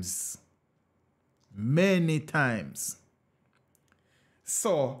times. Many times.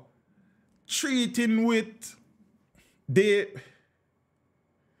 So, treating with the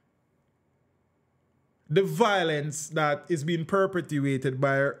violence that is being perpetuated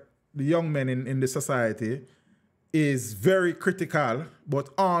by the young men in the society is very critical, but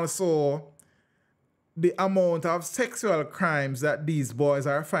also the amount of sexual crimes that these boys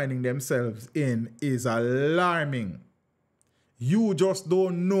are finding themselves in is alarming. You just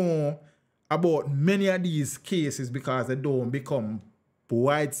don't know about many of these cases because they don't become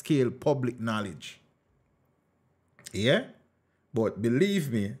wide-scale public knowledge. Yeah? But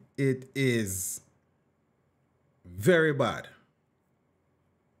believe me, it is very bad.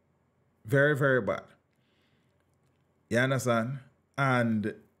 Very, very bad. You understand?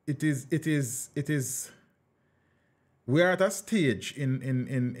 And it is we are at a stage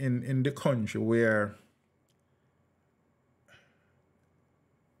in the country where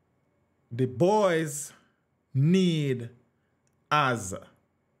the boys need as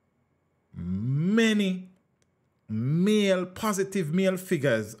many positive male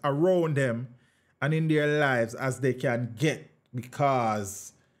figures around them and in their lives as they can get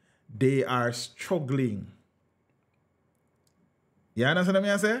because they are struggling. You understand what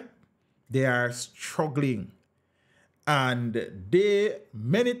I say? They are struggling. And they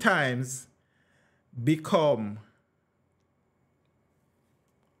many times become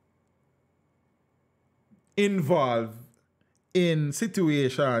involved in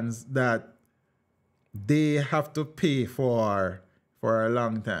situations that they have to pay for a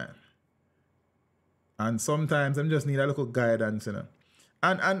long time. And sometimes I just need a little guidance, you know.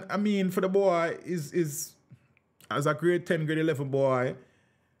 And I mean, for the boy, is as a grade 10, grade 11 boy,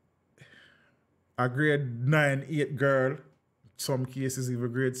 a grade 9, 8 girl, some cases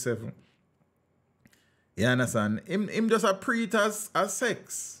even grade 7. You understand? Him just a treat as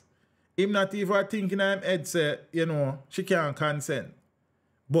sex. Him not even thinking in him head say, you know, she can't consent.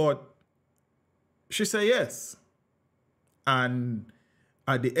 But she say yes. And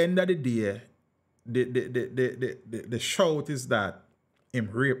at the end of the day, the shout is that him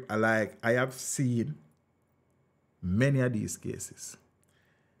rape alike. I have seen many of these cases.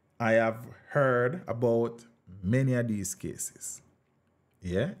 I have heard about many of these cases.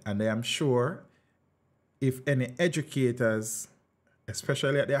 Yeah, and I am sure if any educators,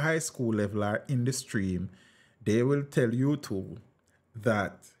 especially at the high school level, are in the stream, they will tell you too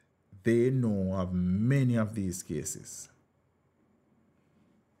that they know of many of these cases.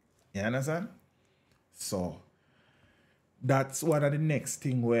 You understand? So, that's one of the next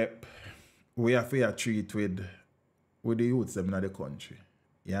thing we have to treat with the youths them in the country.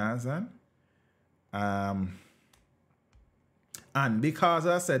 You understand? And because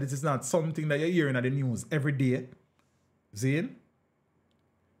I said it is not something that you're hearing at the news every day, Zane,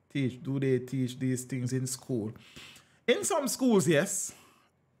 Do they teach these things in school? In some schools, yes.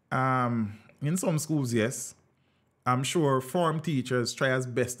 In some schools, yes. I'm sure form teachers try as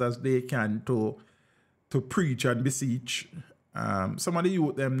best as they can to preach and beseech. Some of the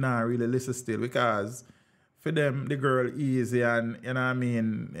youth them not really listen still because for them the girl easy and you know what I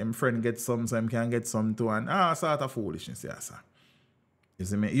mean, him friend get some can get some too and sort of foolishness, yes, sir. You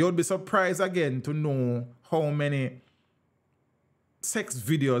see me? You'd be surprised again to know how many sex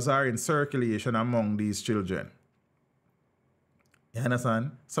videos are in circulation among these children. You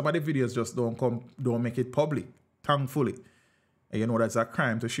understand? Some of the videos just don't make it public, thankfully. And you know that's a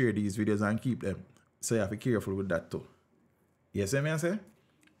crime to share these videos and keep them. So you have to be careful with that too. You see me I say?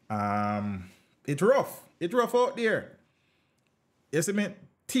 It's rough. It's rough out there. You see me?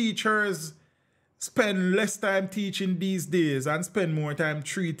 Teachers spend less time teaching these days and spend more time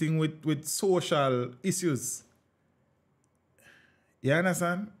treating with social issues. You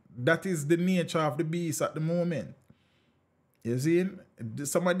understand? That is the nature of the beast at the moment. You see?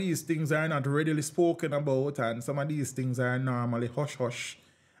 Some of these things are not readily spoken about and some of these things are normally hush-hush.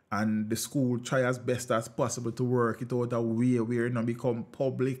 And the school try as best as possible to work it out a way where it not become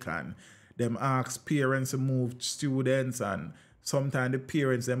public and them ask parents to move students and sometimes the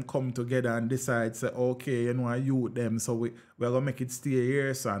parents them come together and decide say okay, you know, I youth them so we're gonna make it stay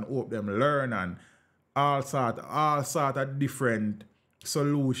here so and hope them learn and all sort of different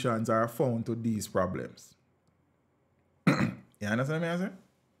solutions are found to these problems. You understand what I'm saying?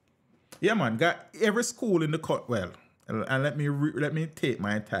 Yeah man, got every school in the country, and let me take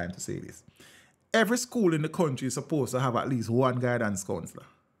my time to say this. Every school in the country is supposed to have at least one guidance counselor.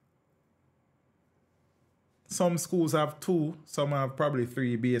 Some schools have 2, some have probably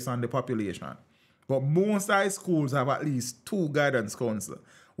 3 based on the population. But most high schools have at least 2 guidance counselors.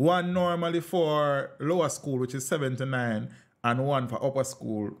 One normally for lower school, which is 7 to 9, and one for upper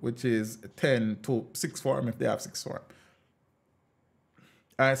school, which is 10 to 6th form if they have 6th form.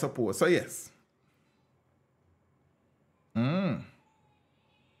 I suppose. So yes.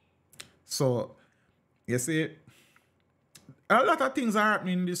 So, you see, a lot of things are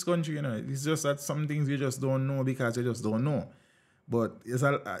happening in this country, you know. It's just that some things you just don't know because you just don't know. But it's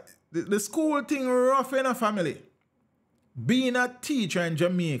the school thing rough in a family. Being a teacher in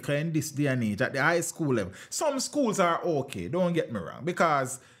Jamaica in this day and age at the high school level, some schools are okay, don't get me wrong,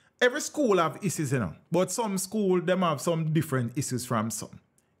 because every school have issues, you know. But some school, them have some different issues from some.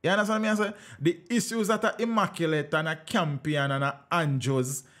 You understand me? I say the issues that are Immaculate and a Campion and a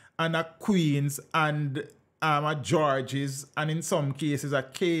Andrews and a Queens and a Georges and in some cases a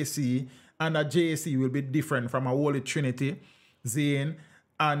KC and a JC will be different from a Holy Trinity, Zane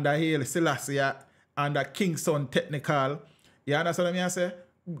and a Haile Selassie and a Kingston Technical. You understand what I say?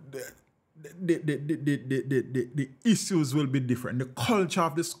 The issues will be different. The culture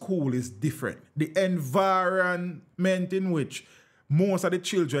of the school is different. The environment in which most of the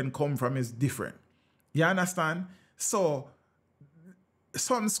children come from is different. You understand? So,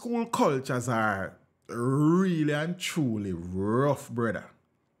 some school cultures are really and truly rough, brother.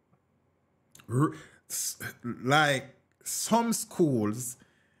 Like, some schools,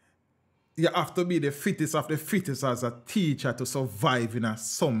 you have to be the fittest of the fittest as a teacher to survive in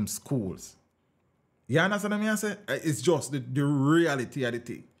some schools. You understand what I say? It's just the reality of the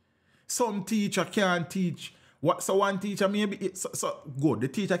thing. Some teacher can't teach. So one teacher maybe, so good, the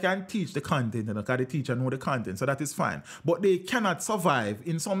teacher can teach the content, you know, because the teacher know the content, so that is fine. But they cannot survive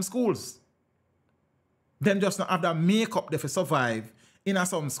in some schools. Them just not have that makeup there for survive in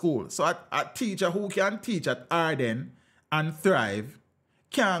some school. So a teacher who can teach at Arden and thrive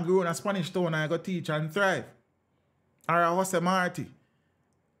can't grow in a Spanish town and go teach and thrive. Or a Jose Marti.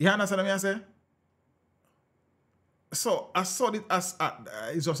 You understand what I say? So I saw it as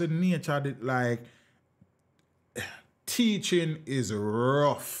it's just a nature that like teaching is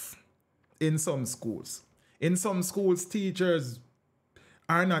rough in some schools. In some schools, teachers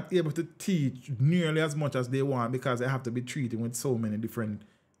are not able to teach nearly as much as they want because they have to be treated with so many different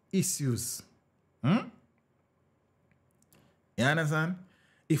issues. You understand?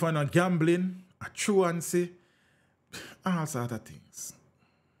 If I'm not gambling, a truancy, all sorts of things.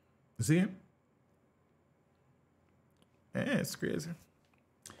 See? Yeah, it's crazy.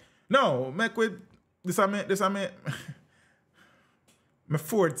 No, make with this I my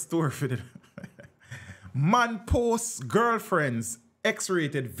fourth story for it. Man posts girlfriends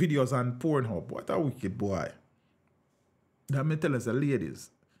X-rated videos on Pornhub. What a wicked boy. That me tell us the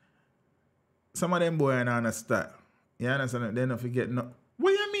ladies. Some of them boy don't understand. You understand? They don't forget no.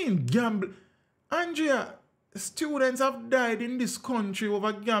 What you mean gamble? Andrea, students have died in this country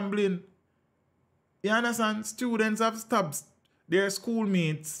over gambling. You understand? Students have stabbed their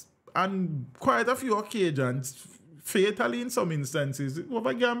schoolmates and quite a few occasions, fatally in some instances,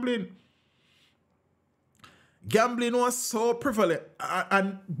 over gambling. Gambling was so prevalent.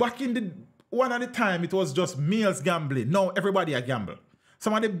 And back in the one at the time, it was just males gambling. Now everybody a gamble.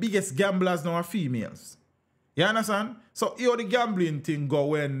 Some of the biggest gamblers now are females. You understand? So here the gambling thing go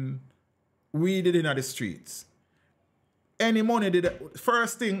when we did in the streets. Any money did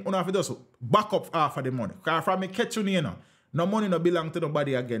first thing you have to do back up half of the money. Because from me catch you know, no money no belong to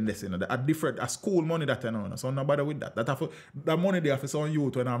nobody again. This, you know, a school money that you know. So nobody with that. That money they have to on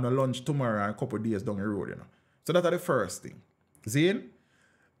youth when I have the lunch tomorrow and a couple of days down the road, you know. So that's the first thing. See?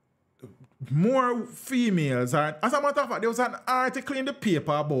 More females are, as a matter of fact, there was an article in the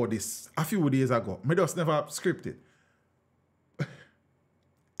paper about this a few days ago. I just never scripted.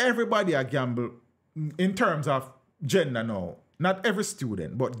 Everybody a gamble in terms of gender now. Not every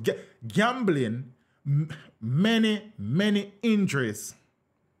student, but gambling, many injuries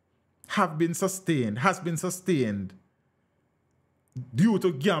has been sustained due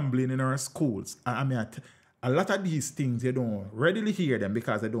to gambling in our schools. I mean, a lot of these things, you don't readily hear them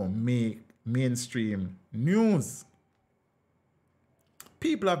because they don't make mainstream news.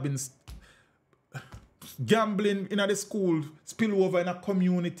 People have been gambling in the school, spill over in a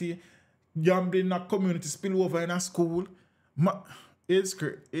community, gambling in a community, spill over in a school. It's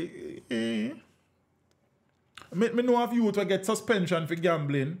crazy. I know of youth who get suspension for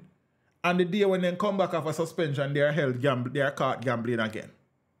gambling, and the day when they come back after suspension, they are caught gambling again.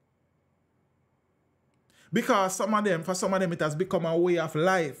 Because for some of them, it has become a way of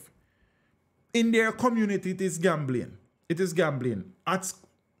life. In their community, it is gambling. It is gambling. It's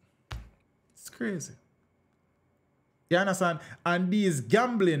crazy. You understand? And these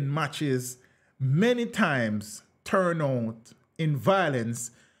gambling matches many times turn out in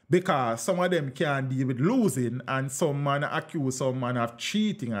violence because some of them can't deal with losing and some man accuse some man of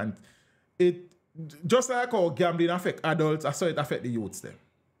cheating. And it, just like how gambling affect adults, I saw it affect the youths then.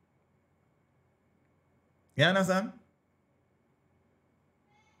 You understand?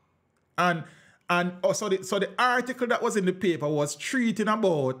 So the article that was in the paper was treating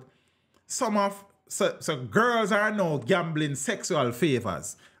about so girls are now gambling sexual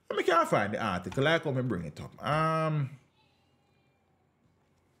favors. I can't find the article. I come and bring it up.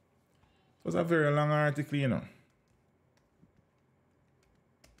 It was a very long article, you know.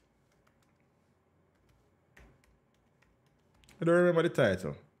 I don't remember the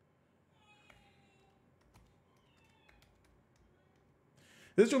title.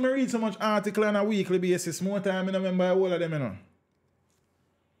 This is me read so much article on a weekly basis. More time I remember all of them, you know.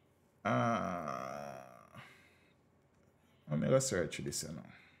 I'm going to search this, you know.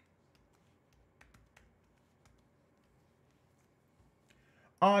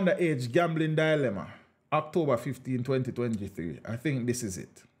 Underage Gambling Dilemma, October 15, 2023. I think this is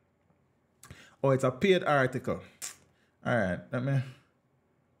it. Oh, it's a paid article. All right, let me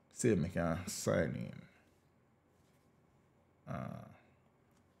see if I can sign in.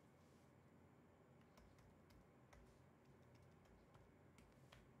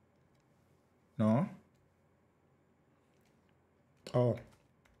 No? Oh.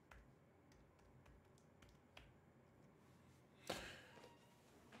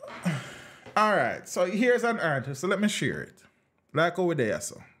 All right, so here's an article. So let me share it. Like over there,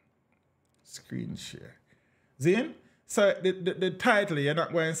 so. Screen share. Zin? So the title, you're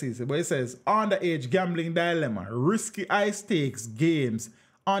not going to see it, but it says, Underage Gambling Dilemma, Risky High Stakes Games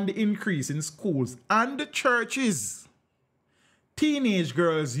on the Increase in Schools and the Churches. Teenage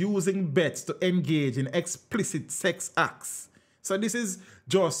girls using bets to engage in explicit sex acts. So this is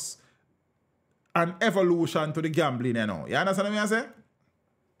just an evolution to the gambling, you know. You understand what I'm saying?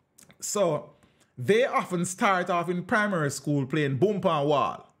 So they often start off in primary school playing bumper and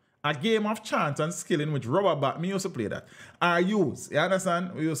wall. A game of chance and skill in which rubber bat, me used to play that. Are used, you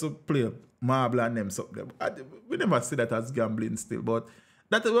understand? We used to play marble and them stuff. We never see that as gambling still, but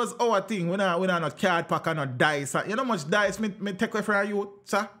that was our thing. We are not card pack and not dice. You know how much dice me take away from you,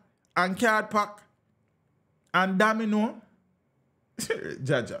 sir? And card pack. And domino.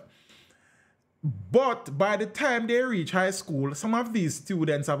 Jaja. But by the time they reach high school, some of these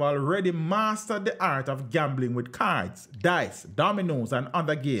students have already mastered the art of gambling with cards, dice, dominoes, and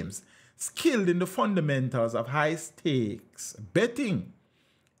other games, skilled in the fundamentals of high-stakes betting.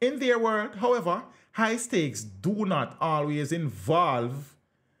 In their world, however, high stakes do not always involve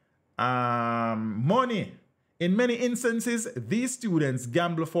money. In many instances, these students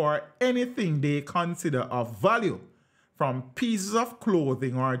gamble for anything they consider of value, from pieces of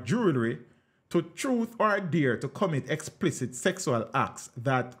clothing or jewelry to truth or dare to commit explicit sexual acts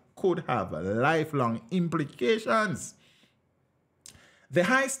that could have lifelong implications. The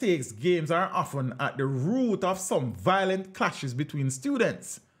high-stakes games are often at the root of some violent clashes between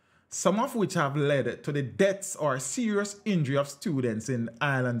students, some of which have led to the deaths or serious injury of students in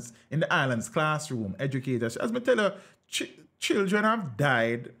the island's classroom. Educators, as I tell you, children have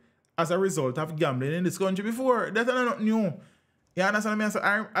died as a result of gambling in this country before. That's not new. You understand me?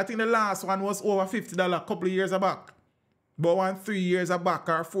 I think the last one was over $50 a couple of years back. But 3 years back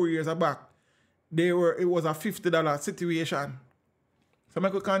or 4 years back, it was a $50 situation. So I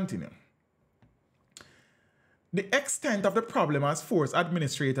could continue. The extent of the problem has forced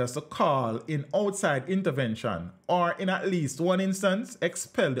administrators to call in outside intervention or, in at least one instance,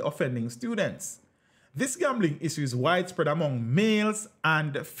 expel the offending students. This gambling issue is widespread among males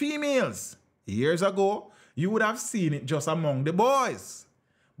and females. Years ago, you would have seen it just among the boys.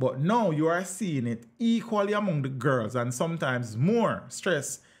 But now you are seeing it equally among the girls and sometimes more.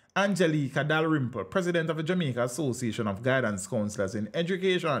 Stress Angelica Dalrymple, president of the Jamaica Association of Guidance Counselors in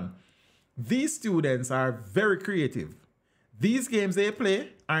Education. These students are very creative. These games they play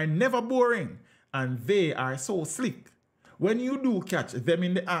are never boring and they are so slick. When you do catch them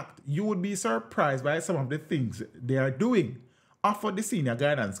in the act, you would be surprised by some of the things they are doing, offered the senior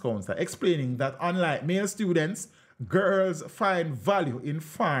guidance counselor, explaining that unlike male students, girls find value in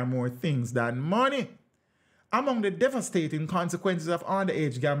far more things than money. Among the devastating consequences of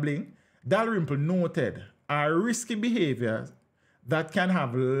underage gambling, Dalrymple noted are risky behaviors that can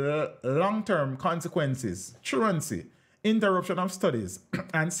have long-term consequences, truancy, interruption of studies,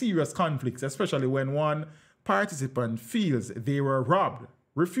 and serious conflicts, especially when one participant feels they were robbed,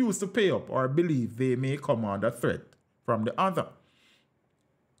 refuse to pay up, or believe they may come under threat from the other.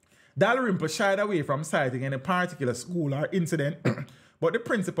 Dalrymple shied away from citing any particular school or incident, but the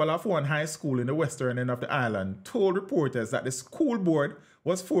principal of one high school in the western end of the island told reporters that the school board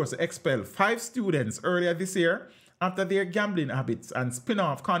was forced to expel 5 students earlier this year after their gambling habits and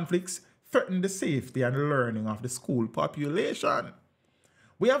spin-off conflicts threatened the safety and learning of the school population.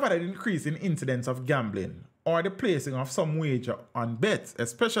 We have had an increase in incidents of gambling or the placing of some wager on bets,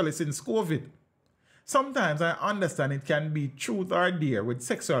 especially since COVID. Sometimes I understand it can be truth or dare with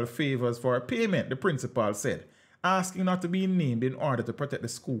sexual favors for a payment, the principal said, asking not to be named in order to protect the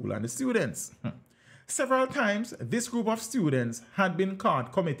school and the students. Several times, this group of students had been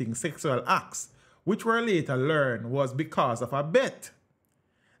caught committing sexual acts, which were later learned was because of a bet.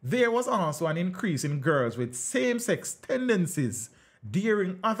 There was also an increase in girls with same-sex tendencies,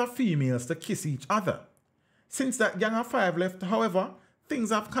 daring other females to kiss each other. Since that gang of 5 left, however, things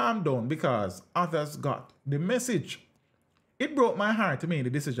have calmed down because others got the message. It broke my heart to make the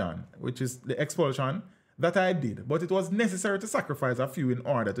decision, which is the expulsion, that I did, but it was necessary to sacrifice a few in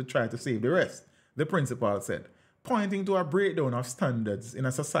order to try to save the rest, the principal said, pointing to a breakdown of standards in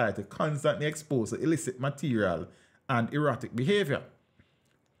a society constantly exposed to illicit material and erratic behavior.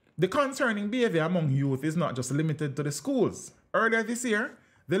 The concerning behavior among youth is not just limited to the schools. Earlier this year,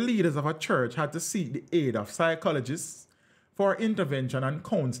 the leaders of a church had to seek the aid of psychologists for intervention and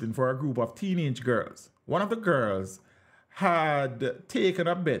counseling for a group of teenage girls. One of the girls had taken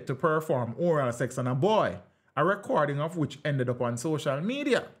a bet to perform oral sex on a boy, a recording of which ended up on social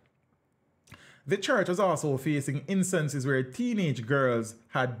media. The church was also facing instances where teenage girls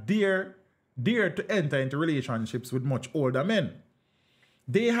had dared to enter into relationships with much older men.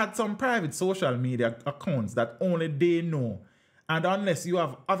 They had some private social media accounts that only they know, and unless you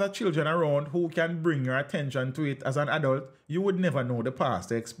have other children around who can bring your attention to it as an adult, you would never know the past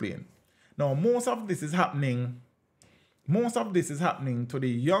to explain. Now, most of this is happening to the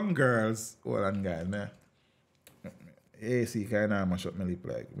young girls. Hold on, guys, man. AC kind of mash up my lip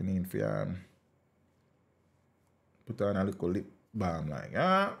like. We need to put on a little lip balm like.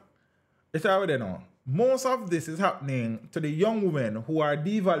 It's already now. Most of this is happening to the young women who are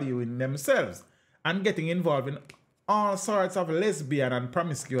devaluing themselves and getting involved in all sorts of lesbian and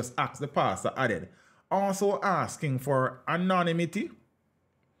promiscuous acts, the pastor added. Also asking for anonymity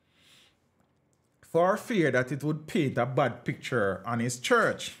for fear that it would paint a bad picture on his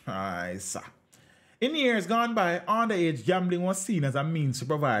church. In years gone by, underage gambling was seen as a means to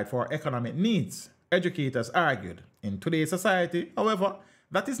provide for economic needs, educators argued. In today's society, however,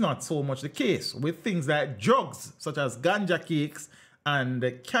 that is not so much the case, with things like drugs such as ganja cakes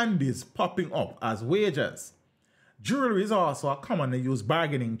and candies popping up as wages. Jewelry is also a commonly used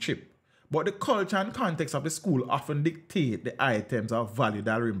bargaining chip, but the culture and context of the school often dictate the items of value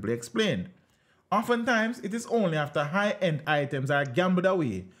that Dalrymple explained. Oftentimes, it is only after high-end items are gambled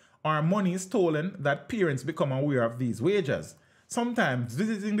away or money is stolen that parents become aware of these wagers, sometimes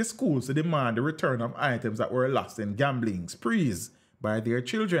visiting the schools to demand the return of items that were lost in gambling sprees by their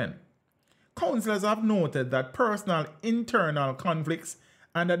children. counselors have noted that personal internal conflicts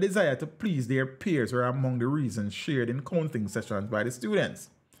and a desire to please their peers were among the reasons shared in counseling sessions by the students.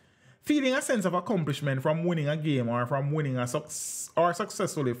 Feeling a sense of accomplishment from winning a game or from winning or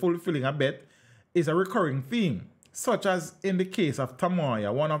successfully fulfilling a bet is a recurring theme, such as in the case of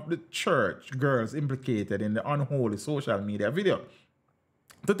Tamoya, one of the church girls implicated in the unholy social media video.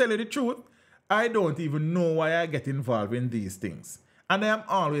 To tell you the truth, I don't even know why I get involved in these things, and I am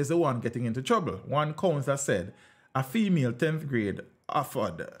always the one getting into trouble. One counselor said a female 10th grade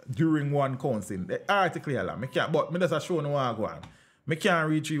offered during one counseling. The article here, but me just show no what go on. I can't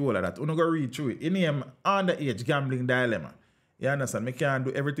read through all of that. You go read through it. It name Underage Gambling Dilemma. You understand? I can't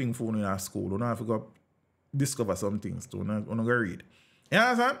do everything for you in school. You have to go discover some things too. You go read. You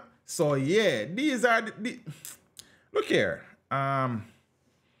understand? So yeah, these are the look here.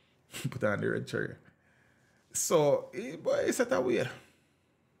 Put on the red cherry. So it's that way.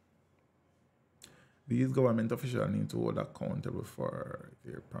 These government officials need to hold accountable for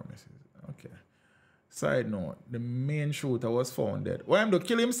their promises. Okay. Side note, the main shooter was found dead. Why him to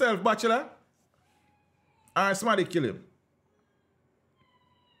kill himself, bachelor? Or somebody kill him?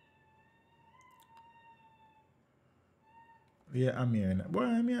 Yeah, I'm here. Boy,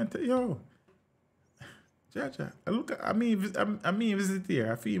 I'm here. Yo. Jaja, look, I mean visit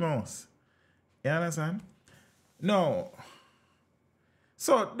here, a female house. You understand? No.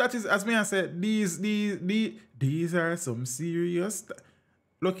 So that is, as me I said, these are some serious.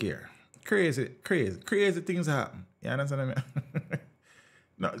 Look here. Crazy things happen. You understand what I mean?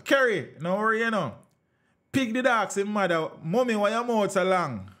 No, Kerry, no worry, you know. Pig did ask him mother, mommy, why your mouth so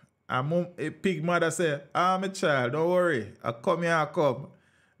long? And pig mother say, my child, don't worry. I come here, I come.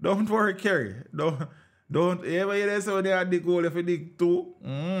 Don't worry, Kerry. Don't ever hear this when they dig hole if you dig too.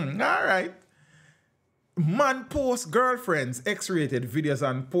 All right. Man posts girlfriends X-rated videos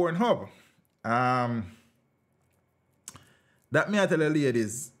on Pornhub. That me I tell the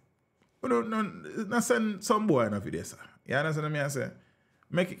ladies, not send some boy in a video, sir. You understand what I say?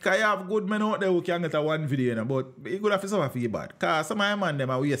 Because you have good men out there who can get a one video, you know, but you could have to suffer for you bad. Because some of them man them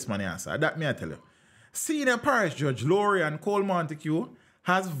are waste money, sir. That me I tell you. Senior parish judge Laurie and Cole Montague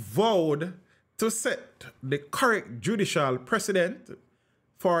has vowed to set the correct judicial precedent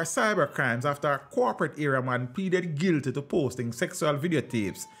for cybercrimes after a corporate area man pleaded guilty to posting sexual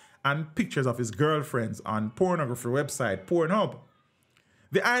videotapes and pictures of his girlfriends on pornography website Pornhub.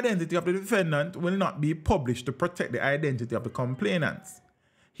 The identity of the defendant will not be published to protect the identity of the complainants.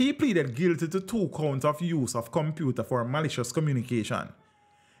 He pleaded guilty to 2 counts of use of computer for malicious communication.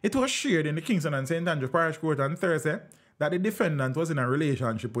 It was shared in the Kingston and St. Andrew Parish Court on Thursday that the defendant was in a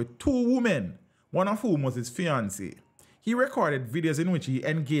relationship with 2 women, one of whom was his fiancée. He recorded videos in which he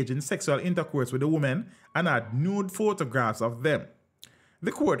engaged in sexual intercourse with the women and had nude photographs of them.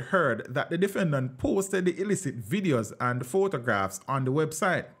 The court heard that the defendant posted the illicit videos and photographs on the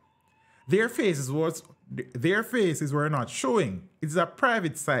website. Their faces were not showing. It is a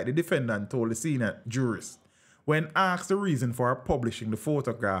private site, the defendant told the senior jurist when asked the reason for publishing the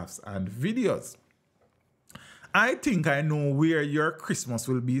photographs and videos. I think I know where your Christmas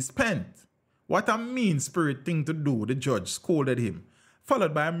will be spent. What a mean-spirit thing to do, the judge scolded him,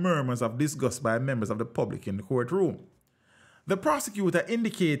 followed by murmurs of disgust by members of the public in the courtroom. The prosecutor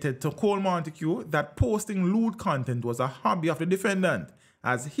indicated to Cole Montague that posting lewd content was a hobby of the defendant,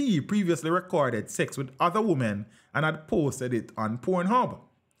 as he previously recorded sex with other women and had posted it on Pornhub.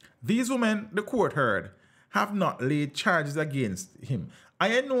 These women, the court heard, have not laid charges against him.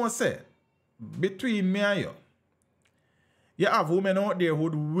 I know, say, between me and you have women out there who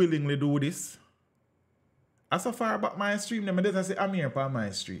would willingly do this. As so far about my stream, them just say, I'm here on my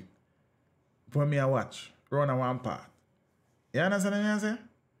stream. For me, I watch, run a one part. You understand what I'm saying?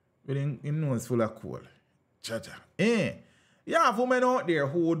 But in nose full of coal. Cha-cha. You have women out there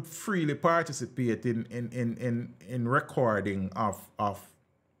who would freely participate in recording of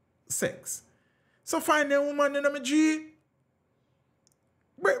sex. So find a woman in a G.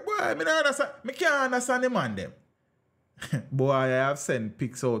 But boy, I can't understand the man them. Boy, I have sent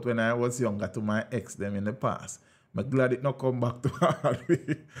pics out when I was younger to my ex them in the past. I'm glad it not come back to her.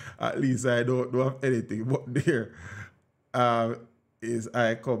 At least I don't have anything. But there is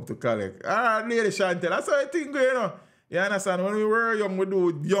I come to collect. Lady Chantel, that's how I think, you know. You understand? When we were young, we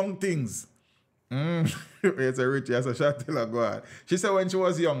do young things. It's a Richie, as a Chantel go on. She said when she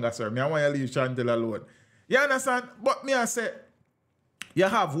was younger, sir, I want to leave Chantel alone. You understand? But me I say, you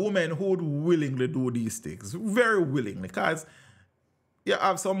have women who would willingly do these things. Very willingly. Because you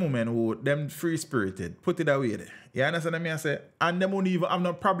have some women who, them free-spirited, put it away there. You understand what I say? And them won't even have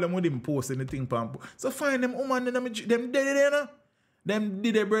no problem with him posting the thing. So find them women, them dead there, no? Them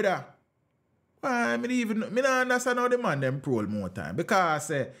did it, brother. Why, me don't understand how the man them prole more time.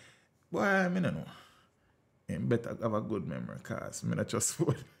 Because, boy, I don't know. You better have a good memory, because I not just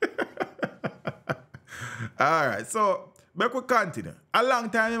food. Alright, so, back we continue. A long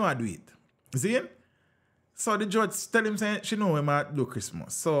time I do it. See? So the judge tell him saying she know him at do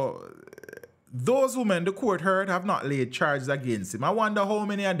Christmas. So those women the court heard have not laid charges against him. I wonder how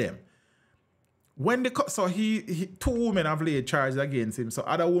many of them. When the so he two women have laid charges against him. So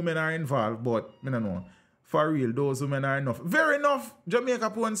other women are involved, but I don't know. For real, those women are enough. Very enough.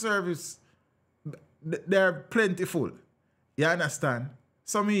 Jamaica Porn Service. They're plentiful. You understand?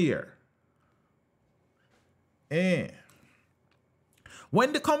 Some here.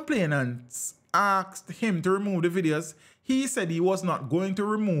 When the complainants asked him to remove the videos, he said he was not going to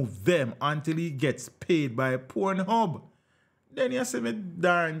remove them until he gets paid by Pornhub. Then you see me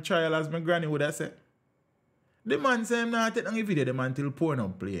darn child as my granny would have said. The man said him not take any video them until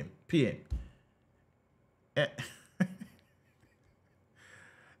Pornhub pay him.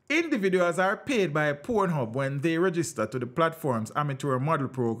 Individuals are paid by Pornhub when they register to the platform's amateur model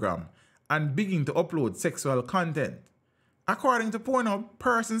program and begin to upload sexual content. According to Pornhub,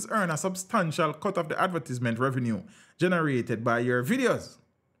 persons earn a substantial cut of the advertisement revenue generated by your videos.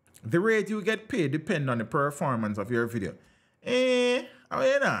 The rate you get paid depends on the performance of your video. How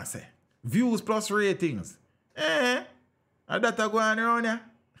you not say? Views plus ratings. That go on around here.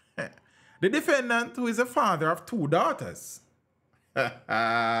 The defendant, who is a father of 2 daughters.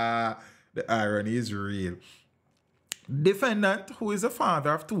 The irony is real. Defendant, who is a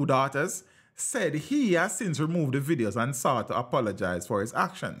father of 2 daughters, said he has since removed the videos and sought to apologize for his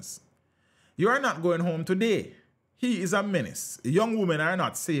actions. You are not going home today. He is a menace. Young women are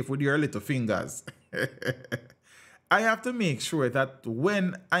not safe with your little fingers. I have to make sure that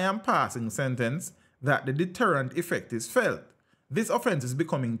when I am passing sentence, that the deterrent effect is felt. This offense is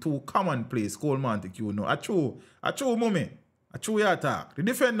becoming too commonplace, Cole Montague. No, achoo, mummy. Achoo ya talk. The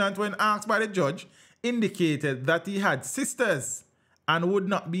defendant, when asked by the judge, indicated that he had sisters and would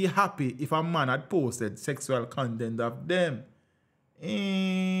not be happy if a man had posted sexual content of them.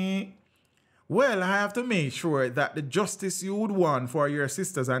 Well, I have to make sure that the justice you would want for your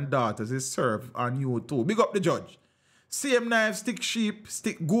sisters and daughters is served on you too. Big up the judge. Same knife, stick sheep,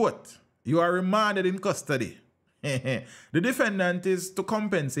 stick goat. You are remanded in custody. The defendant is to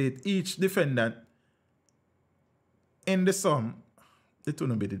compensate each defendant in the sum. It will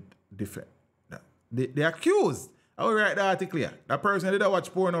not be the defendant. The accused. I will write the article here. That person did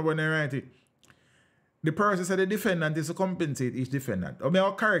watch porn when they write it. The person said the defendant is to compensate each defendant. I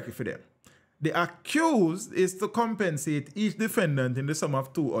will correct it for them. The accused is to compensate each defendant in the sum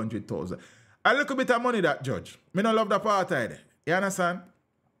of 200,000. A little bit of money that, judge. Me don't love that part either. You understand?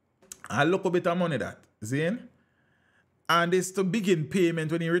 A little bit of money that. Zane? And it's to begin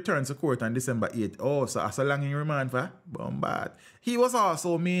payment when he returns to court on December 8th. Oh, so as long in remand for bombard. He was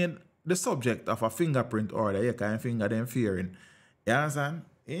also made the subject of a fingerprint order. You can't finger them fearing. You understand?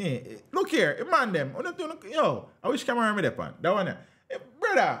 Look here, man them. Yo, I wish camera me that one. That one.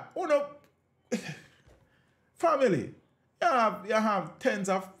 Brother, family. You have tens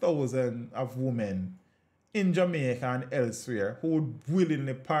of thousands of women in Jamaica and elsewhere who would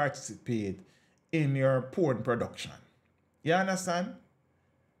willingly participate in your porn production. You understand?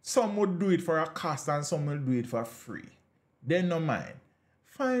 Some would do it for a cost and some will do it for free. They no mind.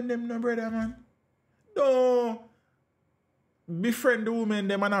 Find them, no brother, man. Don't befriend the women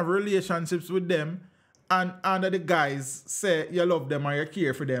them and have relationships with them, and under the guys say you love them and you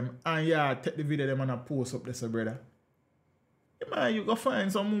care for them, and you take the video them and post up this, brother. Man, you go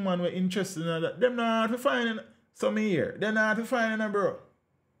find some woman who are interested in that. Them not to find some here. They're not to find in bro.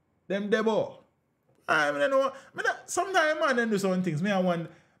 Them debo. I know. Sometimes man them do some things. I wonder.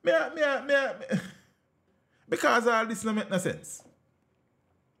 Because all this don't make no sense.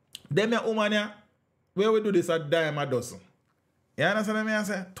 Them a woman here, where we do this a dime a dozen. You understand what I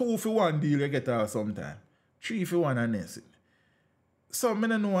say? 2 for 1 deal you get out sometime. 3 for 1 and this. So I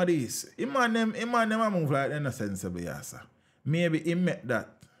don't know what this. Man them a move like they're not sensible, yeah, sir. Maybe he met that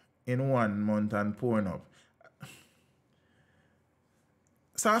in 1 month and pouring up.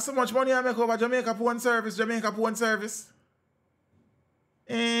 So much money I make over Jamaica Porn Service.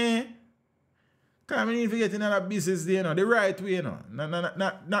 Because I need to get in another business there, you know, the right way, you know.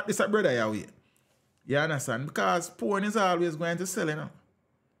 Not this brother your way. You understand? Because porn is always going to sell, you know.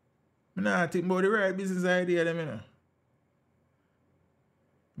 I not think about the right business idea, them, you know.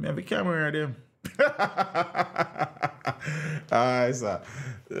 I have a camera them. Alright, sir.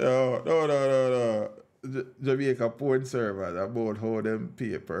 No. Jamaica Porn Servers about how them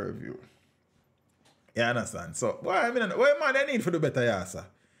pay per view. You understand? So, what man they need for the better, yeah, sir.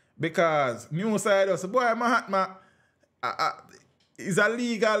 Because new side us, boy, Mahatma, it's a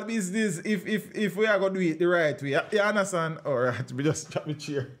legal business if we are going to do it the right way. You understand? Alright, we just chat with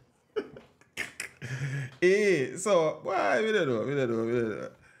chair. Hey, so, boy, we don't know.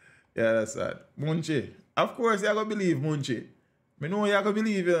 You understand? Munchie. Of course, you're going to believe Munchie. I know you're going to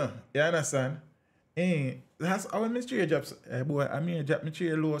believe you. You understand? Hey, that's how my chair drops. Boy, I mean, drop my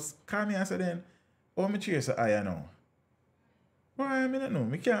chair low. Call me and say then, oh, my chair so high now. Boy, I don't know.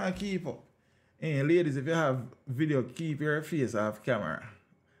 I can't keep up. Hey, ladies, if you have video, keep your face off camera.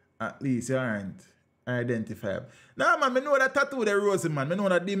 At least you aren't identifiable. Nah, man, I know that tattoo there, Rosie, man. I know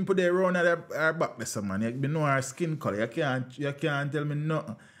that dimple there around her back there, man. I know her skin color. You can't tell me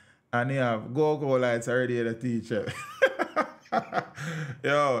nothing. And you have go-go lights already at the teacher.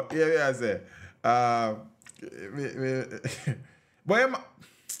 Yo, yeah, I say. But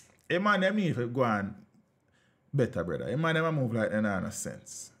man, them need to go on better, brother. Man, them move like they don't have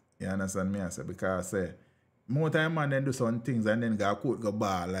sense. You understand me? I say, because say, more time man then do some things and then go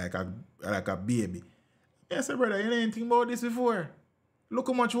ball like a baby. I say, brother, you ain't think about this before. Look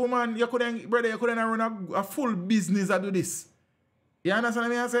how much woman you couldn't run a full business to do this. You understand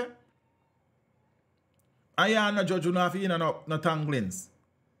me? I say? And you are not judge you not for no tanglings.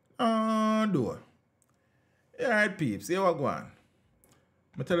 Do. Alright, peeps, here we go on.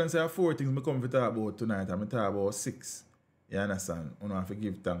 I tell them say 4 things I come to talk about tonight and I talk about 6. You understand? I have to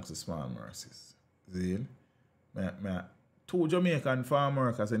give thanks to small mercies. See? 2 Jamaican farm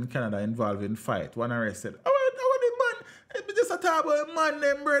workers in Canada involved in fight. One arrested. Oh, the man. I just talk about a man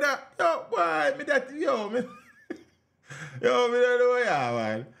them, brother. Yo, boy, me that, yo, me. Yo, me don't know, yeah,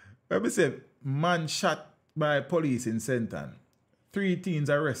 man. Let me say, man shot by police in Senton. 3 teens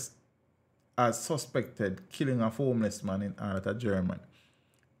arrested as suspected killing a homeless man in Arlington, Germany.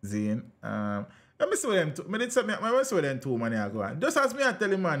 Zine. Let me see what them two. Let me see what them 2 man are going. Just as me I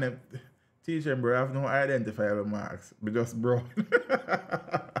tell him, man, teacher, bro, I have no identifiable marks. But just bro.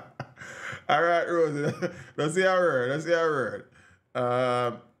 Alright, Rosie. Let's see a word.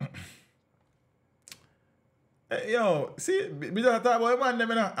 Yo, see, we just talk about man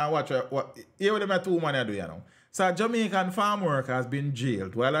them and watch what here with them 2 man I do, you know. So a Jamaican farm worker has been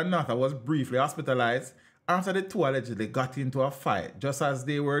jailed while another was briefly hospitalized after the 2 allegedly got into a fight just as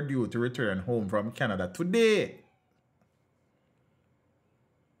they were due to return home from Canada today.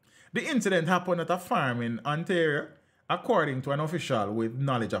 The incident happened at a farm in Ontario, according to an official with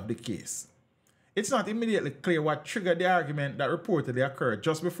knowledge of the case. It's not immediately clear what triggered the argument that reportedly occurred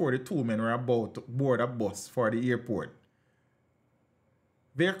just before the 2 men were about to board a bus for the airport.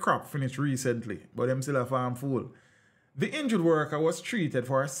 Their crop finished recently, but them still a farm fool. The injured worker was treated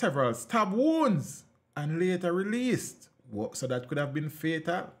for several stab wounds and later released. So that could have been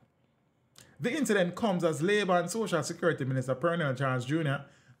fatal. The incident comes as Labour and Social Security Minister Pernell Charles Jr.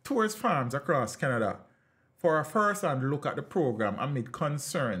 tours farms across Canada for a first-hand look at the program amid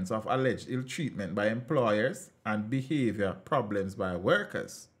concerns of alleged ill treatment by employers and behavior problems by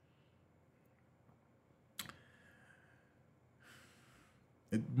workers.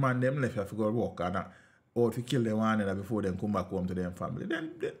 Man, them left have to go walk and out to kill them one another before them come back home to their family.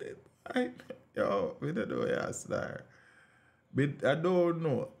 Then yo, we don't know, yes, there. But I don't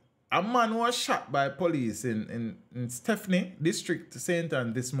know. A man was shot by police in Stephanie District, St.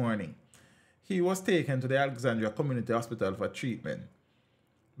 Anne this morning. He was taken to the Alexandria Community Hospital for treatment.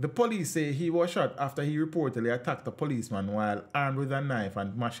 The police say he was shot after he reportedly attacked a policeman while armed with a knife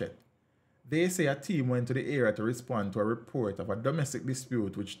and machete. They say a team went to the area to respond to a report of a domestic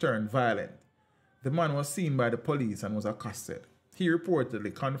dispute which turned violent. The man was seen by the police and was accosted. He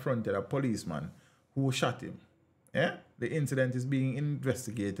reportedly confronted a policeman who shot him. Yeah? The incident is being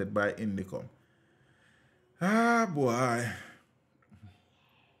investigated by Indicom. Ah, boy.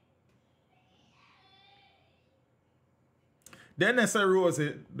 Then they say,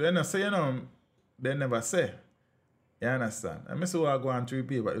 Rosie, then they say, you know, they never say. You understand? I miss what I go on to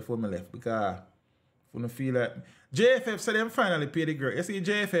repeat but before I left because I don't feel like JFF said them finally pay the girl. You see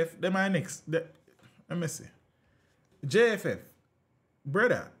JFF, them are next. Let me see. JFF,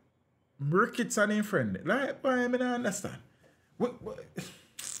 brother, Ricketts and him friend. Like, why I don't understand? What?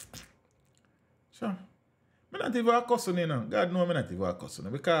 Sure. I'm not even a cousin, you know. God knows I'm not even a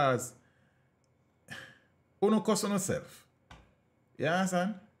cousin because you don't cousin yourself. You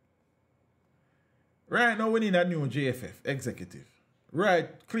understand? Right now, we need a new JFF executive. Right,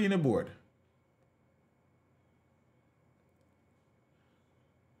 clean the board.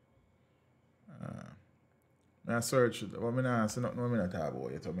 I search what I not see nothing what I talk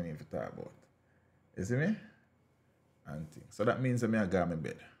about yet, what I need to talk about. You see me? And things. So that means that I got my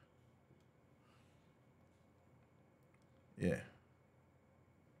bed. Yeah.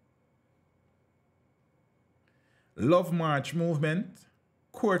 Love March movement.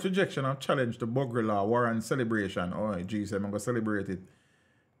 Court rejection of challenge to Buggery law warrant celebration. Oh, geez, I'm going to celebrate it.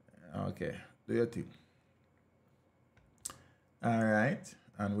 Okay, do your thing. All right,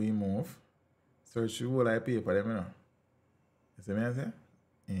 and we move. Search the whole of paper, let me know. You see me I say?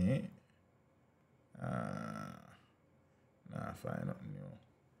 Nah, find nothing new.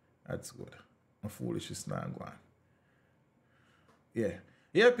 That's good. My foolishness not going. Yeah.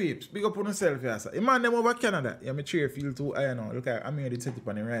 Yeah, peeps. Big up on yourself, yes. The man them over Canada. Yeah, my chair feel too high now. Look, I made it set up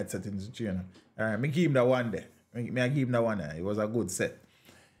on the right settings of the chair now. Alright, me give him that one there. I give him that one there. It was a good set.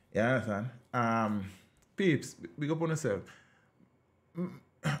 You understand? Peeps, big up on yourself.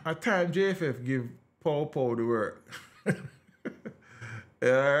 At time JFF give Paul the work.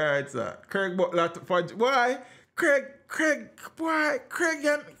 Alright, sir. Craig Butler for why? Craig.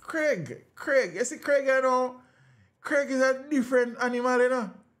 You see Craig, you know? Craig is a different animal, you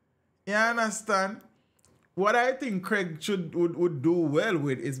know. You understand? What I think Craig would do well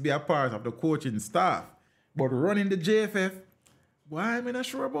with is be a part of the coaching staff. But running the JFF, why am I not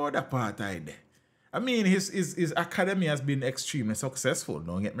sure about that part either? I mean, his academy has been extremely successful,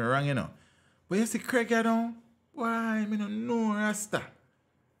 don't get me wrong, you know. But you see Craig, you know, why I don't know Rasta.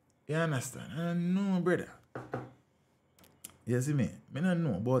 You understand? I don't know, brother. You see me? I don't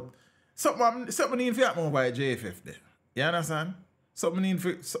know, but something need to happen by JFF there. You understand?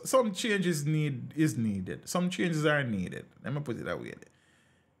 Some changes is needed. Some changes are needed. Let me put it that way.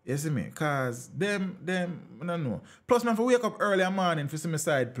 You see me? Cause them, I don't know. Plus, man, for wake up early in the morning for see my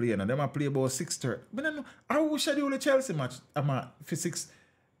side play, and them I play about 6:30. But I don't know. I will schedule the Chelsea match for 6.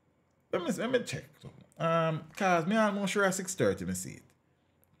 Let me check. Cause me almost sure at 6:30 me see it.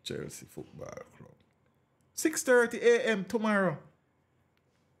 Chelsea Football Club. 6:30 a.m. tomorrow.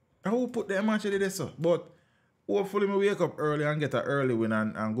 I will put the match in this, but hopefully I wake up early and get an early win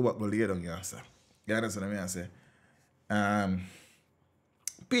and go back to lay down here, sir. You understand what I say?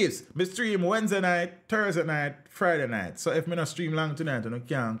 Peace. Me stream Wednesday night, Thursday night, Friday night. So if me not stream long tonight, you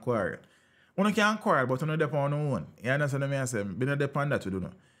can't quarrel. You can't quarrel, but you not depend on one. You understand what I say? Me not depend on that to do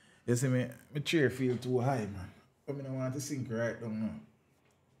no. You see me? My chair feel too high, man. But I don't want to sink right down now.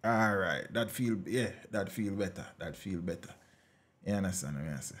 Alright, that feel better. That feel better. You understand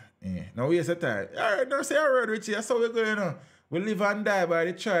what I say? Yeah. Now waste the time. Alright, don't say a word, Richie. That's how we're going on. We live and die by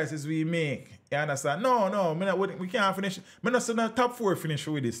the choices we make. You understand? No, we can't finish. We not see the top 4 finish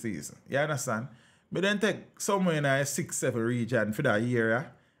with this season. You understand? We then take somewhere in a 6-7 region for that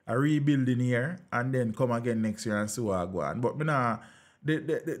year, a rebuilding year, and then come again next year and see what I go on. But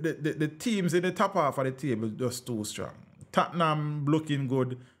the teams in the top half of the table just too strong. Tottenham looking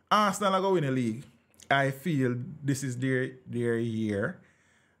good. Arsenal are going to win the league. I feel this is their year.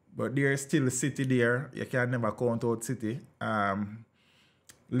 But there's still City there. You can never count out City.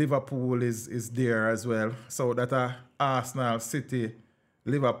 Liverpool is there as well. So that are Arsenal, City,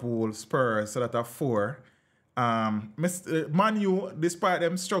 Liverpool, Spurs. So that are 4. Man U, despite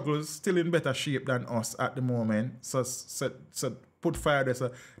them struggles, still in better shape than us at the moment. So put 5 there.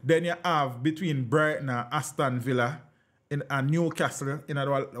 So then you have between Brighton and Aston Villa and Newcastle in a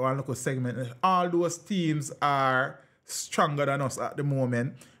one local segment. All those teams are stronger than us at the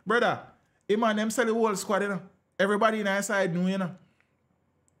moment. Brother, man, them sell the whole squad, you know. Everybody in our side know, you know.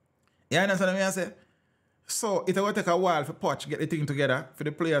 You understand what I say? So it will take a while for Poch get the thing together, for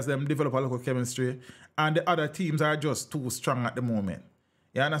the players them develop a local chemistry, and the other teams are just too strong at the moment.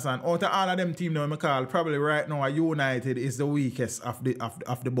 You understand? Out of all of them teams now, I call probably right now United is the weakest of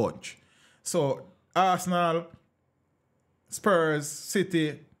the bunch. So Arsenal, Spurs,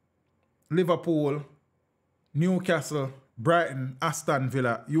 City, Liverpool, Newcastle, Brighton, Aston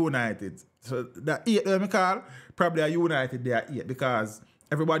Villa, United. So the 8 that I call, probably a United they are 8 because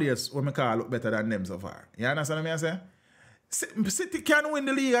everybody else what I call look better than them so far. You understand what I say? City can win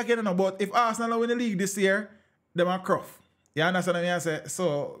the league again, but if Arsenal win the league this year, them are cruff. You understand what I say?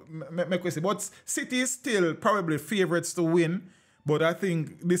 So, but City is still probably favourites to win. But I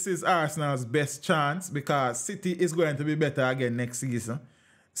think this is Arsenal's best chance because City is going to be better again next season.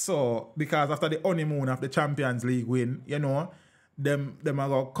 So, because after the honeymoon of the Champions League win, you know, them are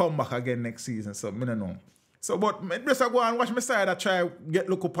going to come back again next season. So, I don't know. So, but I just go and watch my side and try get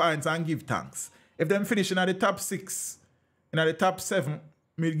local points and give thanks. If them finish in the top 6, in the top 7,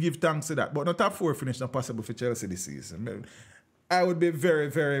 me give thanks to that. But the top 4 finish not possible for Chelsea this season. I would be very,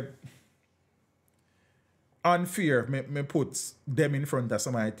 very unfair me put them in front of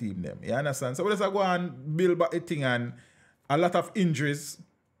some of my team them. You understand? So we just go and build back a thing and a lot of injuries.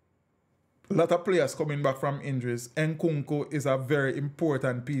 A lot of players coming back from injuries. Nkunku is a very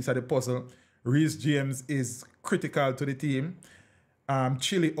important piece of the puzzle. Reece James is critical to the team.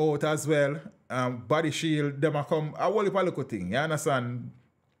 Chili out as well. Body Shield, them a come. A whole heap of little thing. You understand?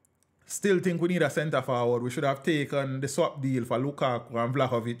 Still think we need a centre forward. We should have taken the swap deal for Lukaku and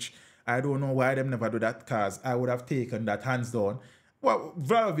Vlahovic. I don't know why them never do that, because I would have taken that hands down. Well,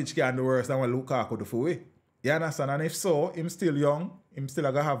 Vlahovic can do worse than what Lukaku do for we. You understand? And if so, him still young, him still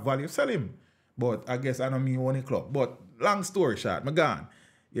gonna have value, sell him. But I guess I don't mean one club. But long story short, me gone.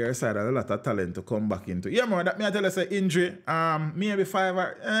 You're side a lot of talent to come back into. Yeah, man, that me I tell you say injury. Maybe 5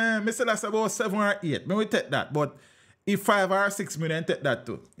 or me say that's about 7 or 8. Me will take that. But if 5 or 6 million, take that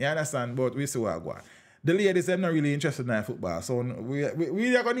too. You understand? But we see what I go on. The ladies, they're not really interested in football. So we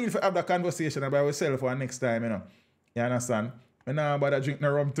are going to need to have that conversation about ourselves for next time, you know. You understand? And now about to drink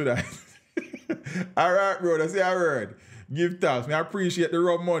no rum today. All right, bro. That's your word. Give thanks. I appreciate the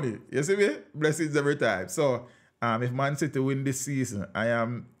rum money. You see me? Blessings every time. So, if Man City win this season, I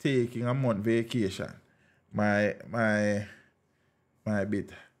am taking a month vacation. My bet high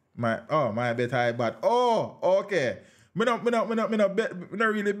bet. Oh, okay. Me not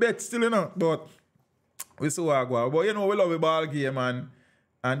really bet still, you know, but we see what I go. But you know, we love a ball game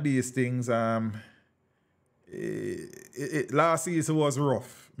and these things. Last season was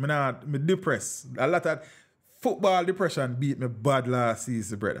rough. Me depressed. A lot of football depression beat me bad last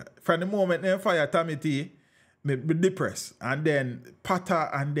season, brother. From the moment they fire Tommy T, me depressed. And then Potter,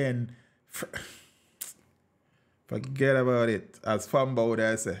 and then forget about it. As Famba would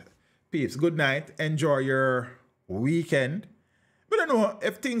I say. Peeps, good night. Enjoy your weekend. But I don't know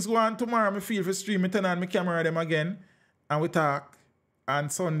if things go on tomorrow, I feel for stream, I turn on my camera them again, and we talk.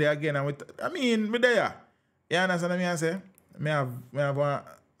 And Sunday again, and me there. You understand what I say? I have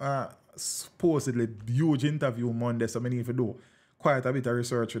a supposedly huge interview Monday, so I need to do quite a bit of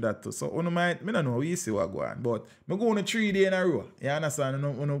research with that too. So I don't know, we see what go on. But I'm going to 3 days in a row. You understand?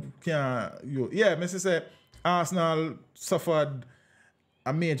 Yeah, I say Arsenal suffered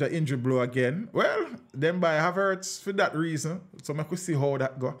a major injury blow again. Well, them by Havertz for that reason. So I could see how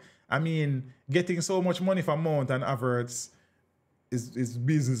that go. I mean, getting so much money from Mount and Havertz is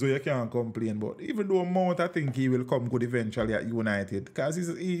business, so you can't complain. But even though Mount, I think he will come good eventually at United, because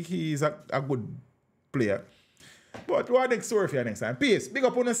he's a good player. But what next story for you next time? Peace. Big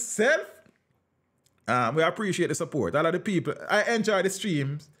up on yourself. We appreciate the support. All of the people. I enjoy the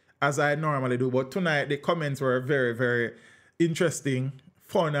streams as I normally do, but tonight the comments were very, very interesting,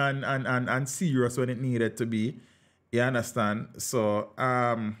 fun, and serious when it needed to be. You understand? So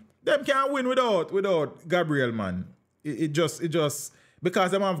them can't win without Gabriel, man. It just because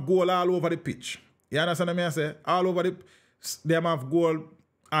them have goal all over the pitch. You understand what I say? All over them have goal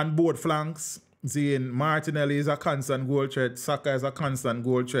on both flanks. Zane Martinelli is a constant goal threat. Saka is a constant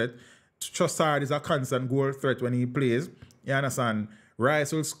goal threat. Trossard is a constant goal threat when he plays. You understand?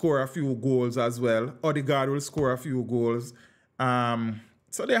 Rice will score a few goals as well. Odegaard will score a few goals.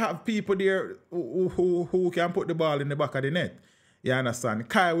 So they have people there who can put the ball in the back of the net. You understand?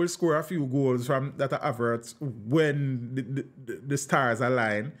 Kai will score a few goals from that average when the stars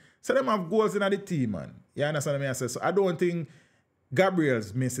align. So them have goals in the team, man. You understand what I say? So I don't think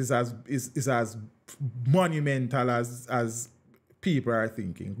Gabriel's miss is as monumental as people are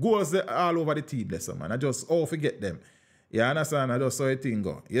thinking. Goals all over the team, man. I just forget them. You understand? I just saw a thing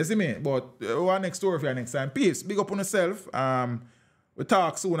go. You see me? But one next story for you next time. Peace. Big up on yourself. We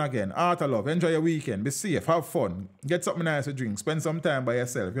talk soon again. Art of love. Enjoy your weekend. Be safe. Have fun. Get something nice to drink. Spend some time by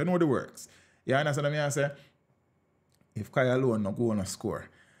yourself. You know the works. You understand what I say? If Kai alone not go on a score.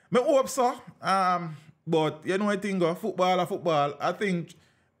 I hope so. But you know what I think? Football. I think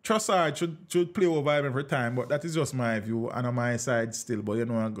Trossard should play over him every time. But that is just my view. And on my side still. But you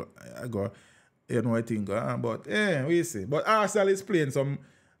know I go. You know what I think? But yeah, we see. But Arsenal is playing some.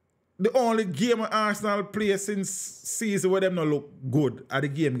 The only game Arsenal play since season where them not look good at the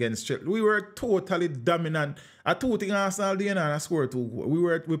game against Chelsea. We were totally dominant. I two things Arsenal did and I scored 2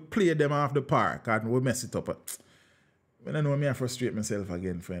 goals. We played them off the park and we mess it up. I don't know me I frustrate myself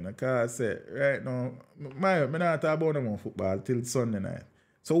again, friend. Because I say right now, I not talk about no football till Sunday night.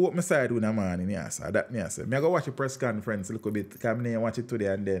 So what my side with a man in here, so that me I say. I go watch a press conference a little bit. Come in and watch it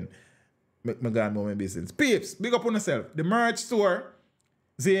today and then make me go on my business. Peeps, big up on yourself. The merch store,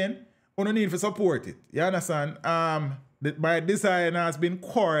 Zane, you don't need to support it. You understand? My designer has been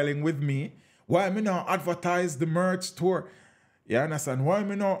quarreling with me. Why me not advertise the merch store? You understand? Why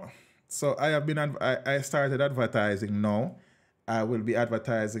me not? So I started advertising now. I will be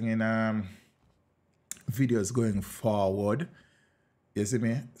advertising in videos going forward. You see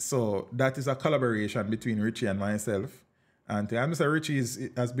me? So that is a collaboration between Richie and myself. And Mr. Richie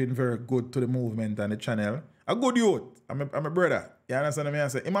has been very good to the movement and the channel. A good youth. I'm a brother. You understand what I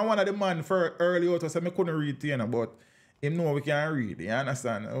say? I'm one of the man for early out, so I couldn't read, but Him know we can read. You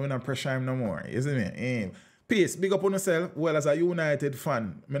understand? We don't pressure him no more. You see me? Peace. Big up on yourself. Well, as a United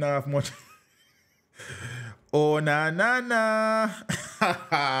fan, me not have much. Oh, na.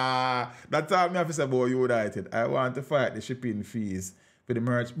 That's all me have to say about United. I want to fight the shipping fees for the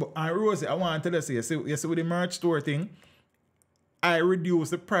merch. But Rosie, I want to tell you, you see with the merch store thing, I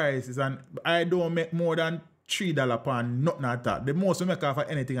reduce the prices and I don't make more than $3 upon nothing at all. The most we make off of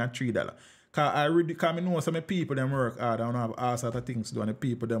anything at $3. Because I know some people them work hard and have all sorts of things to do, and the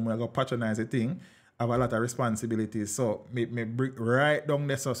people them will go patronize the thing have a lot of responsibilities. So me break right down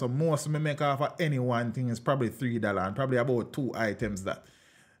there. So most me make off of any one thing is probably $3 and probably about 2 items that.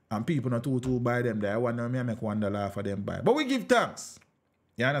 And people not too buy them there. I wonder me I make $1 for them buy. But we give thanks.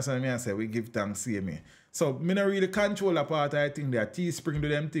 You understand me? I say we give thanks, see me. So me not really control a part I think there. Teespring do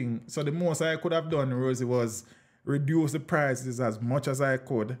them thing. So the most I could have done, Rosie, was reduce the prices as much as I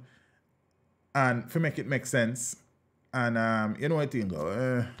could. And to make it make sense. And you know what I think,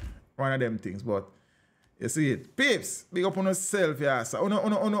 one of them things, but you see it. Peeps, big up on yourself, yeah. So go.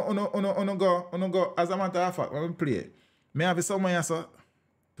 As a matter of fact, when we play, may I have someone here, sir?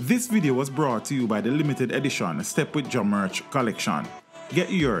 This video was brought to you by the limited edition Step With Your Merch collection. Get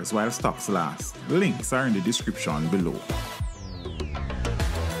yours while stocks last. Links are in the description below.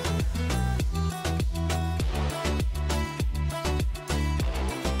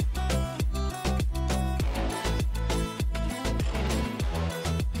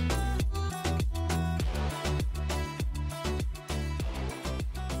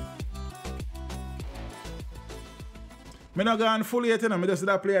 I'm not going full yet, you know. I just did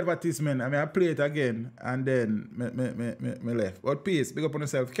a play advertisement. I play it again and then me left. But peace, big up on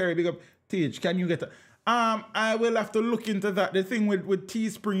yourself. Kerry, big up. Teach, can you get a... I will have to look into that. The thing with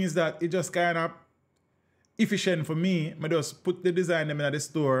Teespring is that it just kind of efficient for me. I just put the design them in the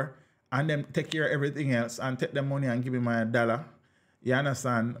store and then take care of everything else and take the money and give me my $1. You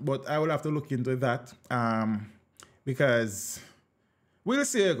understand? But I will have to look into that because we'll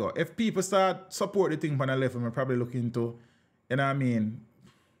see how it go. If people start support the thing on the left, I'm probably look into, you know what I mean?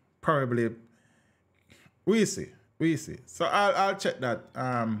 Probably, we see. So I'll check that,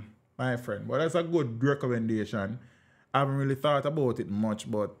 my friend. But that's a good recommendation. I haven't really thought about it much,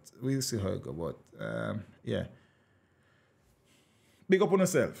 but we'll see how it go. But yeah. Big up on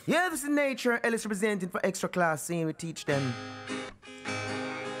yourself. Yeah, this is Nature. Ellis representing for ExtraClass, saying we teach them.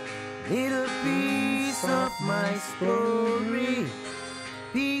 Little piece of my story.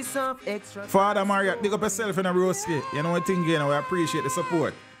 Piece of extra. Father Marriott, big up yourself in a roasty. You know what thing, you know, we appreciate the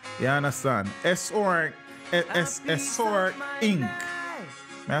support. You understand? SOR Inc.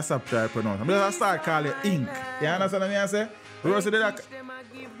 May I stop trying to pronounce? I'm just start calling it Inc. You understand what I say? Rosie did that.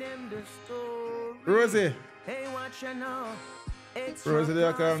 Rosie. Rosie did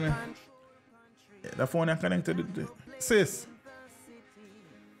that call me. Yeah, the phone is connected to the sis.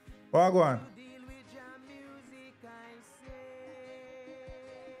 What go on?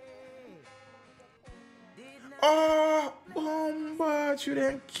 Oh, bombard, you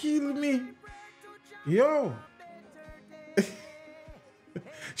didn't kill me. Yo.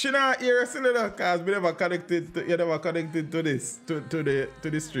 She not hear us because we never connected to, you never connected to this, to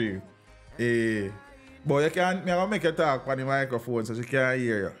the stream. But you can't, me make you talk on the microphone so she can't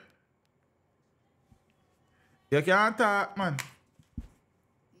hear you. You can't talk, man.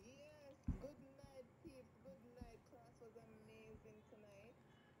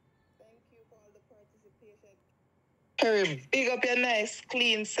 Kerry, big up your nice,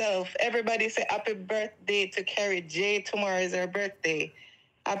 clean self. Everybody say happy birthday to Kerry J. Tomorrow is her birthday.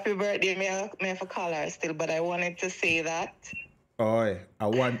 Happy birthday. May I have to call her still, but I wanted to say that. Oh, I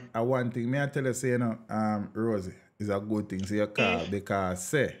want thing. May I tell you, say, you know, Rosie, is a good thing. So you call because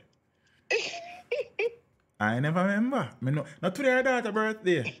say. I never remember. Not today her daughter's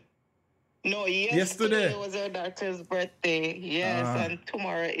birthday. No, yesterday was her daughter's birthday. Yes, and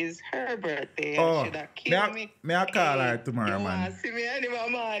tomorrow is her birthday. Oh, should have killed me. May I call her tomorrow, man? See me anymore,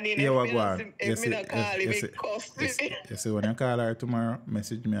 man. Yeah, what go on? You see, when you call her tomorrow,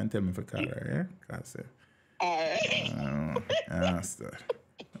 message me and tell me if I call her, yeah? Cause, all right. I understand.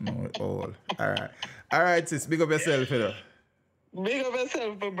 No, all right, sis, big up yourself, you know. Big up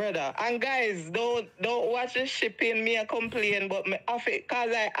yourself, brother. And guys, don't watch the shipping. Me a complain, but me have it, cause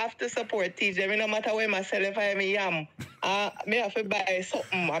I have to support TJ. Me no matter where myself if I am yam, me have to buy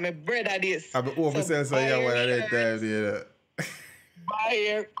something. I'm a brother this. I'm oversell so yam one of that time, you know. Buy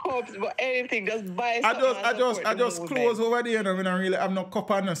your cups, but anything, just buy something. I just close over there, you know. I don't really have no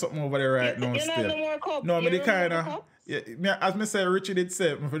cup and something over there right now. You still. have no more cup. No, but the kind of as me say, Richie did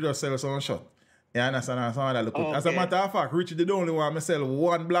say, if I just sell some shot. You understand? That look okay. As a matter of fact, Richie did only want me sell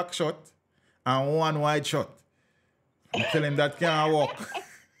one black shot and one white shot. Tell him that can't work.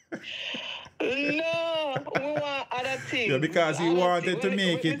 No, we want other things. Yeah, because he wanted to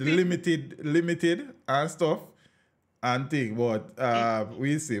make it limited and stuff and thing. But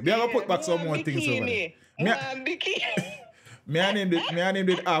we see. We are gonna put back some more things over there. Me and him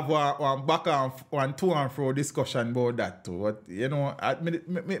did have one back and one to and fro discussion about that too. But you know,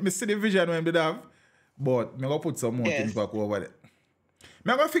 me see the vision when we did have, but me gonna put some more things back over there.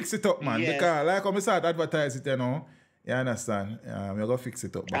 Me gonna fix it up, man. Because like when we start advertise it, you know, you understand? Me gonna fix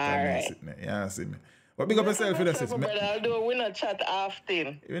it up. Right. You see me. But big up yourself for this. Although we not chat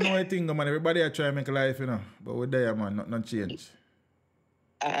often. You know what thing, man. Everybody are trying to make a life, you know. But we're there, man. Not change.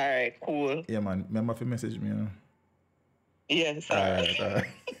 Alright, cool. Yeah, man. Remember to message me, you know. Yes. Alright.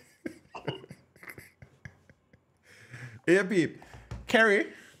 Hey, peep. Kerry.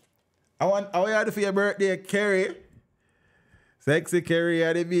 I want you for your birthday, Kerry. Sexy Kerry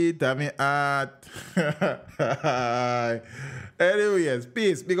at the beat. I mean, art. Anyways,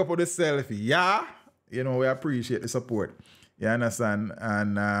 peace. Big up on the selfie. Yeah. You know, we appreciate the support. You understand?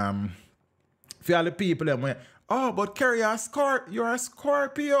 And for all the people, oh, but Kerry, you're a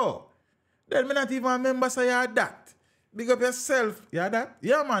Scorpio. Then me not even remember say you had that. Big up yourself. You had that?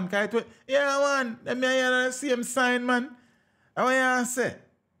 Yeah, man. Yeah, man. Let me hear the same sign, man. I want you to say.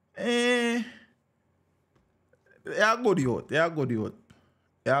 You're good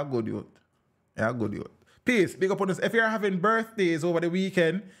youth. Peace. Big up on this. If you're having birthdays over the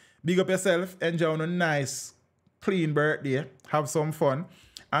weekend, big up yourself. Enjoy a nice, clean birthday. Have some fun.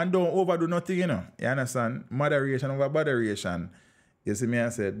 And don't overdo nothing, you know. You understand? Moderation over botheration. You see me, I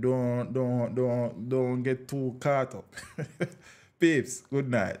said, don't get too caught up. Peeps, good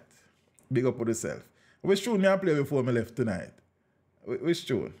night. Big up on yourself. Which tune I play before me left tonight? Which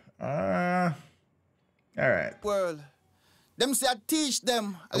tune? All right. World. Them say I teach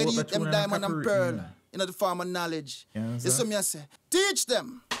them. I gotta use them diamond and pearl. Yeah. You know, the form of knowledge. Yeah, this is me I say. Teach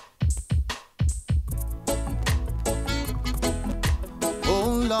them.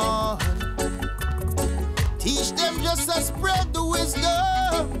 Oh Lord. Teach them just to spread the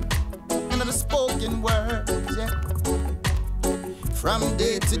wisdom. You know, the spoken words, yeah. From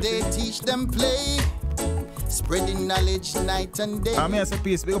day to day, teach them play. Spreading knowledge night and day. I'm here to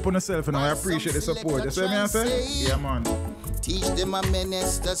peace. Big up on yourself, and I appreciate the support. You see me, I say? Yeah, man. Teach them a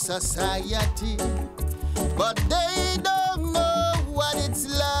menace to society, but they don't know what it's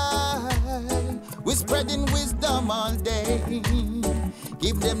like. We're spreading wisdom all day.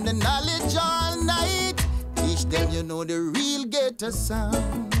 Give them the knowledge all night. Teach them, you know, the real ghetto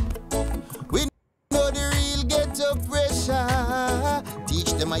sound. We know the real ghetto pressure.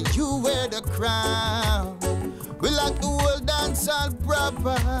 Teach them how you wear the crown. We like the world dance all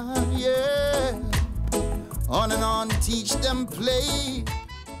proper, yeah. On and on, teach them play.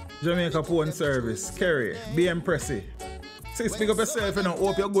 Jamaica phone service, Kerry, be impressive. Speak up yourself, you know,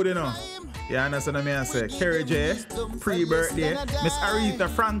 hope you're good enough. You understand what I say? Kerry J, pre-birthday, Miss Aretha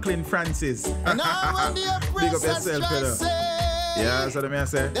Franklin Francis. Big up yourself, you know. Yeah, that's what I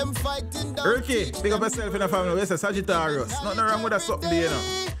say. Ricky, big up yourself in the family. We say Sagittarius. Nothing wrong with that something there, you know.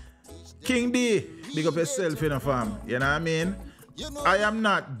 King D, big up yourself in the fam. You know what I mean? I am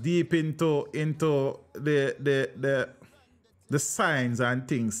not deep into the signs and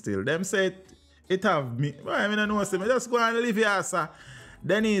things still. Them say it have me. I mean, I know say me just go and live here, sir.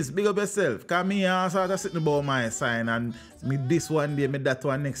 Dennis, big up yourself. Cause me also just sitting about my sign and me this one day, me that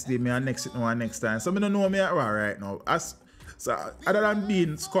one next day, me and next it one next time. So me don't know me right now. So other than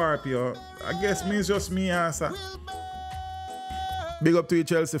being Scorpio, I guess me is just me answer. Big up to the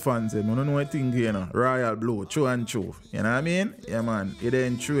Chelsea fans, I don't know what thing, you know. Royal Blue, true and true. You know what I mean? Yeah, man. It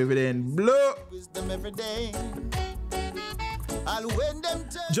ain't true if it ain't blue.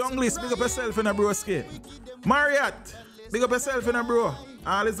 Junglist, big up yourself in a broski. Marriott, big up yourself in a bro.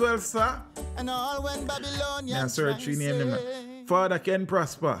 All is well, sir. Yeah, sir, three name them. Father Ken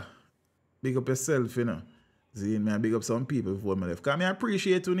Prosper. Big up yourself, you know. See, me, I big up some people before me left. Because I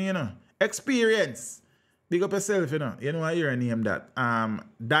appreciate you, you know. Experience. Big up yourself, you know. You know I hear a name that.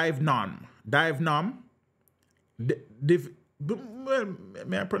 Dive Nom. Well,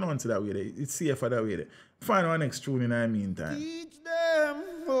 may I pronounce it that way? It's safer that way. Find one next tune in the meantime. Teach them,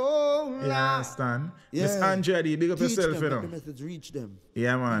 oh, you understand? Yeah. Miss Andrea D, big up teach yourself, them, you know. The message reach them.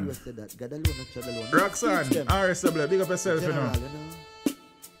 Yeah, man. Roxanne, RSW, big up yourself, you know.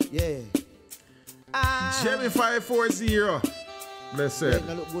 Yeah. Jemmy 540. Bless it.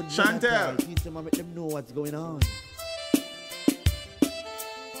 Chantel. Teach them and make them know what's going on.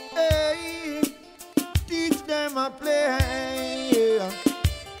 Hey, teach them a play.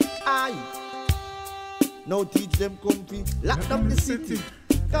 Aye. Now teach them comfy. Lock down the city.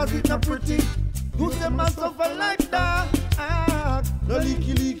 Cause it's not pretty. You them a suffer like that. No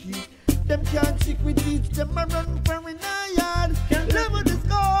leaky. Them can't trick with teach them a run from in a yard. Can't level the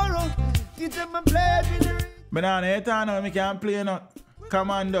score. Teach them a play with the But now, I can't play no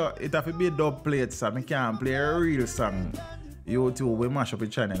Commando. It have to be a dub plate, so I can't play a real song. YouTube, we mash up the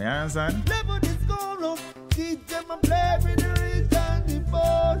channel, you understand? level the score. Teach them a play with the rich and the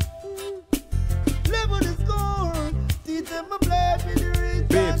poor. Level the score. Teach them a play with the rich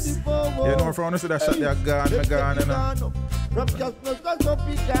Babes, and the poor. you know from us that shot they gone, you know. From just up,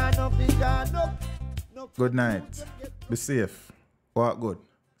 he gone up. Good night. Be safe. Walk good.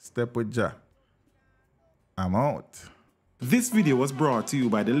 Step with Jah. I'm out. This video was brought to you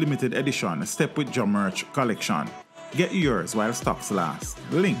by the limited edition Step With Jah merch collection. Get yours while stocks last.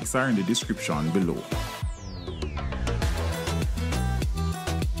 Links are in the description below.